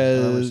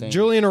Gutierrez, seeing-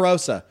 Julian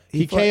Arosa.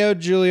 He fought- KO'd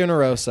Julian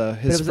Arosa. It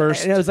His was,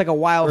 first and it was like a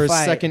wild or his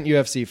fight. second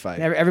UFC fight.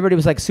 Everybody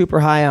was like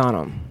super high on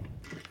him.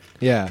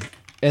 Yeah,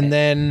 and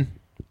then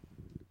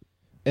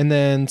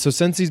so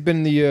since he's been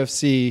in the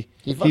UFC,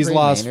 He fought he's Ray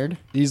lost. Maynard.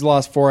 He's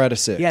lost 4 out of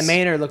 6. Yeah,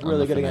 Maynard looked really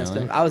the good against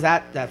finale. him. I was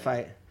at that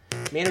fight.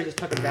 Maynard just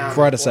took him down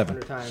 4 out of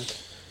 7. 400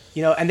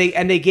 times.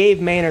 And they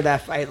gave Maynard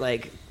that fight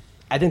like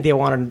I think they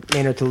wanted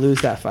Maynard to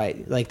lose that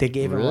fight. Like they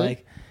gave him Really?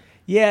 like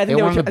yeah. I think They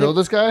were wanted to try- build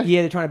this guy?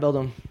 Yeah, they're trying to build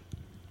him.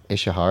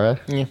 Ishihara.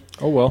 Yeah.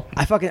 Oh well.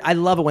 I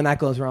love it when that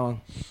goes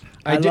wrong.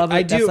 I do, love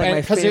it. That's like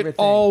my because favorite it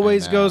thing.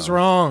 always I know. goes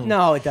wrong.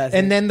 No, it doesn't.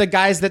 And then the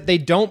guys that they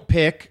don't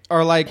pick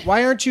are like,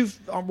 why aren't you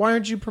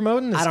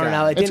promoting this I don't guy?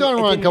 know. It It's didn't- gone it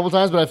wrong a didn't- couple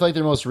times, but I feel like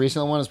their most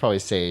recent one is probably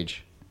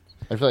Sage.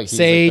 I feel like he's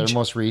Sage, like their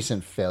most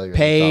recent failure.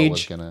 Paige.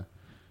 Was gonna.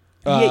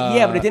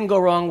 Yeah, but it didn't go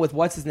wrong with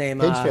what's his name.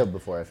 Paige failed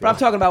before, I feel. But I'm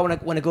talking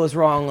about when it goes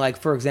wrong, like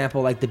for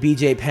example, like the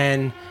BJ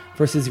Penn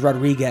versus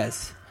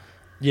Rodriguez.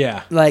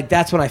 Yeah. Like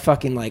that's when I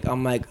fucking like.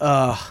 I'm like,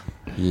 ugh.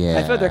 Yeah.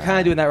 I feel like they're kind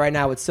of doing that right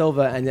now with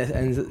Silva and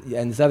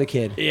this other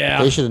kid.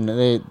 Yeah. They should.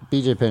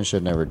 BJ Penn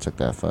should never took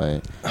that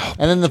fight.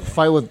 And then the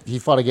fight he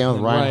fought again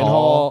with Ryan Ryan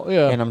Hall. Hall,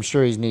 yeah. And I'm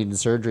sure he's needing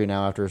surgery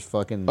now after his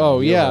fucking. Oh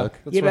heel yeah. hook.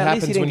 That's Yeah, what but at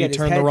least he happens didn't when you get his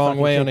turn the head wrong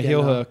fucking way on a kicked heel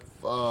in, though. hook.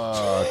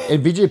 Fuck.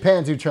 And BJ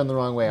Penn too turned the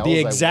wrong way. I The was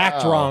like,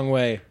 exact wow. wrong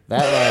way.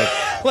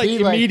 That Like, he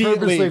immediately.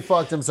 purposely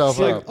fucked himself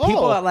up.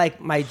 People at like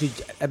my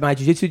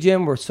jiu-jitsu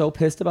gym were so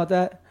pissed about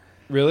that,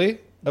 Really?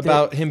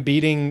 About him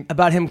beating?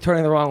 about him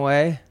turning the wrong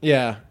way.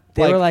 Yeah.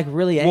 They were like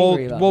really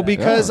angry about well, that.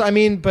 because Yeah. I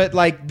mean, but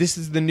like this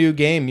is the new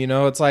game,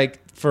 It's like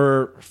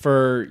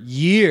for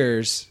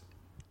years,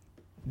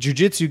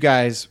 jiu-jitsu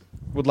guys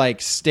would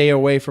like stay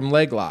away from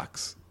leg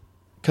locks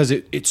because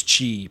it's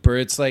cheap or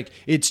it's like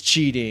it's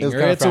cheating It was or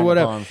kinda it's a frowned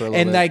whatever. upon for a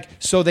little And bit. like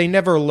so they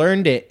never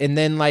learned it, and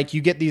then like you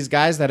get these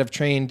guys that have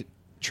trained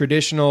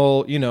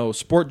traditional,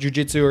 sport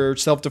jiu-jitsu or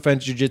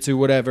self-defense jiu-jitsu,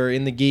 whatever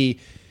in the gi.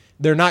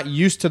 They're not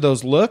used to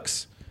those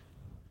looks.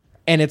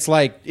 And it's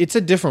like it's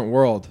a different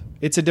world.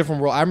 It's a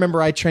different world. I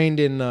remember I trained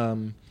in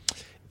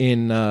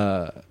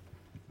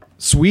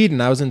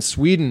Sweden. I was in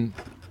Sweden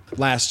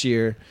last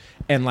year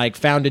and like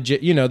found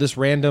this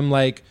random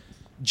like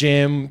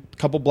gym,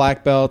 couple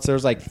black belts. There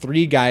was like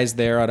 3 guys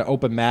there on an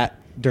open mat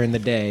during the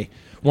day.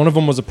 One of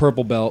them was a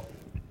purple belt,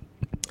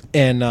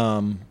 and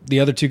the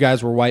other 2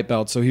 guys were white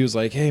belts. So he was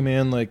like, "Hey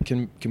man, like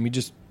can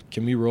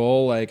we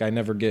roll? Like I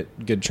never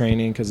get good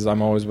training because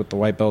I'm always with the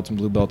white belts and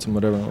blue belts and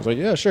whatever." And I was like,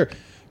 "Yeah, sure."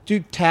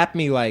 Dude tapped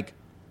me like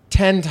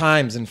 10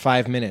 times in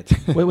 5 minutes.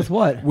 Wait, with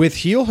what? With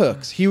heel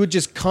hooks. He would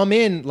just come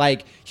in,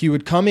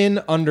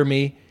 under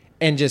me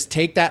and just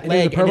take that And he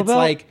was a leg. purple And it's belt?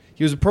 like,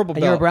 he was a purple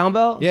And belt. you're a brown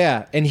belt?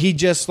 Yeah. And he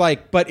just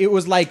but it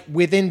was like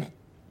within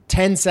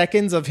 10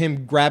 seconds of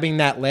him grabbing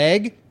that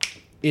leg,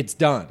 it's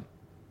done.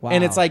 Wow.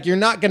 And it's like, you're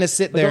not going to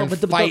sit there and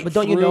fight but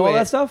don't you know through all it.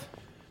 that stuff?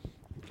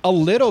 A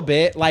little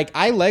bit. Like,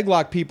 I leg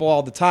lock people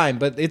all the time,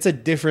 but it's a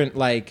different,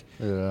 like,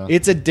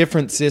 it's a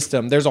different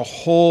system. There's a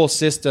whole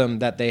system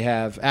that they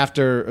have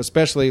after,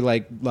 especially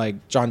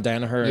like John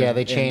Danaher. Yeah,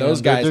 they and chain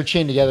those them. guys. They're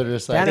chained together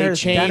just like They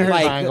chain Danaher's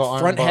like triangle,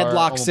 front arm bar,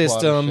 headlock omoplata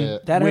system.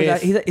 shit. Danaher,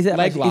 with he's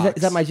leg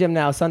locks. at my gym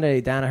now.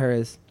 Sunday, Danaher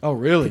is. Oh,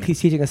 really? He's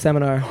teaching a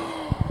seminar.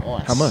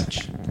 How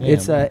much?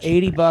 It's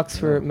 $80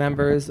 for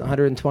members,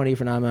 $120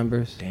 for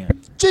non-members.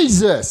 Damn.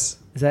 Jesus.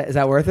 Is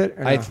that worth it?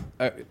 Or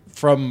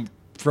no?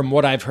 From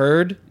what I've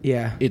heard,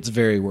 Yeah. it's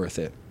very worth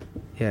it.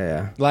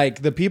 Yeah.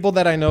 Like, the people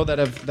that I know that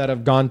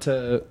have gone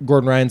to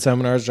Gordon Ryan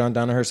seminars, John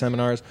Danaher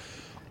seminars,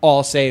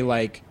 all say,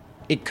 like,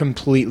 it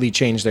completely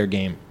changed their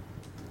game.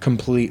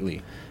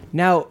 Completely.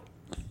 Now,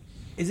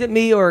 is it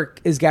me or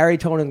is Gary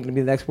Tonin going to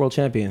be the next world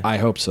champion? I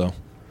hope so.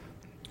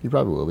 You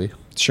probably will be.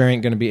 Sure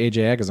ain't going to be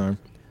AJ Agazarm.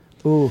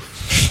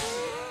 Oof.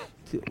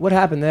 What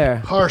happened there?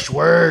 Harsh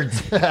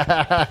words.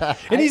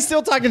 And he's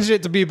still talking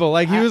shit to people.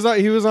 Like, he was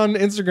on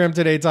Instagram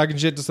today talking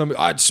shit to somebody.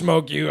 I'd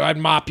smoke you. I'd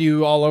mop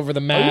you all over the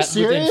mat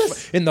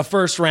serious? in the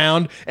first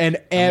round. And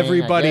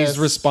everybody's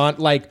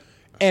guess.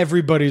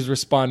 Everybody's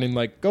responding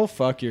like, go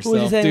fuck yourself,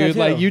 Who's he saying dude. that to?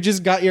 Like, you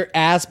just got your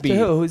ass beat. To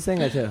who? Who's saying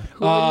that to?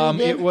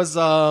 It was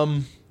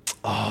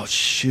oh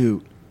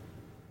shoot.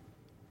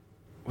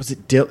 Was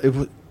it Dill? It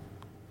was.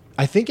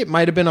 I think it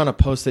might have been on a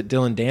post that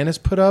Dylan Dennis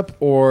put up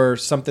or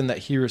something that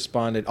he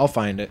responded. I'll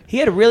find it. He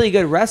had really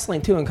good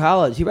wrestling too in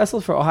college. He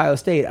wrestled for Ohio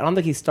State. I don't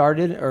think he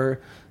started,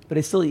 but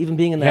he's still even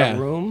being in that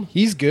room.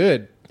 He's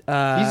good.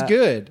 He's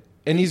good,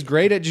 and he's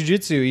great at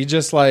jiu-jitsu. He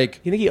just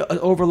like You think he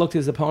overlooked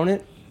his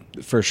opponent?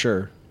 for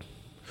sure.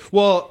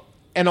 Well,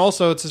 and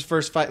also it's his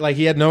first fight. Like,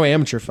 he had no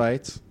amateur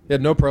fights. He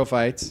had no pro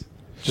fights.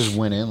 Just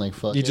went in like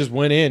fuck. He just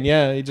went in.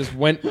 Yeah, he just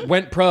went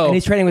pro. And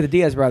he's training with the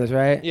Diaz brothers,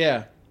 right?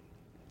 Yeah.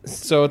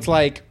 So it's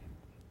like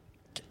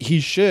he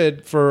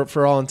should,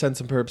 for all intents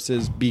and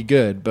purposes, be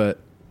good, but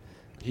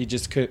he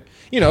just could.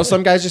 You know,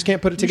 some guys just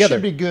can't put it You together.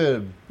 should be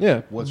good.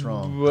 Yeah. What's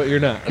wrong? But you're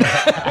not.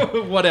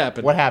 What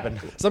happened? What happened?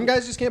 Some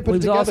guys just can't put Well,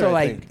 it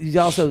together. he's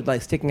also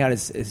like sticking out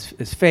his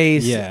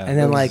face, Yeah, and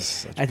then that like was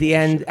such at the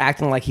end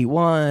acting like he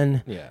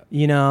won, Yeah.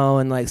 you know,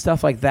 and like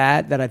stuff like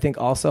that. That I think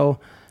also,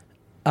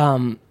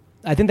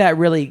 I think that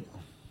really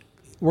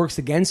works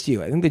against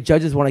you. I think the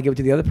judges want to give it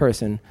to the other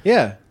person.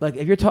 Yeah. Like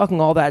if you're talking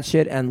all that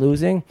shit and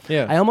losing,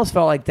 Yeah. I almost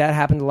felt like that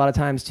happened a lot of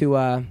times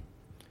to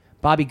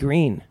Bobby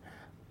Green.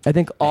 I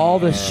think all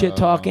the shit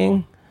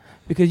talking,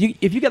 because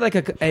if you get like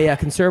a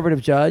conservative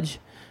judge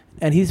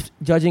and he's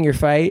judging your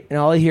fight and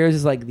all he hears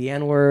is like the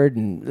N-word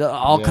and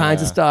all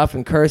kinds of stuff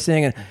and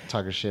cursing and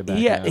Talking shit back.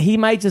 yeah, he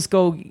might just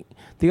go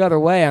the other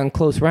way on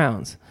close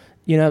rounds.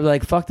 You know,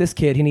 like fuck this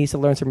kid, he needs to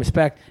learn some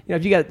respect. You know,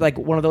 if you got like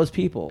one of those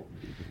people.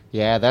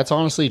 Yeah, that's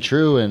honestly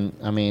true. And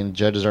I mean,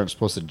 judges aren't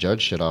supposed to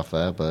judge shit off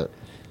that, but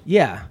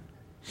Yeah,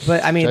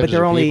 but I mean, Judges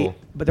are people.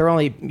 but they're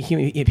only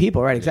human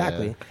people, right?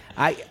 Exactly.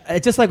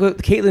 It's just like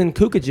with Caitlin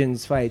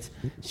Kukagin's fights.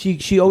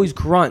 She always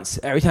grunts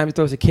every time she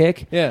throws a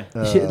kick. Yeah.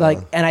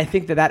 And I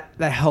think that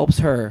helps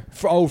her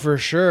For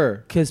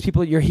sure. because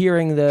you're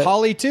hearing the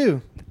Holly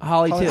too.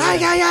 Holly too.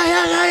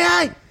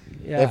 yeah.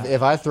 Yeah.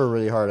 If I throw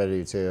really hard, I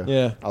do too.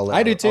 Yeah.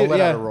 I do too, I'll let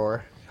yeah. out a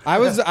roar. I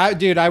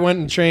went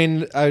and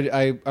trained.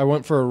 I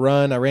went for a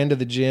run. I ran to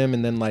the gym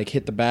and then like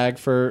hit the bag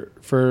for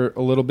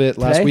a little bit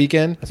last Today?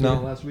 weekend.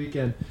 Last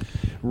weekend.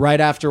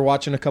 Right after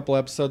watching a couple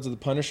episodes of The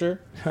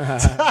Punisher, and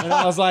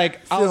I was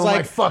like, Feeling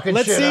like fucking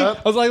let's shit see. up.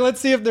 I was like, let's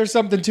see if there's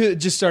something to it.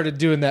 Just started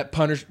doing that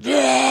Punisher,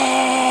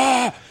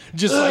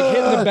 just like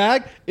hitting the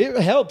bag. It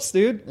helps,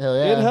 dude. Hell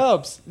yeah. It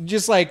helps.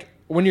 Just like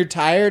when you're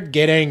tired,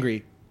 get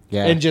angry.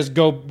 Yeah. And just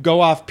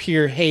go off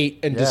pure hate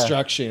and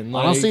destruction.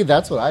 Like, Honestly,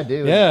 that's what I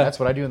do. Yeah. That's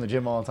what I do in the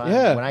gym all the time.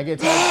 Yeah. When I get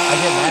tired, I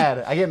get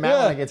mad. I get mad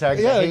when I get tired.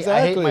 'Cause Yeah, I hate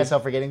exactly.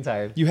 myself for getting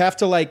tired. you have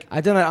to like.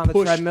 I done it on the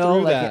push treadmill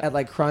through like, that. at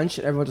like Crunch.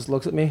 And everyone just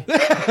looks at me.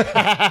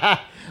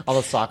 All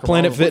the soccer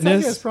Planet moms, what's that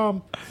Fitness? guy's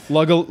from?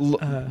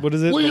 What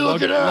is it? What are you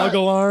looking at? Lug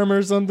alarm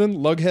or something?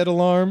 Lughead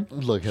alarm?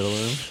 Look,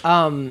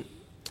 Hillary.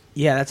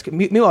 Yeah, that's good.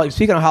 Meanwhile,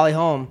 speaking of Holly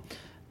Holm,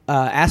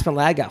 Aspen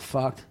Ladd got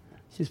fucked.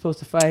 She's supposed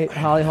to fight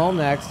Holly Holm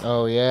next.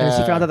 Oh, yeah. And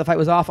she found out the fight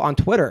was off on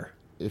Twitter.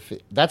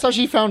 That's how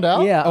she found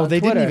out? Yeah. Oh, on they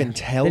didn't Twitter. even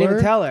tell They didn't her?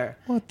 even tell her.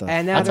 What the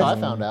And now That's how I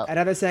they're- found out. And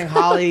now they're saying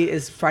Holly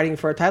is fighting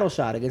for a title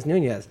shot against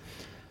Nunez.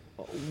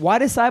 Why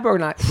does Cyborg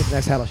not get the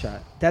next title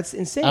shot? That's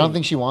insane. I don't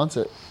think she wants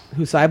it.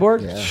 Who,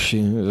 Cyborg?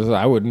 Yeah.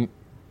 I wouldn't.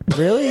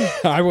 Really?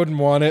 I wouldn't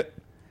want it.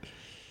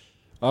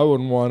 I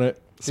wouldn't want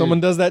it. Someone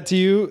does that to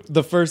you,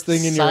 the first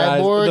thing in your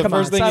eyes, Cyborg- the Come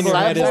first on, thing in your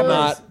Cyborg- head is Cyborg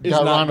not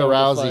got not Ronda go to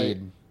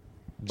Rousey.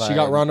 fight. She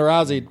got Ronda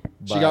Rousey.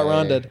 She got by-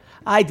 Ronda.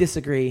 I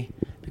disagree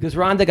because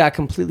Ronda got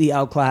completely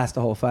outclassed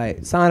the whole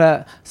fight.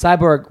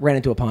 Cyborg ran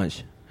into a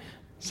punch.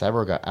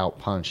 Cyborg got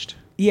outpunched.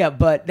 Yeah,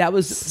 but that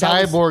was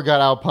Cyborg got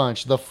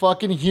outpunched. The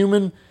fucking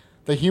human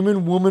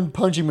woman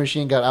punching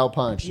machine got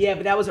outpunched. Yeah,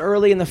 but that was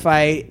early in the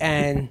fight,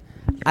 and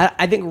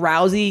I think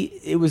Rousey,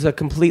 it was a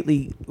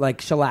completely like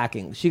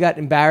shellacking. She got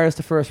embarrassed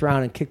the first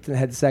round and kicked in the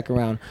head the second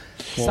round.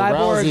 Well,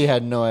 Cyborg,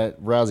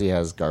 Rousey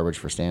has garbage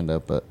for stand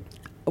up, but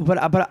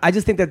but I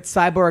just think that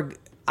Cyborg,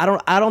 I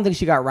don't think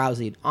she got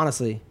Rouseyed,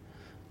 honestly.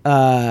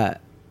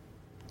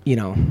 you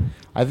know,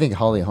 I think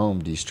Holly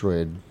Holm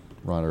destroyed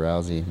Ronda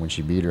Rousey when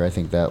she beat her. I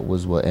think that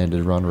was what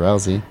ended Ronda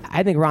Rousey.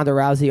 I think Ronda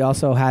Rousey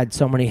also had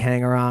so many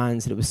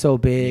hanger-ons, and it was so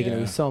big, and it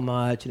Yeah. was so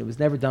much, and it was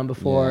never done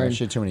before. Yeah, and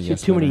she had too many she had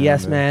yes too many men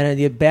yes around men, and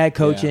you had bad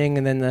coaching,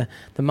 and then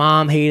the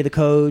mom hated the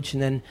coach,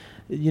 and then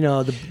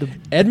the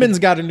Edmund's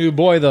got a new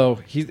boy though.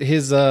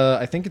 His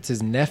I think it's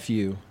his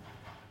nephew.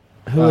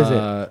 who is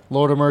it?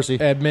 Lord of Mercy.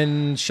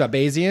 Edmund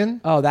Shabazian.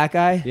 Oh, that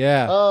guy.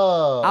 Yeah.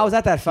 Oh, I was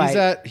at that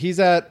fight. He's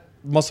at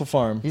Muscle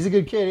Farm. he's a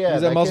good kid. Yeah,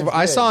 He's that at Muscle kid's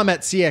Farm. I good. saw him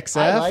at CXF.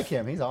 I like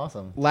him. He's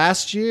awesome.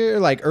 Last year,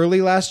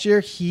 early last year,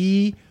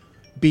 he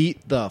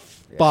beat the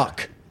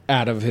fuck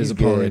out of his He's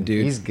opponent, good.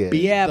 dude. He's good.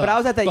 Beat Yeah, but the I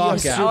was at that fuck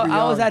UFC. out.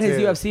 I was at his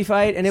young, too. UFC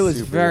fight, and it was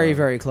Super very, young.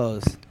 very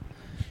close.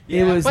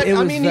 Yeah, it was. but it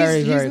was I mean, very,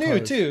 he's very new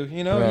close. too.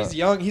 You know, Yeah. he's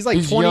young. He's like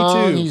He's 22.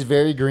 young. He's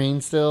very green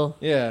still.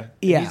 Yeah.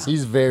 Yeah.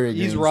 He's very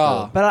green. He's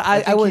raw. Still. But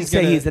I think wouldn't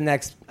say gonna- he's the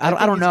next. I think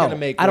don't he's know. gonna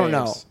make I don't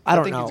know. waves. I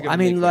don't think he's know. gonna I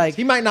mean, make like waves.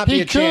 He might not be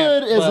He a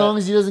champ, could, as but- long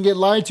as he doesn't get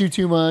lied to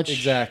too much.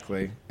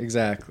 Exactly.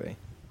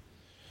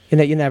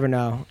 you never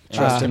know.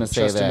 Trust him. Trust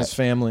say in that. his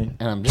family.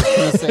 And I'm just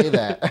gonna say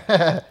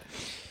that.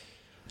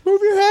 Move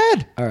your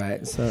head. All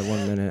right, so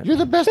 1 minute. You're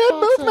the best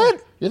boxer.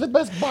 movement. You're the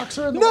best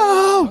boxer in the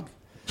No. world.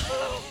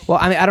 Well,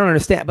 I mean, I don't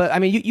understand, but I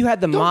mean, you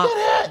had the mom.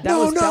 get hit. That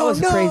was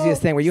the no.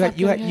 craziest thing where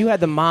you had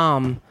the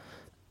mom,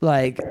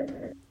 like,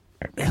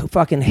 who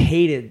fucking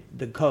hated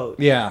the coach.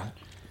 Yeah.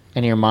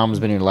 And your mom's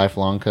been your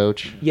lifelong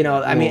coach. You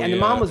know, I mean, and the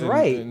mom was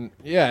right.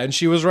 And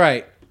she was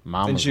right.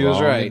 Mom and was she was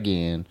wrong right.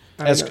 again.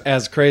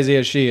 As crazy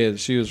as she is,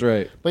 she was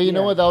right. But you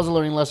know what? That was a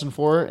learning lesson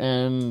for her,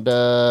 and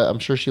I'm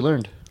sure she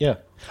learned. Yeah.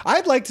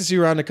 I'd like to see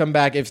Ronda come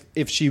back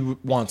if she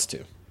wants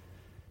to.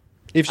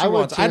 If she I would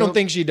wants. I too. don't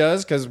think she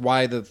does, because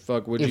why the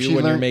fuck would you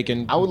when you're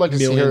making I would like to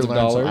see her millions of learn.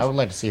 dollars? I would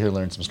like to see her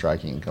learn some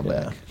striking and come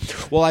back.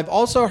 Well, I've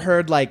also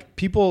heard like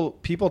people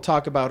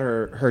talk about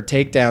her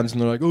takedowns and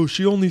they're like, oh,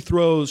 she only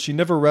throws, she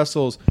never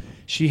wrestles.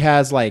 She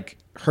has like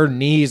her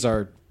knees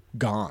are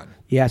gone.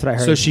 Yeah, that's what I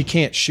heard. So she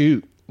can't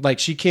shoot. Like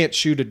she can't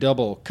shoot a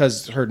double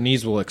because her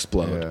knees will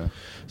explode. Yeah.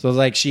 So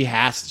like she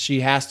has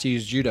to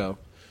use judo.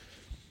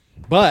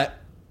 But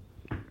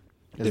Isn't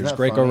there's that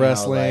Greco funny how,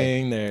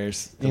 wrestling.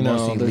 There's the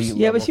most elite there's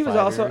Yeah, but level she was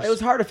also. fighters It was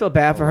hard to feel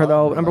bad for her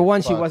though. Number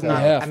one, she was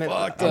not. Yeah, I mean,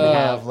 fucked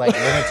have like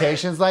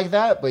limitations like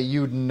that, but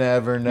you'd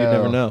never know. You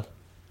never know.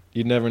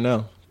 You'd never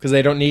know because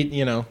they don't need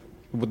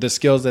with the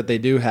skills that they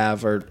do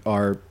have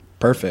are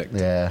perfect.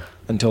 Yeah.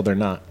 Until they're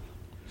not.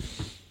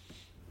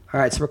 All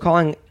right, so we're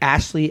calling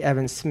Ashley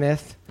Evans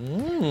Smith.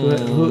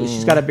 Who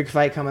she's got a big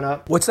fight coming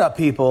up. What's up,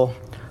 people?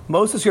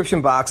 Most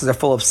subscription boxes are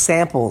full of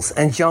samples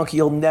and junk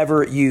you'll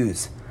never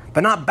use, but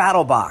not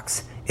Battle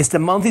Box. It's the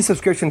monthly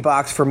subscription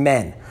box for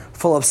men,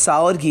 full of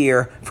solid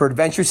gear for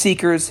adventure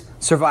seekers,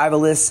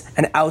 survivalists,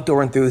 and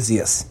outdoor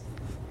enthusiasts.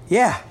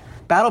 Yeah,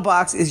 Battle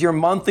Box is your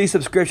monthly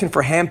subscription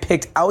for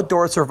hand-picked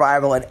outdoor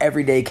survival and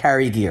everyday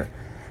carry gear.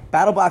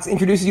 Battle Box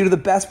introduces you to the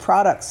best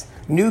products,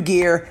 new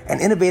gear,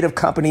 and innovative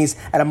companies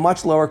at a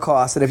much lower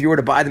cost than if you were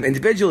to buy them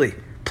individually.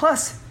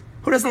 Plus,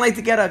 who doesn't like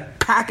to get a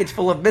package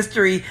full of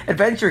mystery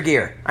adventure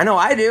gear? I know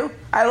I do.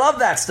 I love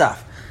that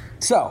stuff.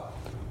 So,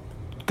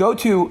 go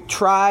to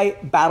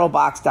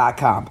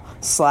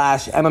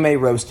trybattlebox.com/MMA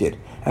Roasted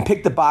and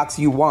pick the box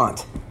you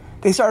want.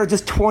 They start at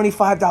just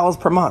 $25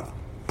 per month.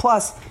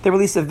 Plus, they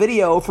release a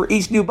video for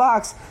each new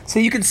box so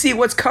you can see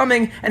what's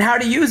coming and how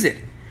to use it.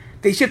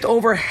 They shipped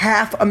over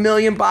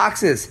 500,000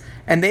 boxes,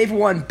 and they've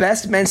won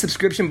Best Men's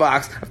Subscription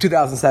Box of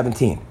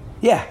 2017.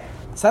 Yeah,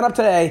 sign up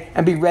today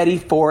and be ready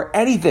for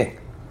anything.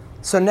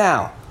 So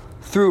now,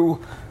 through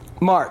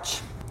March,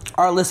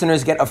 our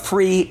listeners get a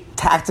free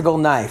tactical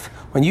knife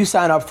when you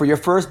sign up for your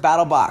first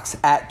battle box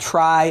at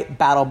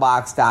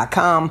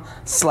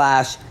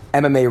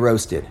trybattlebox.com/MMA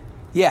Roasted.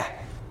 Yeah,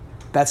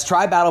 that's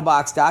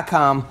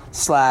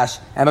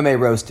trybattlebox.com/MMA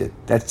Roasted.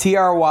 That's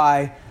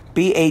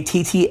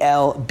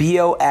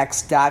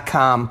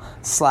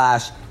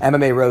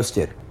trybattlebox.com/MMA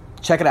Roasted.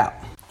 Check it out.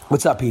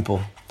 What's up,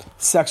 people?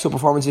 Sexual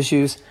performance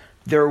issues,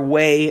 they're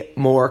way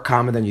more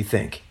common than you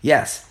think.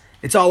 Yes,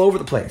 it's all over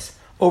the place.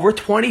 Over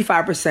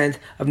 25%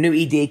 of new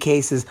ED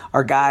cases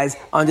are guys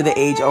under the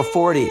age of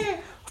 40.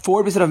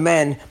 40% of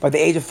men by the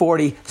age of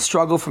 40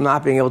 struggle from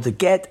not being able to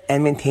get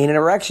and maintain an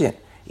erection.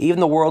 Even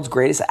the world's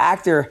greatest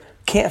actor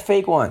can't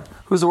fake one.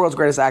 Who's the world's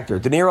greatest actor?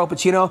 De Niro,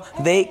 Pacino?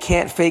 They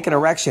can't fake an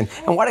erection.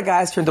 And why do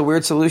guys turn to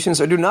weird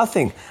solutions or do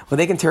nothing when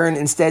they can turn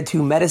instead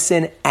to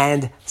medicine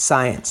and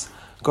science?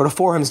 Go to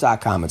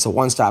forhims.com. It's a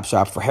one-stop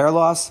shop for hair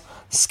loss,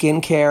 skin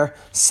care,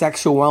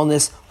 sexual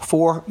wellness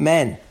for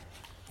men.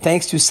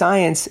 Thanks to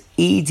science,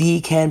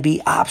 ED can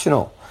be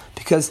optional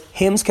because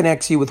HIMS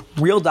connects you with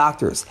real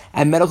doctors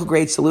and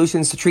medical-grade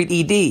solutions to treat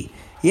ED.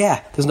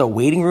 Yeah, there's no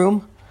waiting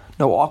room,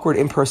 no awkward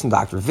in-person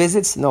doctor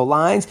visits, no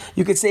lines.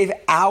 You could save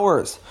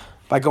hours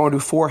by going to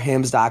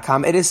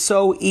forhims.com. It is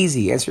so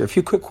easy. Answer a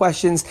few quick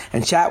questions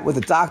and chat with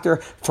a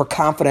doctor for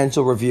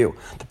confidential review.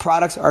 The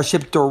products are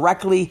shipped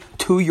directly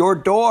to your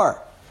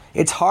door.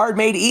 It's hard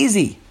made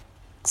easy.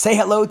 Say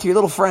hello to your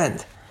little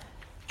friend.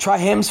 Try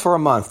Hims for a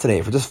month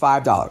today for just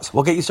 $5.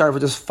 We'll get you started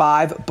for just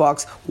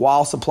 $5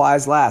 while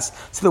supplies last.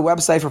 See the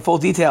website for full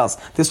details.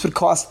 This would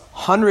cost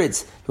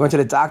hundreds if you went to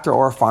the doctor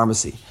or a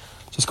pharmacy.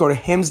 Just go to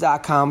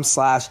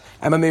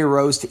hims.com/MMA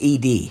Roast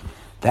ED.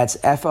 That's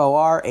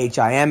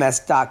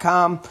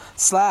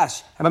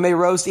FORHIMS.com/MMA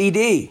Roast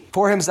ED.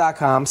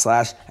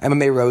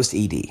 Forhims.com/MMA Roast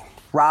ED.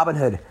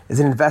 Robinhood is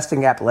an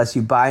investing app that lets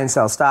you buy and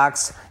sell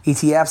stocks,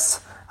 ETFs,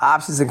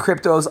 options, and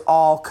cryptos,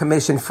 all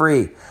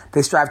commission-free.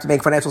 They strive to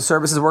make financial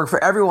services work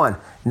for everyone,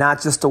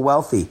 not just the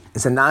wealthy.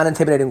 It's a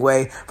non-intimidating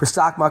way for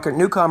stock market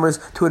newcomers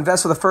to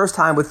invest for the first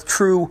time with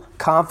true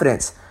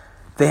confidence.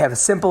 They have a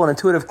simple and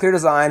intuitive, clear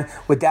design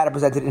with data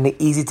presented in an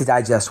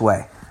easy-to-digest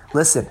way.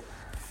 Listen,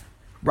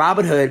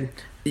 Robinhood,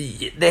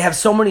 they have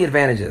so many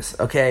advantages,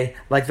 okay?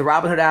 Like the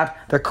Robinhood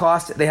app,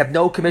 they have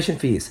no commission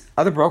fees.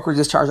 Other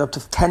brokerages charge up to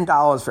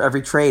 $10 for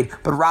every trade,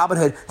 but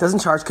Robinhood doesn't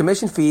charge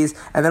commission fees,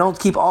 and they don't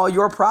keep all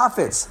your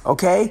profits,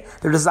 okay?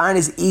 Their design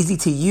is easy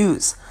to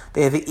use.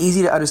 They have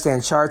easy to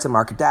understand charts and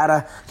market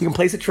data. You can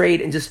place a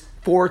trade in just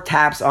 4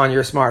 taps on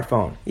your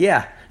smartphone.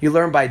 Yeah, you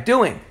learn by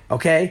doing,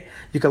 okay?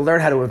 You can learn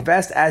how to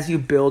invest as you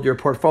build your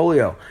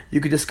portfolio. You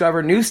can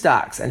discover new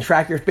stocks and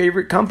track your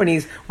favorite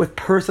companies with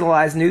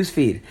personalized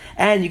newsfeed.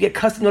 And you get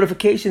custom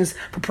notifications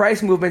for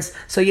price movements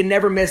so you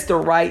never miss the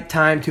right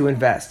time to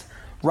invest.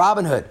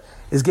 Robinhood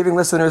is giving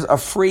listeners a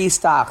free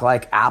stock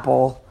like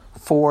Apple,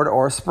 Ford,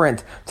 or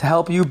Sprint to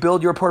help you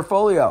build your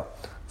portfolio.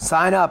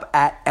 Sign up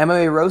at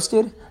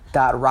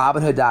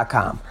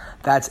MMARoasted.robinhood.com.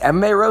 That's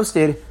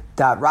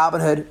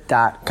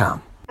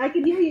MMARoasted.robinhood.com. I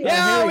can hear you.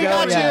 Yeah, we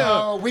got you.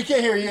 Yeah. We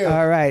can hear you.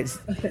 All right.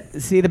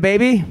 See the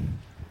baby?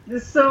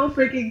 This is so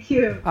freaking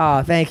cute.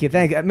 Oh, thank you.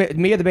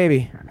 Me or the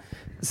baby?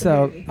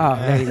 So,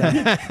 there you go.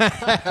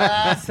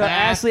 So,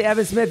 Ashley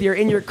Evans Smith, you're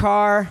in your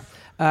car.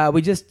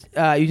 You just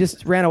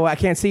ran away. I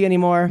can't see you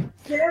anymore.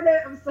 Damn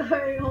it! I'm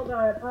sorry. Hold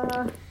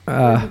on.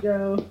 There we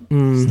go.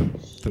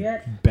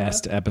 Shit.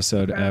 Best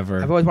episode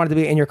ever. I've always wanted to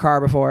be in your car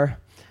before,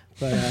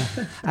 but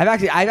I've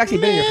actually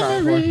been in your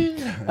car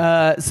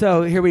before.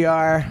 So here we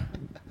are.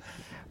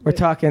 We're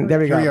talking. There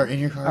we go. Here we are in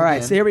your car. All right.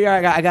 Again. So here we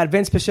are. I got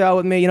Vince Pichel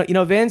with me. You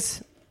know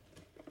Vince?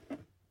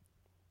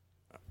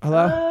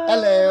 Hello.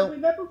 Hello. We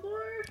met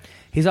before.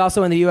 He's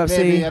also in the UFC.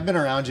 Maybe I've been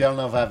around you. I don't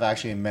know if I've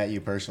actually met you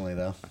personally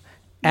though.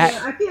 Yeah,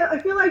 I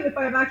feel like if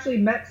I've actually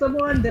met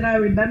someone, then I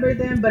remember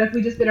them. But if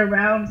we just been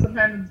around,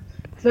 sometimes,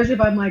 especially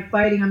if I'm like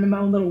fighting, I'm in my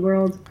own little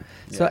world.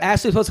 So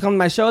Ashley was supposed to come to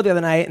my show the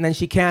other night, and then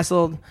she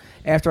canceled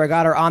after I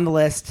got her on the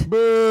list.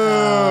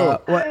 Boo!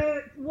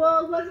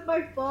 Well, it wasn't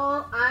my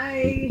fault.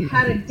 I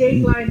had a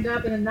date lined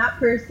up, and then that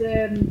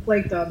person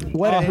flaked on me.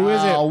 What? Who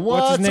is it? What?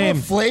 What's his name?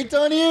 Someone flaked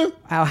on you?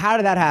 How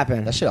did that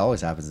happen? That shit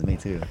always happens to me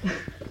too.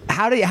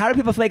 How do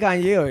people flake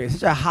on you? You're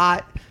such a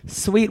hot,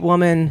 sweet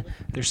woman.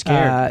 They're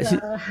scared.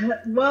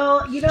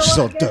 Well, you know what?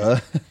 So I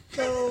guess-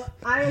 So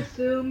I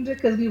assumed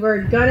because we were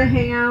gonna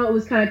hang out, it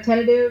was kind of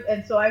tentative,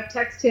 and so I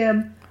text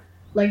him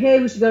like, "Hey,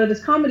 we should go to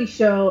this comedy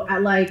show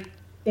at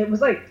it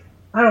was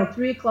I don't know,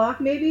 3:00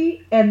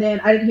 maybe," and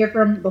then I didn't hear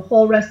from him the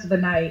whole rest of the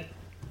night,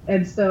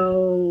 and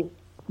so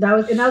that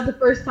was the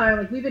first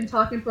time we've been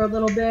talking for a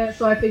little bit,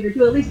 so I figured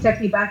he'll at least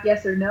text me back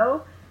yes or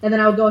no, and then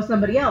I'll go with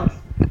somebody else.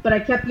 But I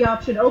kept the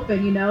option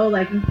open,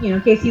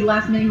 in case he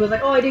last minute he was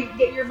like, "Oh, I didn't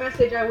get your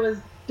message, I was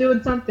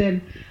doing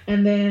something,"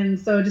 and then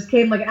so it just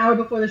came an hour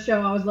before the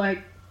show. I was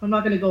like, I'm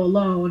not gonna go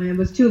alone, and it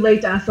was too late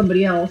to ask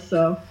somebody else.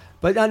 So,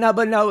 but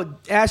no,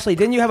 Ashley,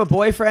 didn't you have a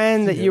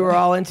boyfriend that you were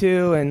all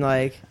into and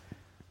like?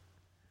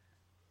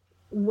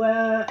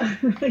 Well,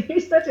 you're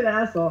such an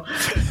asshole.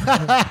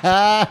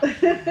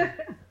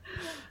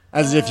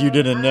 As if you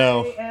didn't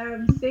know. I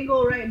am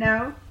single right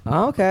now.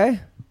 Oh, okay.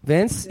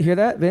 Vince, you hear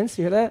that? Vince,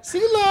 you hear that? See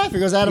you laugh. Here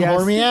goes Adam, Yes.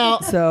 pour me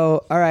out.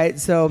 So, all right.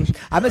 So,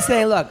 I've been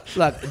saying, look.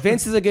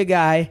 Vince is a good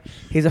guy.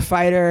 He's a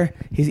fighter.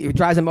 He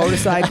drives a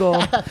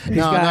motorcycle. Not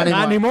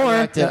anymore.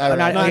 Not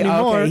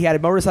anymore. Okay, he had a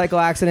motorcycle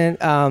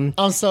accident.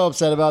 I'm so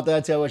upset about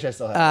that too. I wish I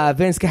still had.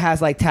 Vince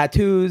has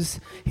tattoos.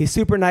 He's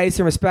super nice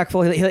and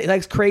respectful. He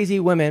likes crazy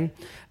women.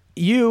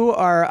 You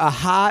are a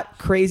hot,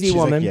 crazy She's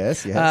woman.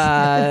 like,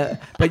 yes.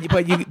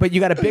 But you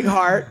got a big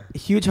heart,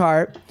 huge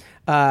heart.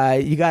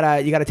 You got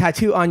a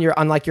tattoo on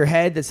your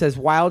head that says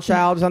 "Wild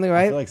Child" or something, I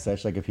right? feel like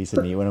such a piece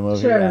of meat when I'm over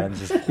Sure. here. And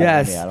just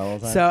Yes. me out all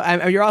the time.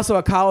 So you're also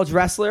a college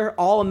wrestler,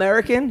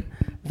 All-American.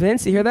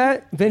 Vince, you hear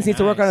that? Vince needs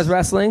to work on his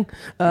wrestling.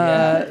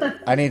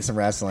 I need some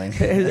wrestling.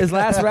 His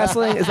last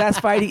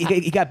fight,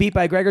 he got beat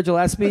by Gregor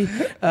Gillespie,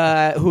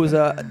 who's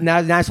a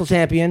national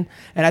champion,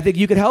 and I think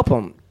you could help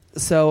him.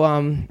 So,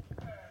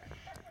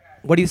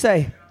 what do you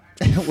say?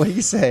 What do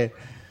you say?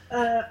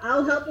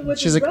 I'll help him with.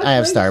 She's his like, I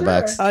have wrestling,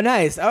 Starbucks. sure. Oh,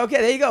 nice.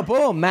 Okay, there you go.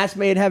 Boom. Match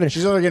made in heaven.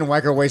 She's only getting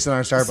whacker wasted on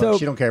her Starbucks. So-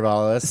 she don't care about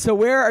all this. So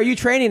where are you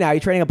training now? Are you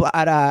training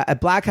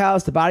at Black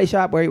House, the Body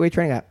Shop? Where are you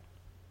training at?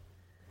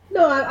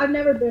 No, I've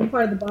never been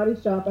part of the body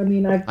shop. I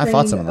mean, I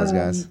fought some of those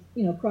guys.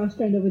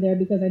 Cross-trained over there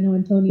because I know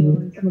Antonio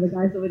and some of the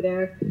guys over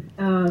there.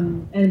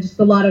 And just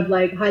a lot of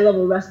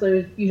high-level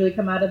wrestlers usually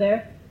come out of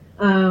there.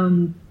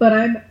 But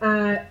I'm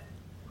at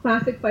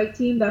Classic Fight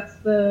Team. That's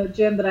the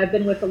gym that I've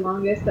been with the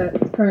longest.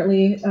 That's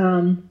currently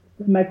in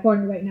my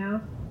corner right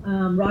now.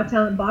 Raw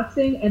Talent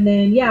Boxing, and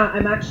then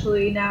I'm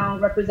actually now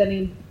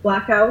representing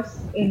Black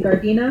House in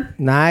Gardena.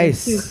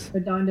 Nice. Two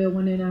Redondo,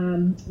 one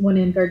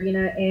in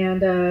Gardena,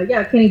 and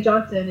Kenny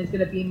Johnson is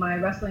going to be my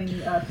wrestling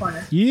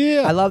corner.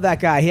 Yeah. I love that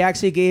guy. He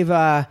actually gave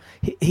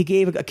he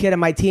gave a kid on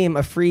my team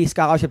a free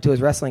scholarship to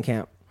his wrestling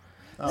camp.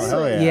 Oh,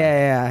 hell yeah.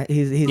 Yeah.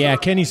 He's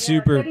Kenny's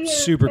super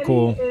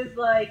cool. Kenny is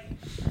like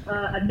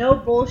a no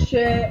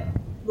bullshit,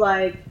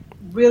 like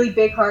really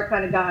big heart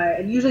kind of guy,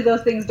 and usually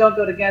those things don't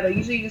go together.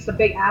 Usually you're just a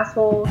big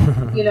asshole,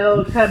 kind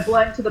of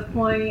blunt to the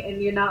point,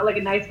 and you're not like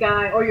a nice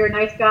guy, or you're a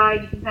nice guy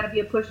and you can kind of be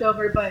a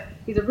pushover, but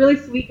he's a really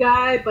sweet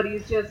guy, but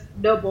he's just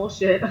no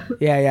bullshit.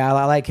 Yeah,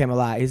 I like him a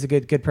lot. He's a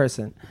good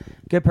person.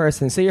 Good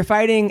person. So you're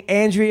fighting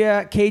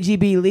Andrea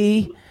KGB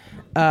Lee.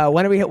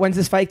 When's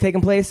this fight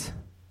taking place?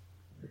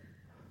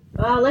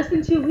 Less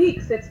than 2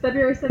 weeks. It's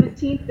February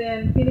 17th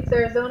in Phoenix,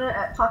 Arizona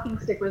at Talking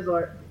Stick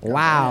Resort.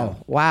 Wow.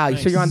 You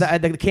sure you're on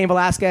the Cain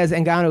Velasquez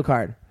and Ngannou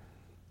card?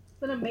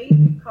 It's an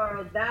amazing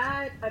card.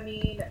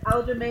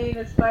 Aljamain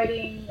is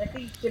fighting, I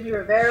think, Jimmy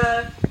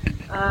Rivera.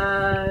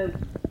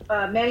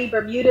 Manny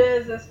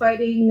Bermudez is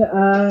fighting,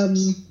 I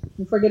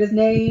forget his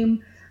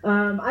name.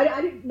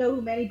 I didn't know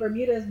who Manny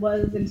Bermudez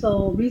was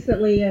until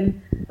recently,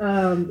 and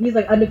he's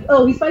like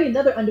he's fighting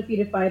another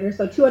undefeated fighter.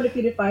 So 2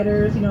 undefeated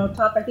fighters,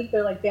 top. I think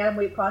they're like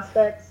bantamweight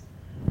prospects.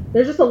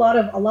 There's just a lot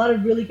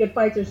of really good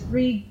fights. There's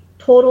 3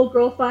 total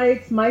girl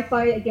fights. My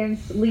fight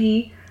against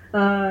Lee.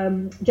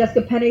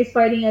 Jessica Penne's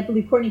fighting, I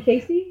believe, Courtney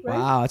Casey. Right?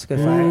 Wow, that's a good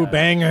fight. Ooh,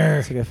 banger.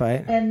 That's a good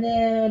fight. And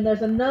then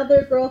there's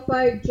another girl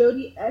fight,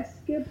 Jody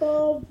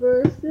Escobar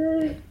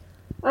versus.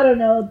 I don't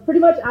know. Pretty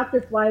much after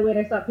flyweight,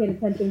 I stopped paying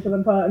attention because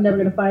I'm probably never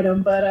going to fight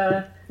him.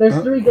 But there's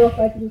 3 girl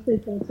fights, which is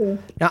pretty cool too.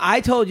 Now,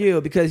 I told you,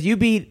 because you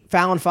beat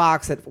Fallon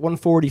Fox at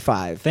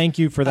 145. Thank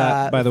you for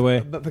that, by the way.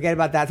 But forget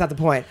about that. That's not the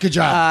point. Good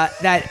job.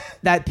 That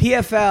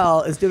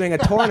PFL is doing a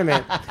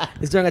tournament.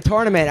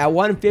 At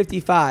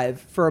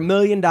 155 for $1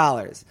 million.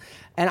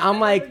 And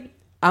I'm like,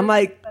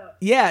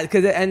 yeah,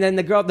 and then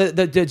the girl,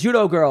 the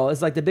judo girl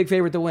is like the big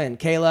favorite to win,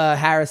 Kayla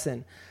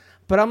Harrison.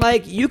 But I'm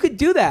like, you could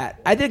do that.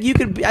 I think you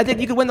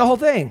could win the whole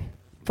thing,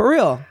 for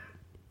real.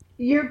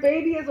 Your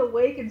baby is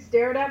awake and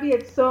staring at me.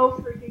 It's so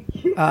freaking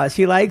cute.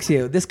 She likes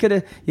you. This could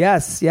have.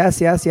 Yes.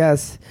 This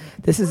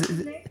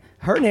is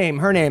her name.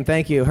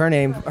 Thank you. Her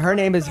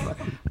name is.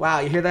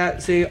 Wow, you hear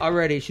that? See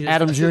already. She's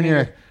Adam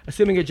Jr.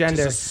 Assuming your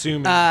gender. Just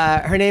assuming.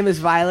 Her name is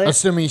Violet.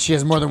 Assuming she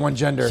has more than one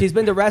gender. She's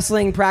been to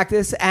wrestling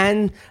practice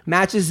and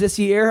matches this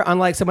year,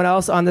 unlike someone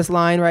else on this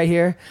line right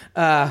here.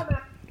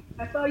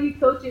 I saw you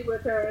coaching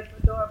with her. It's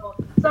adorable.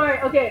 Sorry.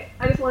 Okay.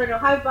 I just want to know.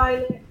 Hi,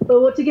 Violet.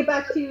 But to get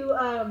back to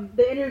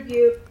the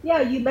interview,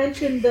 you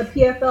mentioned the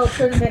PFL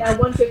tournament at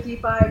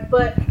 155.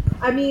 But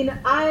I mean,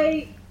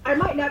 I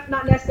might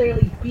not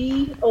necessarily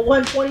be a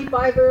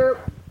 125er.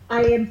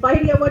 I am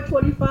fighting at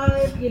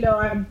 125.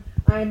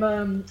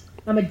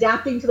 I'm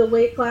adapting to the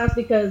weight class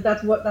because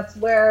that's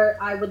where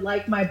I would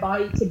like my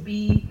body to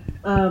be.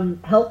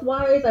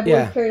 Health-wise, I've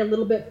always carried a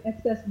little bit of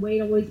excess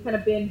weight. I've always kind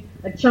of been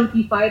a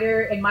chunky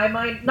fighter in my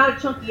mind. Not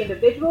a chunky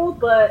individual,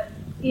 but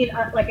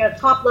like a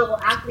top-level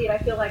athlete, I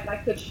feel like I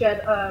could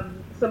shed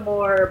some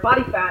more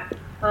body fat.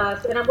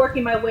 And I'm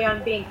working my way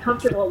on being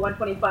comfortable at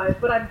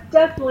 125, but I'm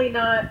definitely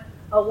not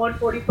a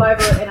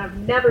 145er, and I've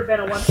never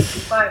been a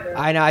 155er.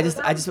 I know.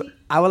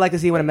 I would like to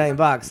see you win $1 million.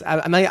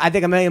 I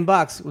think $1 million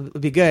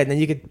would be good, and then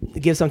you could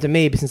give some to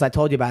me since I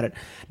told you about it.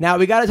 Now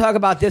we got to talk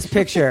about this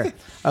picture,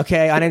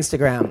 okay, on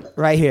Instagram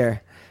right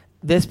here.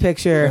 This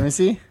picture. Let me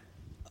see.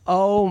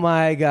 Oh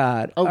my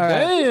God! Oh,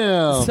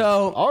 damn!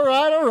 So all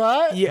right. All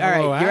right. You're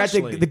at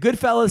the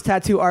Goodfellas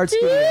Tattoo Art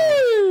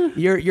Studio.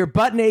 You're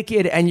butt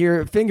naked and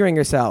you're fingering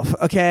yourself.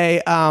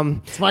 Okay.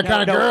 It's my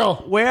kind of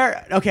girl.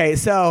 Where? Okay.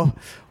 So.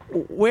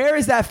 Where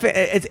is that?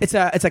 It's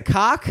a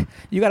cock.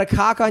 You got a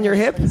cock on your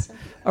hip,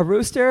 a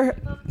rooster.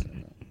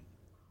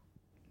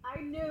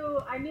 I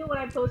knew when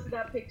I posted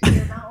that picture.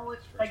 Not only was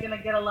I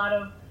gonna get a lot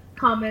of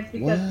comments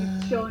because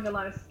it's showing a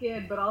lot of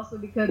skin, but also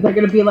because they're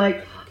gonna be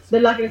like,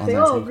 they're not gonna say,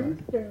 "Oh, a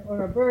rooster"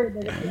 or a bird.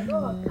 They're gonna say,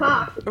 "Oh, a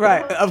cock."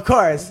 Right. Of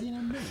course.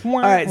 All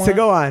right. So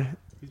go on.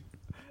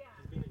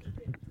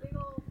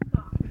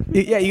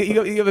 Yeah,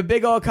 you have a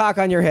big old cock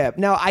on your hip.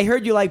 Now I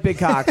heard you like big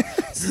cock.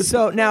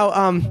 So now,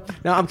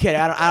 no, I'm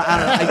kidding.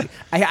 I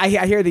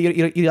hear that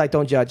you like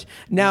don't judge.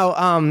 Now,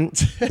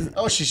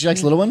 oh, she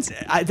likes little ones.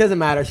 It doesn't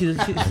matter. She's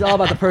all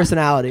about the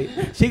personality.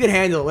 She can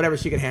handle whatever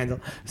she can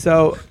handle.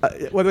 So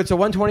whether it's a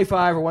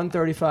 125 or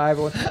 135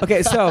 or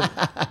okay, so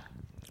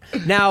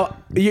now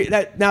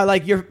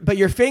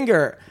your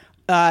finger.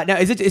 Now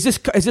is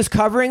this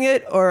covering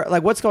it or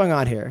like what's going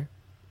on here?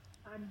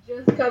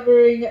 Just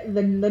covering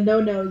the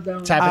no-no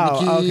zone.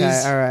 Tapping the keys.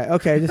 Okay, all right.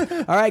 Okay.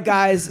 All right,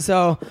 guys.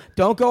 So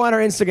don't go on our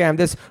Instagram.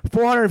 There's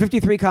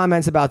 453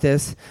 comments about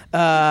this.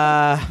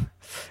 It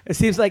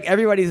seems like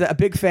everybody's a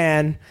big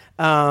fan.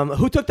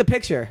 Who took the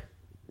picture?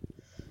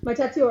 My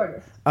tattoo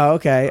artist. Oh,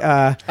 okay.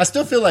 I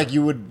still feel like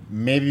you would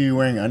maybe be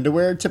wearing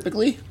underwear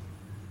typically.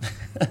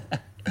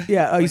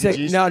 Yeah. Oh, you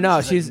say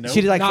no. She's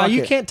like No, fuck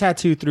you it. can't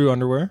tattoo through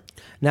underwear.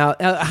 Now,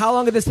 how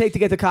long did this take to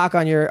get the cock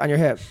on your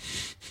hip?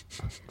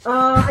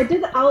 I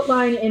did the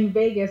outline in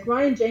Vegas.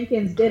 Ryan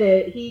Jenkins did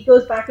it. He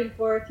goes back and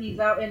forth. He's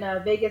out in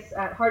Vegas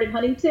at Hardin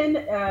Huntington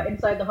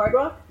inside the Hard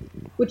Rock,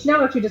 which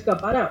now actually just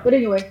got bought out. But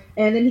anyway,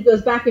 and then he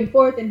goes back and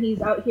forth, and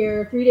he's out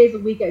here 3 days a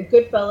week at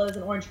Goodfellas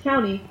in Orange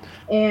County.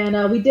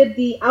 And we did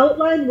the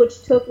outline,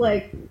 which took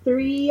like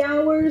 3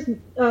 hours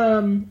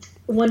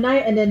one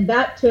night, and then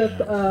that took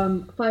 5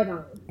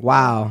 hours.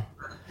 Wow.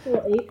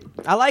 Well, 8.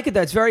 I like it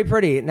though. It's very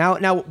pretty.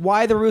 Now,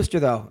 why the rooster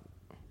though?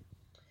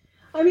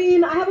 I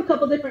mean, I have a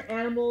couple different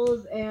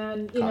animals,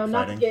 and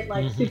not to get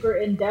like super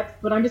in depth,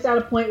 but I'm just at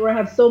a point where I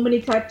have so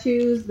many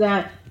tattoos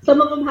that some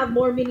of them have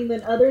more meaning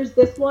than others.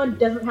 This one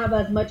doesn't have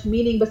as much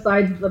meaning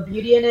besides the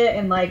beauty in it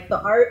and like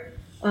the art.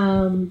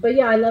 But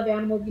yeah, I love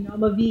animals.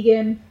 I'm a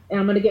vegan, and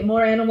I'm gonna get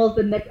more animals.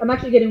 I'm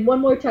actually getting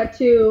one more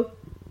tattoo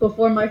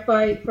before my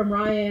fight from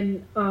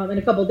Ryan in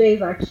a couple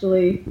days.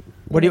 Actually,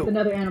 it's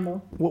another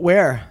animal.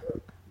 Where?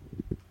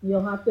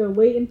 You'll have to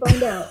wait and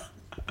find out.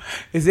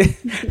 Is it?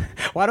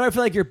 Why do I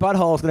feel like your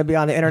butthole is going to be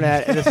on the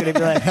internet and it's going to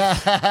be like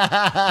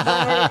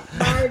my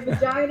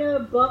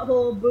vagina,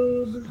 butthole,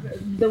 boobs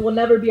that will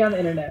never be on the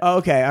internet. Oh,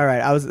 okay, all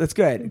right. That's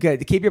good.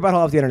 Good. Keep your butthole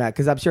off the internet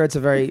because I'm sure it's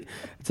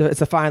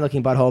a fine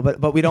looking butthole,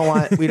 but we don't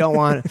want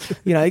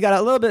you got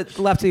a little bit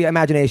left to your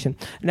imagination.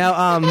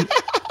 Now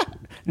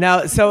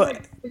Now,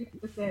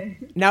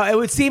 it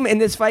would seem in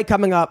this fight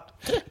coming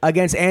up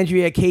against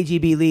Andrea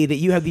KGB Lee that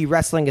you have the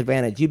wrestling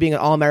advantage. You being an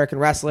all-American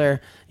wrestler,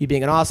 you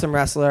being an awesome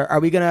wrestler. Are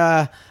we going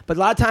to... But a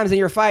lot of times in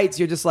your fights,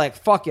 you're just like,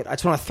 fuck it, I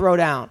just want to throw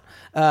down.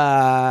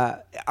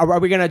 Are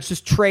we going to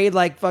just trade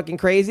like fucking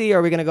crazy, or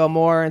are we going to go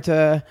more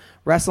into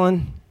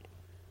wrestling?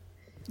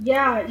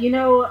 Yeah,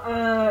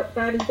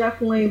 that is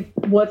definitely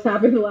what's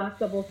happened the last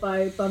couple of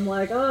fights. I'm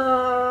like,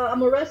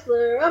 I'm a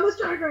wrestler, I'm a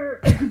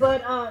striker.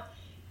 But...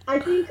 I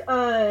think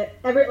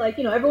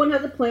everyone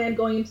has a plan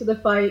going into the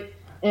fight,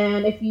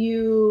 and if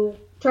you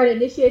try to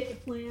initiate the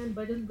plan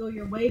but it doesn't go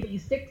your way, but you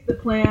stick to the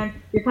plan,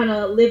 you're kind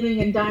of living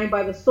and dying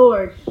by the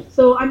sword.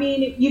 So, I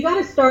mean, you got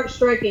to start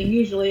striking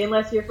usually,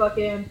 unless you're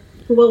fucking,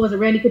 what was it,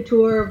 Randy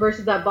Couture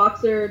versus that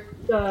boxer?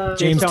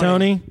 James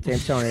Toney?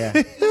 James Toney,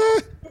 yeah.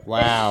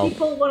 Wow. If you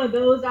pull one of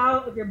those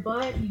out of your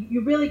butt,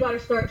 you really got to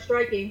start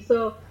striking.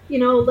 So,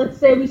 let's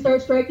say we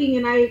start striking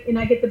and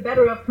I get the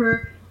better of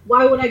her.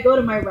 Why would I go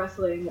to my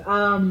wrestling?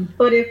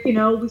 But if, we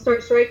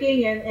start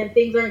striking and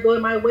things aren't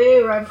going my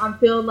way, or I'm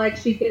feeling like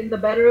she's getting the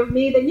better of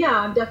me, then yeah,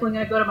 I'm definitely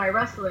going to go to my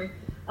wrestling.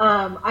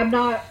 I'm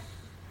not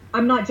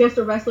just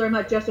a wrestler. I'm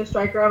not just a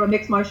striker. I'm a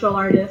mixed martial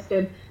artist.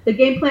 And the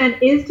game plan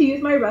is to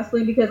use my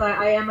wrestling because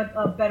I am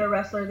a better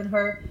wrestler than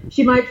her.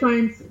 She might try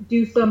and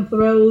do some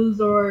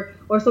throws or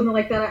something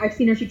like that. I've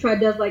seen her. She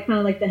does like kind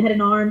of like the head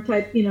and arm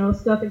type,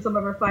 stuff in some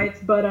of her fights.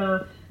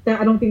 But,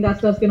 I don't think that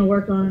stuff's going to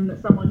work on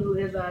someone who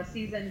is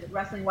seasoned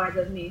wrestling-wise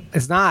as me.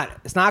 It's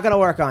not going to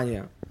work on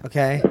you,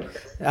 okay?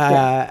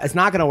 It's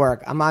not going to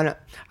work.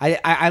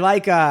 I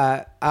like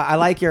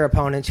your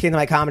opponent. She came to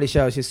my comedy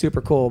show. She's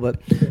super cool, but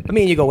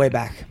me and you go way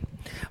back.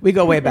 We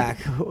go way back.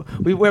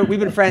 We've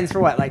been friends for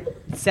what, like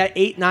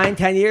 8, 9,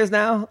 10 years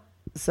now?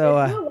 So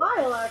it's been a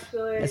while,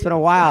 actually. It's been a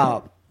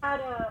while. Had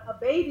a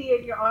baby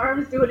in your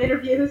arms doing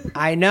interviews.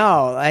 I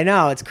know.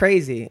 It's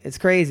crazy.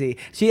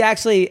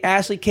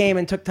 Ashley came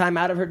and took time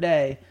out of her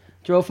day,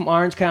 drove from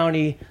Orange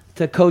County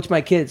to coach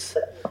my kids.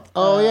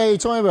 Oh yeah, you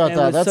told me about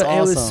that. That's awesome.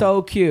 It was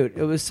so cute.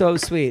 It was so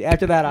sweet.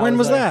 After that, when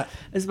was that?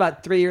 It was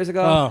about 3 years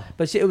ago. Oh.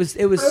 But it was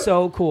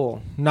so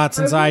cool. Not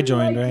since I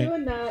joined, right?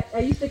 Doing that. I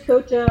used to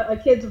coach a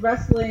kids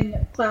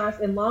wrestling class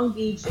in Long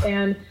Beach,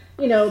 and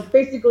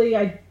basically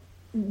I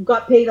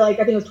got paid like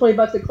I think it was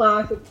 $20 a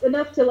class. It's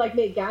enough to like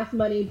make gas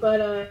money,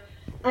 but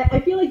I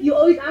feel like you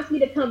always ask me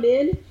to come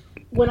in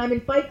when I'm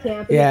in fight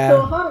camp. And It's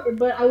so hard,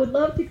 but I would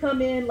love to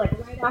come in like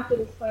right after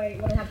this fight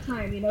when I have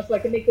time, so I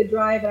can make the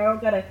drive and I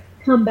don't gotta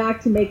come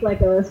back to make like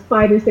a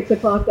 5 or 6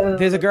 o'clock.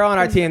 There's a girl on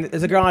our team.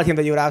 There's a girl on our team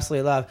that you would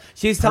absolutely love.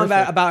 She's telling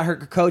about her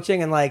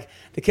coaching, and like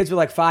the kids were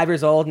like 5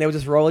 years old, and they would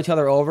just roll each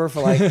other over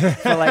for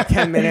like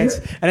 10 minutes,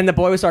 and then the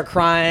boy would start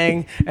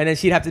crying, and then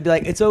she'd have to be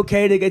like, "It's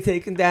okay to get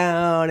taken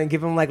down," and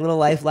give him like little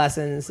life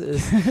lessons.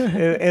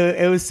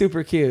 It was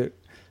super cute,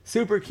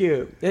 super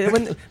cute.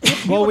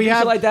 When we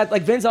have like that,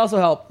 like Vince also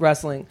helped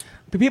wrestling.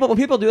 When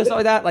people do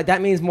stuff like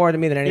that means more to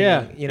me than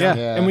anything.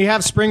 Yeah. And we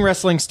have spring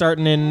wrestling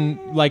starting in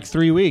like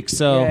 3 weeks,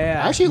 so I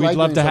actually we'd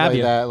love to have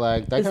you. That.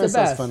 Like that kind of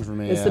stuff's fun for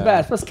me. It's the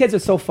best. Plus, kids are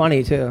so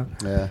funny too.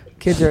 Yeah,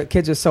 kids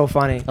are so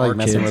funny. I like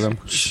messing with them.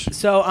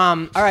 So,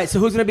 all right. So,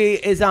 who's gonna be?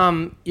 Is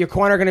your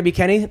corner gonna be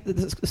Kenny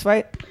this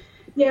fight?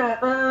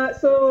 Yeah.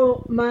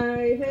 So my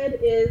head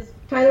is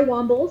Tyler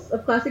Wombles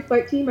of Classic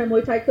Fight Team, my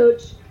Muay Thai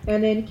coach,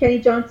 and then Kenny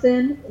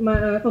Johnson,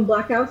 from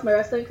Black House, my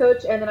wrestling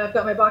coach, and then I've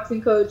got my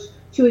boxing coach,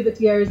 Chewy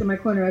Gutierrez, in my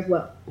corner as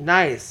well.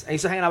 Nice. Are you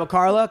still hanging out with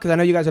Carla? Because I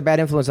know you guys are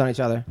bad influence on each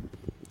other.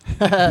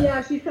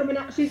 Yeah, she's coming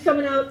out. She's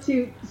coming out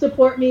to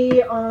support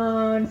me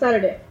on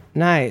Saturday.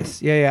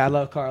 Nice. Yeah. I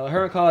love Carla.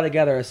 Her and Carla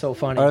together are so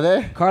funny. Are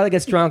they? Carla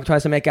gets drunk,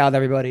 tries to make out with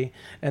everybody,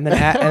 and then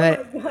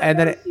and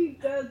then She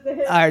does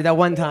this. right, that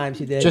one time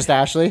she did. Just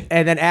Ashley.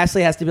 And then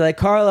Ashley has to be like,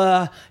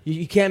 Carla,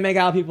 you can't make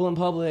out with people in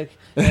public.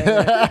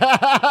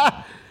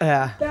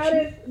 Yeah. That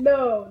is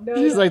no.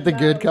 She's like the that's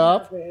good not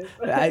cop?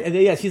 what happens.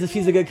 Yeah,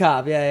 she's a good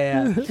cop.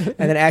 Yeah. And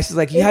then Ashley's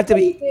like, you have to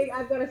be. Anything,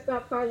 I've got to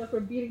stop Carla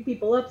from beating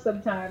people up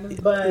sometimes.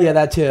 But Yeah,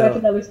 that too. That's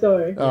another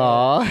story.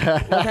 Aw.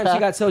 One time she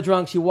got so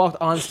drunk she walked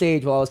on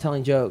stage while I was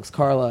telling jokes.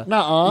 Carla.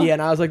 Nuh-uh. Yeah,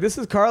 and I was like, "This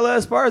is Carla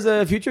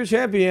Esparza, future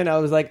champion." I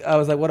was like,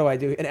 "What do I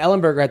do?" And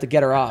Ellenberger had to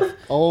get her off.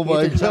 Oh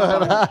my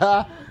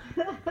god.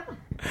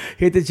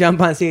 He had to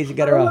jump on stage to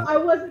get her off. I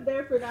wasn't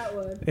there for that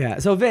one. Yeah.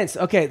 So Vince,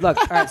 okay, look.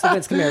 All right. So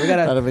Vince, come here.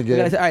 That'd be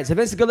good. All right. So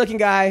Vince is a good-looking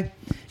guy.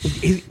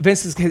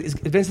 Vince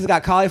has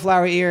got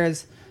cauliflower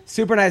ears.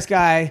 Super nice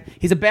guy.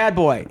 He's a bad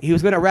boy. He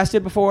was been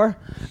arrested before,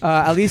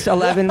 at least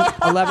 11 or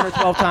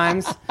 12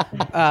 times.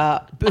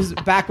 This is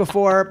back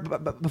before,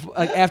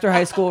 like after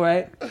high school,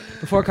 right?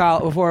 Before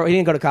he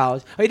didn't go to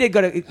college. Oh, he did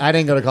go to. I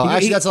didn't go to college.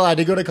 Actually, that's a lie. I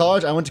did go to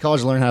college. I went to college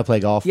to learn how to play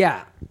golf.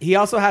 Yeah. He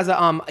also has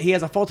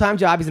a full-time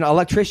job. He's an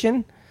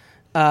electrician,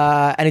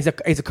 and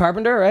he's a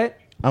carpenter, right?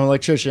 I'm an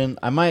electrician.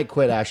 I might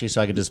quit actually,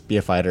 so I could just be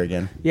a fighter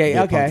again. Yeah. Be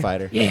a Okay. punk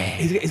fighter. Yeah.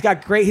 He's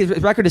got great. His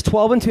record is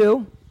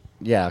 12-2.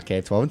 Yeah.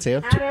 Okay.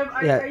 12-2. Adam,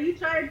 Yeah. are you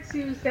trying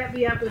to set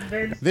me up with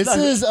Vince?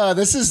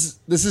 This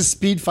is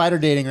speed fighter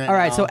dating right now. All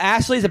right, so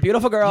Ashley's a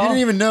beautiful girl. You didn't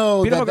even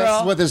know Beautiful that that's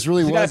girl. what this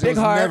really She's got was. a It big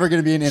was heart. never going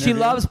to be an interview. She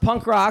loves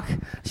punk rock.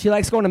 She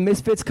likes going to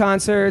Misfits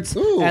concerts.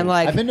 Ooh, and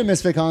like I've been to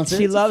Misfit concerts.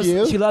 She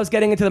a few. loves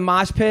getting into the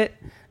mosh pit.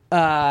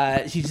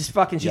 She's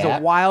Yeah.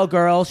 a wild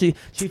girl. She'll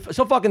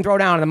fucking throw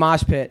down in the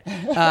mosh pit.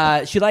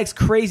 She likes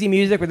crazy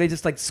music where they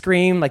just like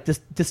scream like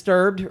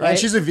Disturbed, right? And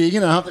she's a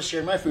vegan. I don't have to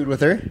share my food with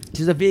her.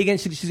 She's a vegan.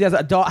 She has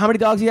a dog. How many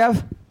dogs do you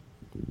have?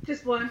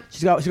 Just one.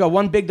 She's got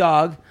one big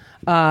dog,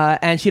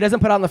 and she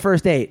doesn't put out on the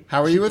first date.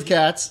 How are you with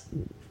cats?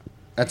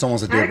 That's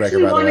almost a I deal breaker,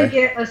 actually by the want to way.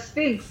 get a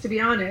Sphinx, to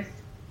be honest.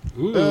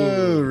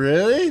 Oh,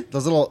 really?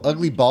 Those little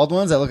ugly bald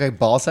ones that look like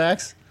ball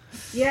sacks?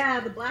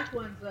 Yeah, the black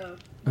ones though.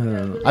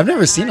 I've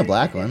never seen a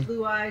black one.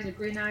 Blue eyes or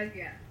green eyes,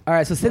 yeah. All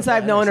right, so since Okay,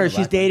 I've known her, I've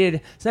seen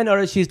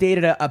the she's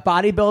dated a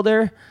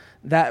bodybuilder,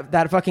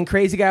 that fucking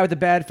crazy guy with the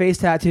bad face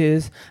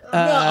tattoos.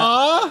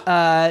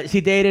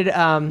 She dated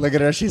Look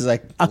at her. She's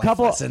like, a life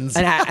couple, lessons.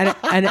 an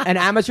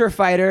amateur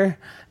fighter,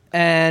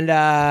 and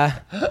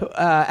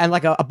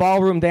like a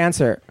ballroom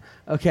dancer.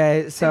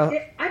 Okay, so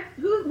I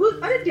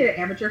didn't get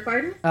an amateur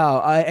fighter. a pro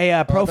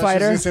I thought she was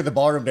fighter. gonna say the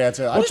ballroom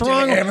dancer. What's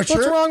wrong? Amateur?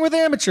 What's wrong with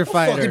amateur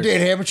Fucking fighters?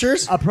 date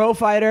amateurs. A pro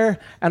fighter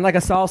and like a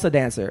salsa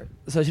dancer.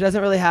 So she doesn't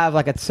really have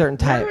like a certain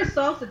Never type. a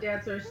salsa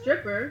dancer, a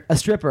stripper. A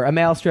stripper, a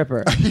male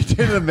stripper. You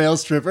dated a male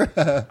stripper.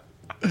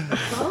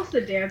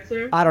 Salsa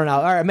dancer. I don't know.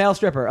 All right, male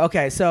stripper.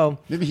 Okay, so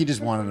Maybe he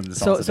just wanted him to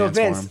so salsa so dance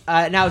Vince, for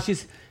him. now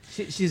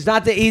she's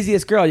not the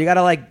easiest girl. You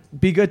gotta like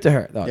be good to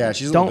her though. Yeah,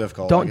 she's a don't little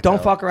difficult, I can don't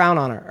tell. fuck around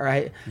on her. All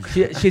right,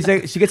 she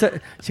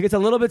gets a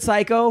little bit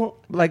psycho,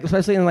 like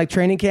especially in like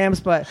training camps,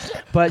 but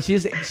she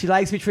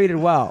likes to be treated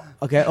well.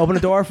 Okay, open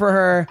the door for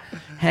her,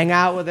 hang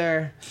out with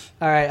her.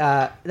 All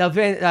right, now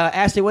Vince,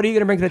 Ashley, what are you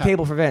gonna bring to the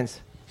table for Vince?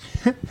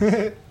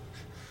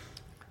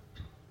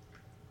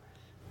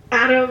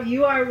 Adam,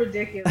 you are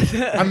ridiculous.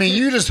 I mean,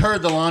 you just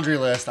heard the laundry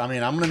list. I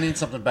mean, I'm gonna need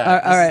something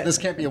back. All right. This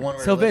can't be a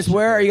one-way So Vince, relationship.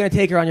 where are you gonna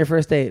take her on your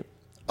first date?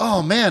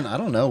 Oh man, I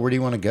don't know. Where do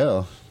you want to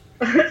go?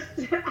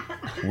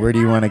 Where do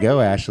you want to go,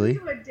 Ashley?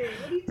 What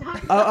are you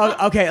talking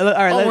Oh, okay. All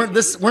right.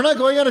 Oh, we're not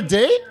going on a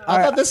date? I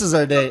right. thought this is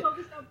our date.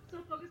 I'm so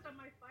focused on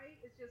my fight.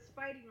 It's just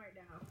fighting right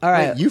now. all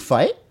right. Wait, you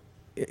fight?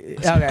 Okay.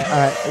 All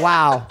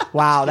right.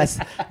 Wow. That's.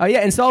 Oh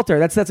yeah. Insult her.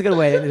 That's a good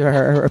way to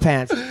her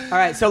pants. All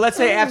right. So let's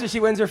say after she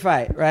wins her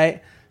fight,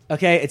 right?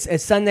 Okay.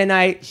 It's Sunday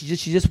night. She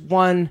just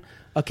won.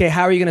 Okay.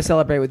 How are you gonna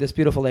celebrate with this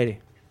beautiful lady?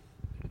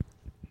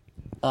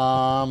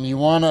 You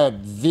want a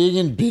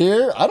vegan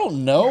beer? I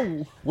don't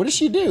know. What does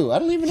she do? I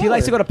don't even know. She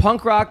likes to her. go to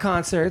punk rock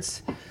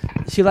concerts.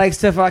 She likes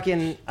to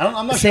fucking.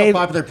 I'm not sure save-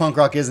 how popular punk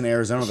rock is in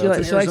Arizona, She, though. li-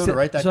 It's she in likes Arizona, to.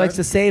 right? That She likes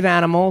to save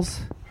animals,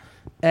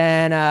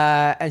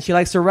 and she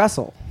likes to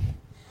wrestle.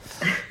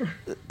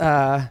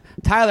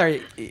 Tyler,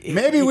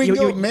 Maybe we can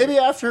go. Maybe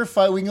after her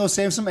fight, we can go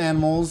save some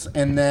animals,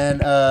 and then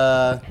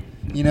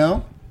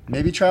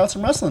maybe try out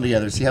some wrestling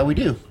together. See how we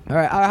do. All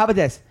right. How about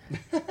this?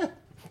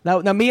 Now,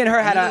 me and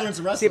her had need to a learn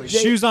some wrestling.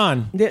 Shoes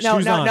on. No, Shoes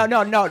on.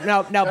 no. Did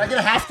I get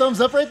a half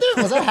thumbs up right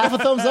there? Was that half a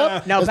thumbs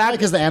up? No, back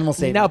because the animal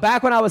saved. No,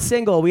 back when I was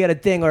single, we had a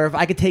thing where if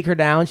I could take her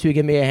down, she would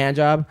give me a hand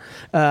job.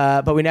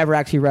 But we never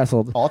actually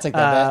wrestled. I'll take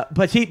that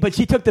bet. But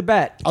she took the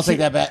bet. I'll take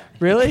that bet.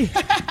 Really?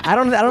 I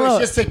don't Wait, know.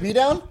 she just take me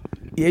down?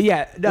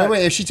 Yeah. No,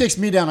 Wait. If she takes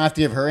me down, I have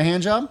to give her a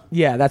hand job.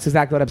 Yeah, that's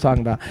exactly what I'm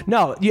talking about.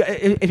 No,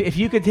 if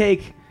you could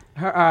take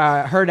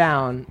her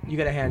down, you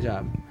get a hand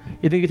job.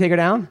 You think you could take her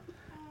down?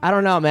 I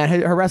don't know, man.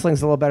 Her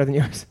wrestling's a little better than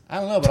yours. I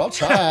don't know, but I'll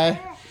try.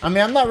 I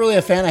mean, I'm not really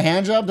a fan of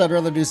hand jobs. I'd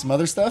rather do some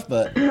other stuff,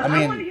 but I I want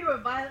to mean, hear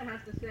what Violet has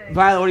to say.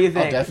 Violet, what do you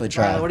think? I'll definitely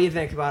try. Violet, what do you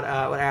think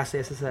about what Ashley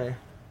has to say?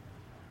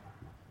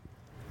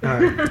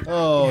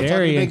 oh, Very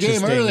talking big game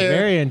interesting. earlier.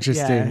 Very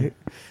interesting. Yeah,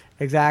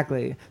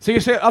 exactly. So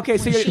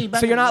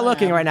you're not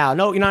looking right now.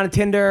 No, you're not on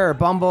Tinder or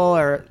Bumble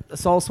or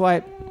Soul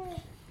Swipe.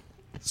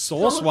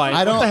 Soul Swipe.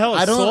 I don't. What the hell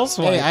is I don't. Soul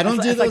Swipe? Hey, I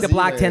don't do It's like those the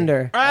Black either.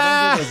 Tinder.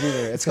 I don't do those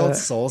either. It's called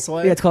Soul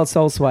Swipe. Yeah, it's called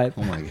Soul Swipe.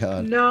 Oh my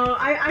god. No,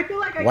 I feel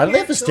like I Why do they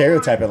can't have to go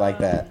stereotype on, it like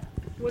that?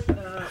 What's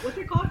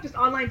it called? Just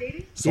online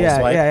dating? Soul Yeah,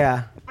 Swipe.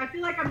 yeah. I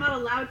feel like I'm not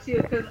allowed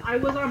to because I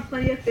was on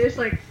Plenty of Fish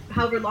like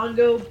however long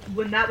ago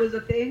when that was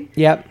a thing.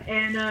 Yep.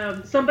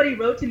 And somebody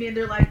wrote to me and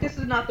they're like, "This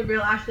is not the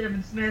real Ashley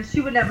Evans Smith.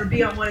 She would never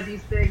be on one of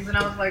these things." And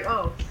I was like,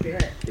 "Oh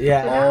shit."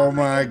 Yeah. So now Oh I'm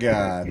my not to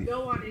god.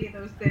 go on any of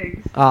those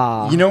things.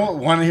 You know what?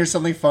 Want to hear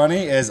something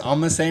funny? Is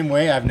I'm the same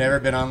way. I've never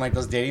been on like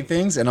those dating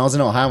things, and I was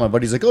in Ohio. My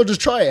buddy's like, "Oh,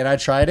 just try it," and I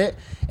tried it,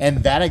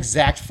 and that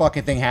exact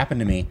fucking thing happened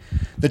to me.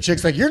 The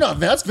chick's like, "You're not.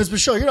 That's Vince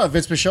Pichel. You're not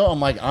Vince Pichel."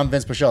 I'm like, "I'm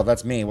Vince Pichel.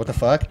 That's me. What the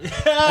fuck?"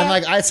 And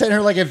like, I sent her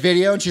like a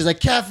video, and she's like,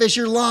 "Catfish,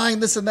 you're lying.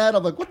 This and that."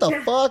 I'm like, "What the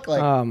fuck?"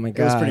 Like, Oh my it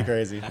was God. pretty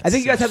crazy. I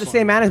think you guys have the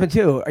same management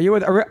too. Are you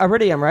with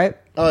Iridium, right?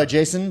 Oh,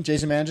 Jason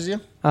manages you?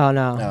 Oh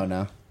no. No,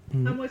 no.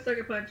 I'm with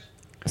Sucker Punch.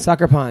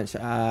 Sucker Punch.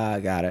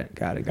 Got it.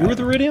 You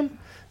with Iridium?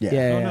 Yeah.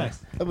 yeah. nice.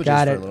 That was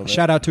Got just for it. a little bit.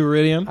 Shout out to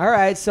Iridium. All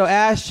right. So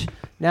Ash,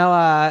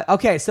 now,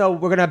 okay. So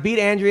we're gonna beat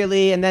Andrea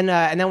Lee, and then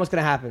what's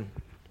gonna happen?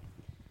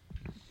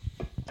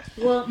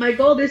 Well, my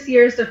goal this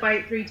year is to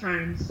fight 3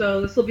 times. So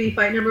this will be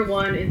fight number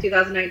 1 in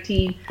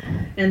 2019.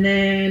 And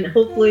then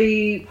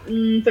hopefully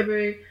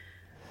February,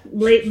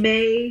 late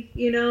May,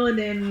 and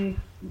then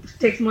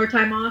take some more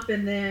time off.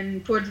 And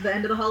then towards the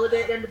end of the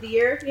holiday, end of the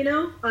year,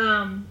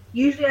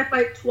 Usually I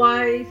fight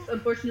twice.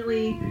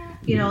 Unfortunately,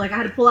 like I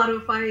had to pull out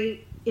of a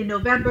fight in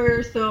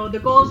November. So the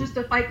goal is just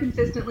to fight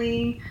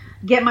consistently,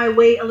 get my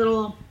weight a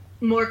little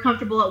more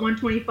comfortable at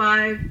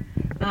 125.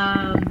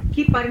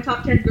 Keep fighting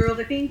top 10 girls.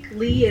 I think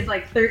Lee is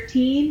like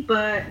 13,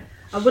 but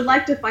I would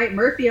like to fight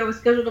Murphy. I was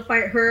scheduled to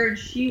fight her, and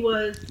she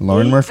was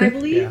Lauren 8, Murphy? I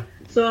believe. Yeah.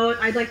 So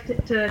I'd like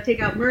to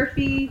take out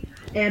Murphy,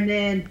 and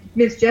then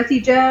Miss Jessie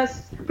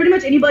Jess. Pretty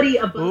much anybody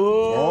above.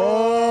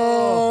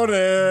 Oh,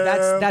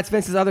 damn. That's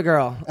Vince's other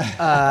girl.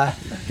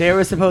 They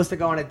were supposed to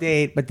go on a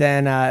date, but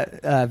then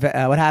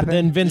what happened?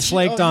 Then Vince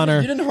flaked on her.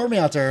 You didn't whore me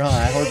out to her, huh?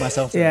 I whored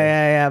myself to her.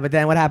 yeah. But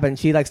then what happened?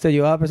 She like stood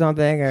you up or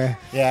something, or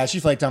Yeah, she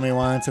flaked on me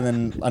once, and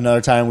then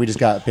another time we just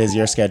got busy.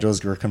 Our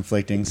schedules were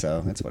conflicting,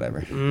 so it's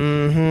whatever.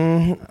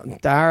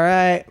 all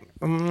right.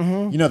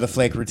 You know the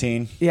flake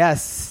routine.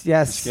 Yes.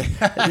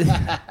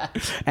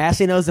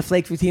 Ashley knows the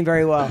flake routine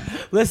very well.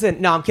 Listen,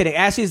 no, I'm kidding.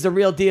 Ashley's the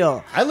real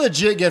deal. I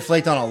legit get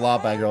flaked on a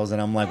lot by girls,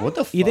 and I'm like, what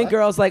the fuck? You think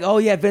girls like, oh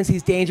yeah, Vince,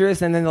 he's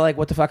dangerous, and then they're like,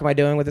 what the fuck am I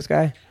doing with this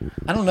guy?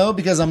 I don't know,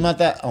 because I'm not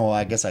that... Oh,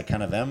 I guess I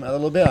kind of am a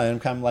little bit. I am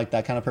kind of like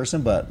that kind of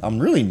person, but I'm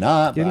really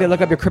not. Do you think they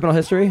look up your criminal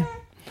history?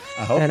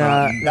 I hope and,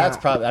 not. That's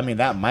probably... I mean,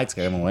 that might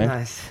scare them away.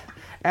 Nice.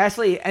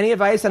 Ashley, any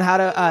advice on how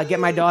to get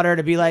my daughter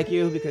to be like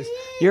you? Because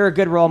you're a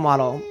good role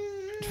model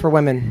for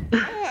women.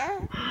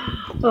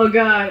 Oh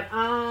God.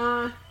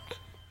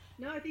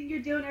 No, I think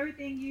you're doing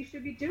everything you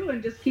should be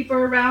doing. Just keep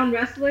her around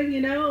wrestling,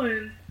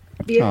 and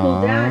be a cool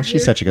Aw, dad.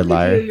 she's such a good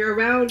liar. You're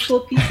around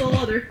cool people,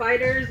 other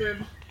fighters,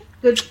 and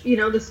good,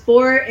 the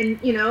sport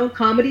and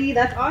comedy.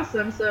 That's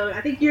awesome. So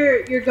I think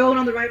you're going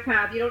on the right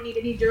path. You don't need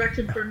any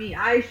direction from me.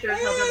 I sure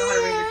as hell don't know how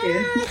to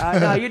raise a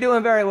kid. No, you're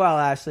doing very well,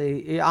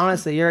 Ashley.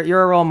 Honestly,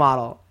 you're a role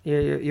model.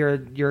 You're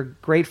a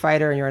great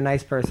fighter, and you're a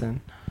nice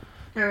person.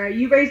 All right,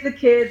 you raise the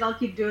kids. I'll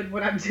keep doing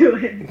what I'm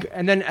doing.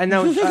 And then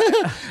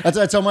That's what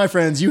I tell my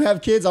friends. You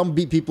have kids, I'll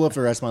beat people up for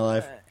the rest of my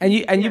life.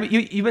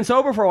 you've been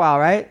sober for a while,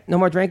 right? No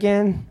more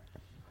drinking.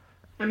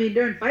 I mean,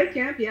 during fight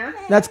camp, yeah.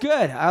 That's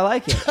good. I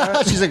like it.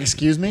 She's like,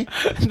 excuse me?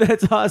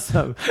 That's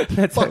awesome.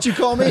 That's Fuck you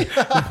call me?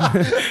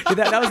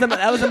 that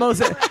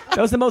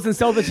was the most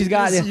insulted she's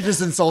gotten. You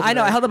just insulted I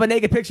know. her. I held up a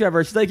naked picture of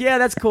her. She's like, "Yeah,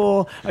 that's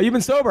cool. You've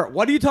been sober.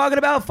 What are you talking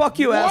about? Fuck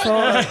you,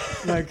 asshole."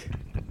 Like,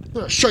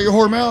 shut your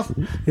whore mouth.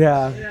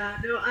 yeah. Yeah,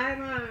 no,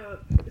 I'm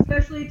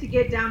especially to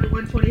get down to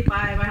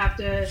 125, I have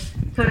to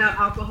cut out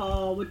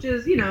alcohol, which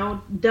is,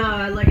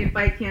 like in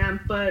fight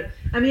camp. But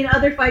I mean,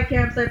 other fight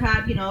camps I've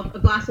had, a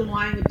glass of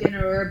wine with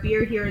dinner or a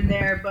beer here and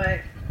there,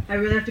 but I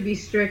really have to be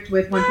strict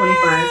with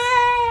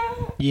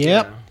 125.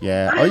 Yep.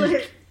 Yeah.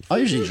 I'll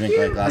usually drink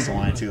like a glass of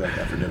wine too, like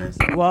that for dinner.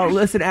 Well,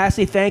 listen,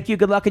 Ashley, thank you.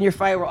 Good luck in your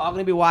fight. We're all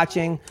going to be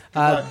watching.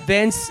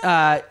 Vince,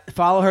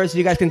 follow her so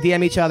you guys can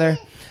DM each other.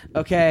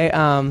 Okay.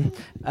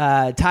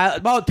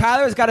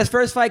 Tyler's got his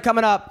first fight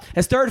coming up.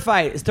 His third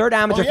fight. His third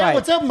amateur fight.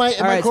 What's up, Mike?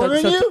 Am I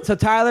cornering you? So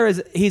Tyler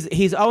he's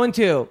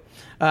 0-2.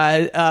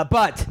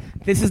 But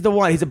this is the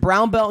one. He's a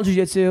brown belt in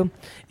jiu-jitsu.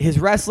 His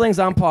wrestling's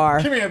on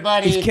par. Come here,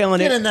 buddy. He's killing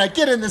Get it. in there.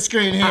 Get in the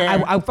screen here.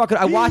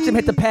 I watched him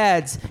hit the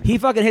pads. He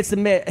fucking hits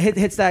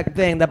hits that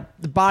thing.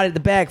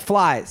 The bag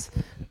flies.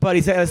 But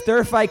he's got his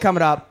third fight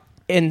coming up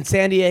in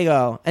San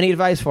Diego. Any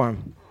advice for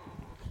him?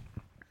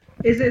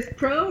 Is this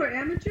pro or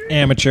amateur?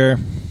 Amateur.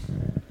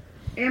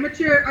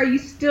 Amateur. Are you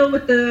still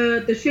with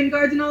the shin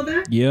guards and all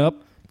that? Yep.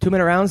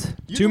 2-minute rounds?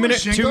 You 2 doing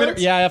minutes. shin 2 minutes.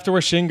 guards? Yeah, I have to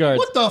wear shin guards.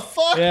 What the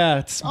fuck? Yeah,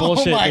 it's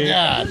bullshit. Oh my dude.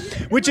 god.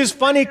 Which is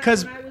funny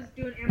because When I was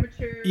doing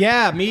amateur.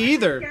 Yeah, me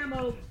either.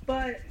 Camo,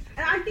 but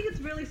I think it's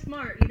really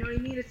smart. You know what I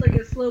mean? It's like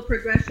a slow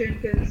progression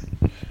because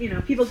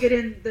people get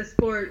in the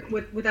sport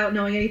without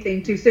knowing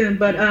anything too soon.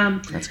 But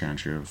That's kind of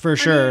true. For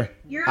sure. I mean,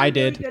 you're I in a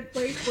really did. good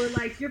place where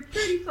like you're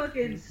pretty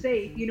fucking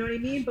safe. You know what I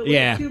mean? But with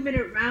Yeah.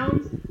 2-minute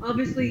rounds,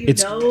 obviously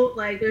It's-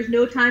 like there's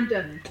no time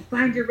to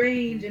find your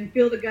range and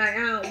feel the guy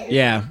out. You just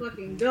Yeah. gotta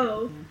fucking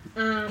go.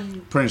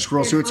 Put in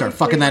squirrel And suit, start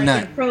obviously, fucking that like,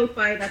 nut. in pro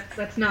fight,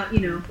 that's not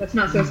that's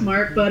not so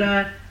smart. But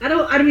I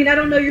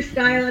don't know your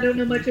style. I don't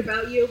know much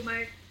about you.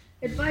 My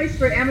advice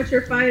for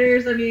amateur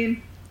fighters, I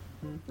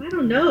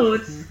don't know.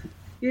 It's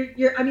you're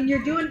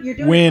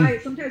doing Win. it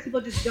right. Sometimes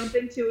people just jump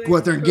into it. Go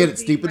out there and get it,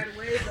 pro stupid. right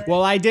away, but-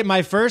 Well, I did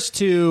my first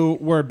two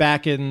were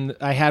back in.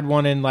 I had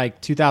one in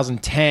like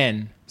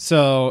 2010.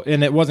 So,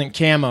 and it wasn't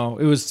camo.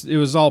 It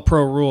was all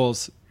pro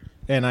rules,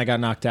 and I got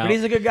knocked out. But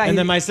he's a good guy. And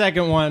then He's- my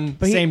second one,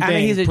 same thing. I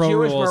mean, he's a pro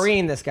Jewish rules.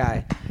 Marine. This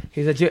guy.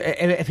 He's a Jew.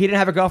 If he didn't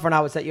have a girlfriend,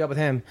 I would set you up with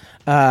him.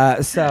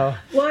 So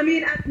Well,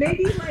 maybe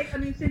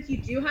since you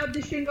do have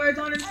the shin guards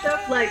on and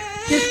stuff, like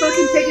just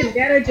fucking take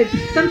advantage of.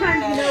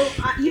 Sometimes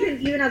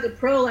even as a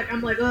pro, like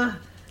I'm like, ugh.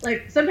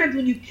 Like sometimes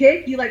when you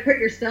kick, you like hurt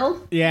yourself.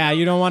 Yeah,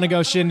 you don't want to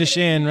go shin to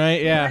shin,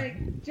 right? Yeah.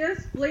 Like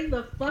just fling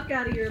the fuck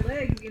out of your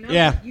legs,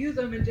 Yeah. Just use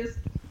them and just.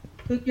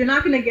 You're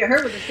not gonna get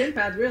hurt with the shin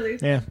pads, really.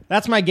 Yeah,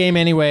 that's my game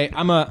anyway.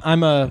 I'm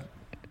a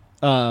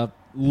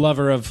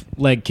lover of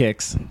leg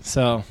kicks,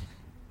 so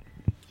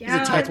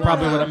Yeah, That's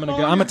probably what I'm gonna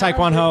go. I'm a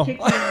Taekwondo.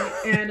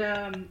 And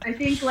I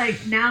think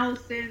like now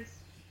since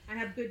I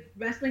have good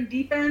wrestling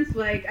defense,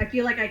 like I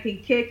feel like I can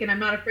kick and I'm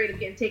not afraid of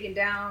getting taken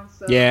down.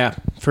 So yeah,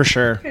 for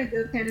sure, kind of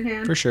goes hand in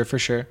hand. for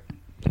sure.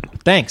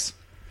 Thanks,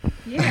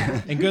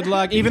 Yeah. and good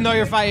luck. Even though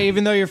you're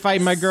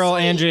fighting my girl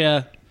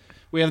Andrea,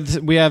 we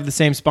have the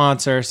same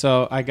sponsor,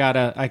 so I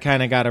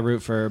kind of gotta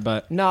root for her,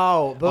 but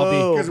no, boo, I'll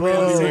be- 'Cause we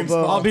have the same boo.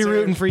 sponsor. I'll be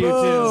rooting for you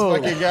too.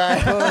 Fucking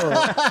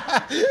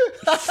guy.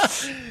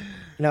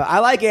 No, I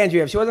like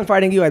Andrea. If she wasn't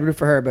fighting you, I'd root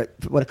for her. But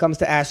when it comes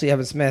to Ashley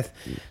Evans Smith,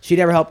 she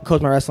never helped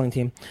coach my wrestling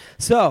team.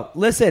 So,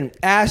 listen,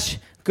 Ash,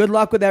 good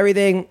luck with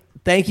everything.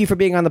 Thank you for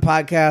being on the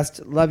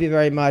podcast. Love you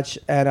very much,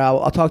 and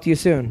I'll talk to you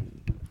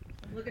soon.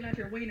 Looking at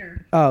your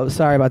wiener. Oh,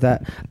 sorry about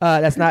that.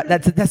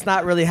 That's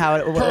not really how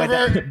it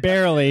went.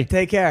 Barely.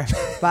 Take care.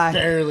 Bye.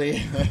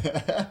 Barely.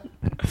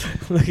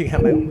 Looking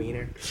at my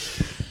wiener.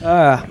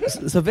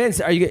 So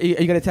Vince, are you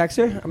gonna text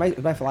her? Am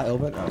I fly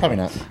over? Probably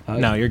not.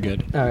 No, you're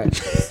good. All right.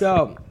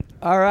 So,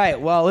 all right.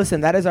 Well,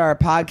 listen, that is our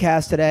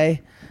podcast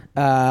today.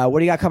 What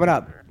do you got coming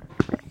up?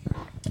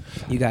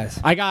 You guys.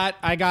 I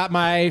got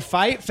my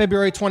fight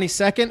February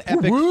 22nd,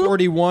 Epic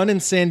 41 in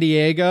San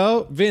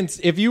Diego.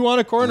 Vince, if you want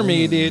to corner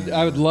me, dude,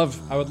 I would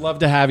love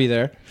to have you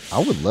there. I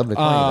would love to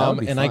call you. That would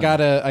be And fun.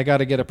 I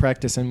gotta get a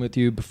practice in with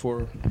you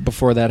before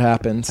that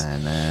happens. I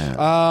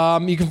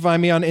know. You can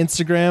find me on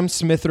Instagram,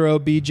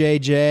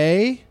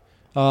 SmithrowBJJ.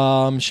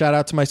 Shout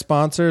out to my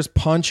sponsors,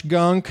 Punch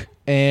Gunk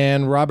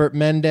and Robert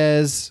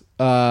Mendez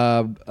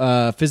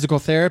Physical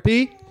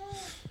Therapy.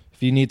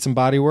 If you need some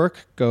body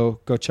work, go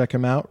check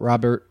him out.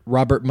 Robert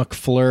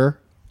McFleur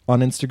on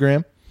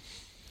Instagram.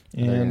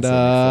 And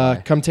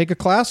come take a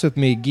class with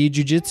me, Gi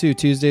Jiu-Jitsu,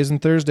 Tuesdays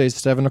and Thursdays,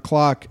 7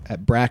 o'clock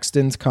at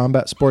Braxton's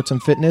Combat Sports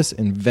and Fitness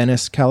in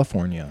Venice,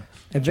 California.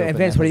 And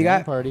Vince, what do you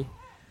got? Party.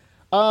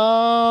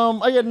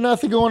 I got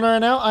nothing going on right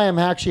now. I am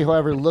actually,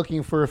 however,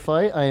 looking for a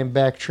fight. I am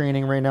back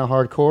training right now,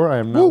 hardcore. I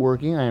am not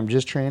working. I am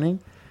just training.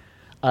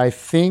 I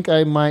think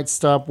I might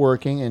stop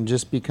working and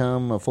just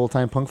become a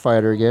full-time punk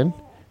fighter again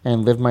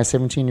and live my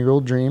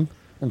 17-year-old dream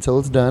until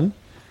it's done.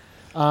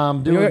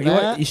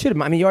 You should.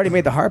 I mean, you already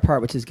made the hard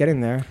part, which is getting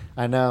there.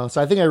 I know.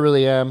 So I think I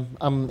really am.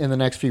 I'm in the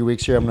next few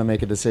weeks here. I'm going to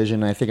make a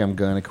decision. I think I'm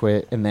going to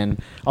quit. And then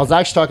I was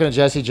actually talking to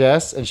Jessie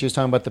Jess, and she was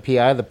talking about the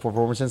PI, the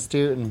Performance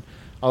Institute, and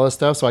all this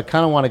stuff. So I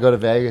kind of want to go to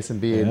Vegas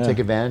and take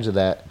advantage of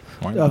that.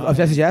 Of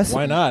Jesse Jess?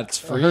 Why not? It's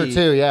free. Her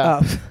too, yeah.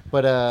 Oh.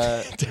 But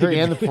her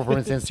and the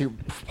Performance Institute,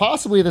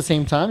 possibly at the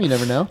same time. You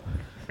never know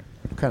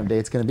what kind of day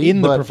it's going to be.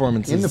 In the But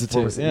Performance in the Institute,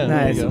 Performance yeah.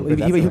 Institute. Nice.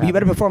 There you go. You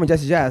better perform with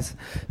Jesse Jazz.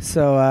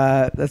 So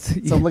that's.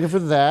 So I'm looking for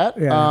that.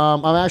 Yeah.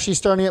 I'm actually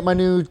starting at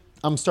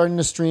I'm starting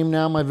to stream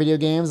now my video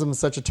games. I'm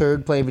such a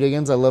turd playing video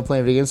games. I love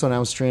playing video games, so now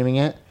I'm streaming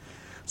it.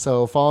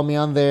 So follow me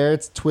on there.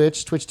 It's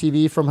Twitch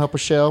TV from Help a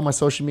Shell. My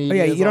social media. Oh,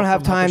 yeah, is you don't all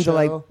have from Help a time to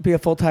like Shell. be a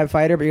full-time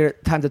fighter, but you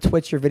have time to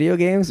Twitch your video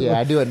games. Yeah,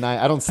 I do at night.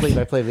 I don't sleep.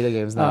 I play video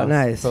games now. Oh,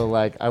 nice. So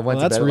like I went Well,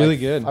 to that's bed. really like,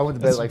 good. I went to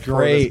bed That's like 4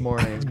 great. this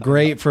morning. It's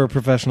great for a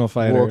professional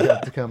fighter. Woke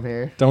up to come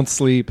here. Don't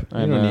sleep. You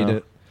don't know. need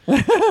it.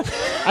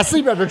 I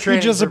sleep after You're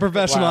training. just a for couple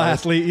professional hours.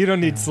 athlete. You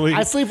don't need sleep.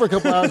 I sleep for a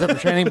couple hours after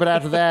training, but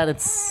after that,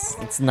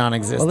 it's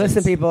non-existent. Well,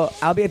 listen, people.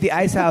 I'll be at the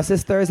Ice House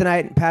this Thursday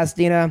night in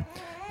Pasadena.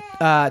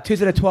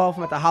 Tuesday the 12th,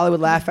 I'm at the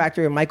Hollywood Laugh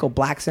Factory with Michael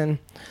Blackson.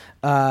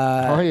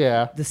 Oh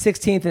yeah. The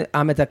 16th,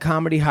 I'm at the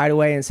Comedy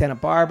Hideaway in Santa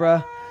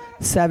Barbara.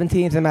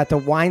 17th, I'm at the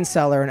Wine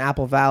Cellar in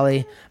Apple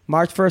Valley.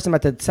 March 1st, I'm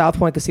at the South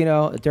Point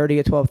Casino, Dirty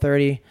at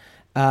 12:30.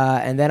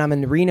 And then I'm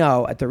in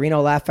Reno at the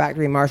Reno Laugh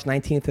Factory, March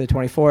 19th to the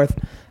 24th.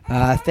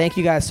 Thank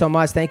you guys so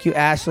much. Thank you,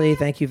 Ashley.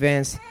 Thank you,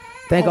 Vince.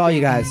 Thank all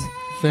you guys.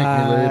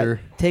 Thank me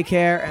later. Take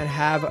care and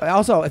have.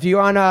 Also, if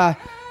you're on,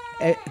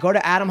 go to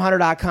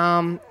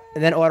AdamHunter.com.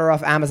 and then order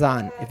off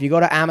Amazon. If you go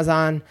to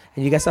Amazon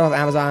and you get stuff off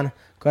Amazon,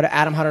 go to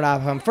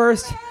AdamHunter.com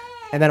first,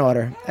 and then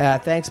order.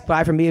 Thanks.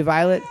 Bye from me,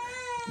 Violet,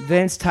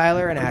 Vince,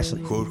 Tyler, and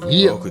Ashley.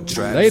 Yeah.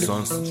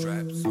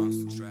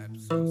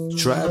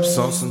 Trap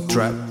songs and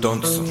trap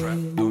dansen.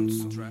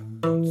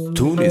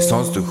 Түүний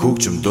сонсдог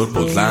хөгжим дур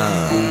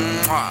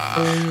булаан.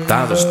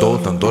 Даадar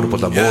стуудан дур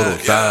булаа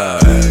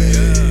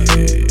мууруулаа.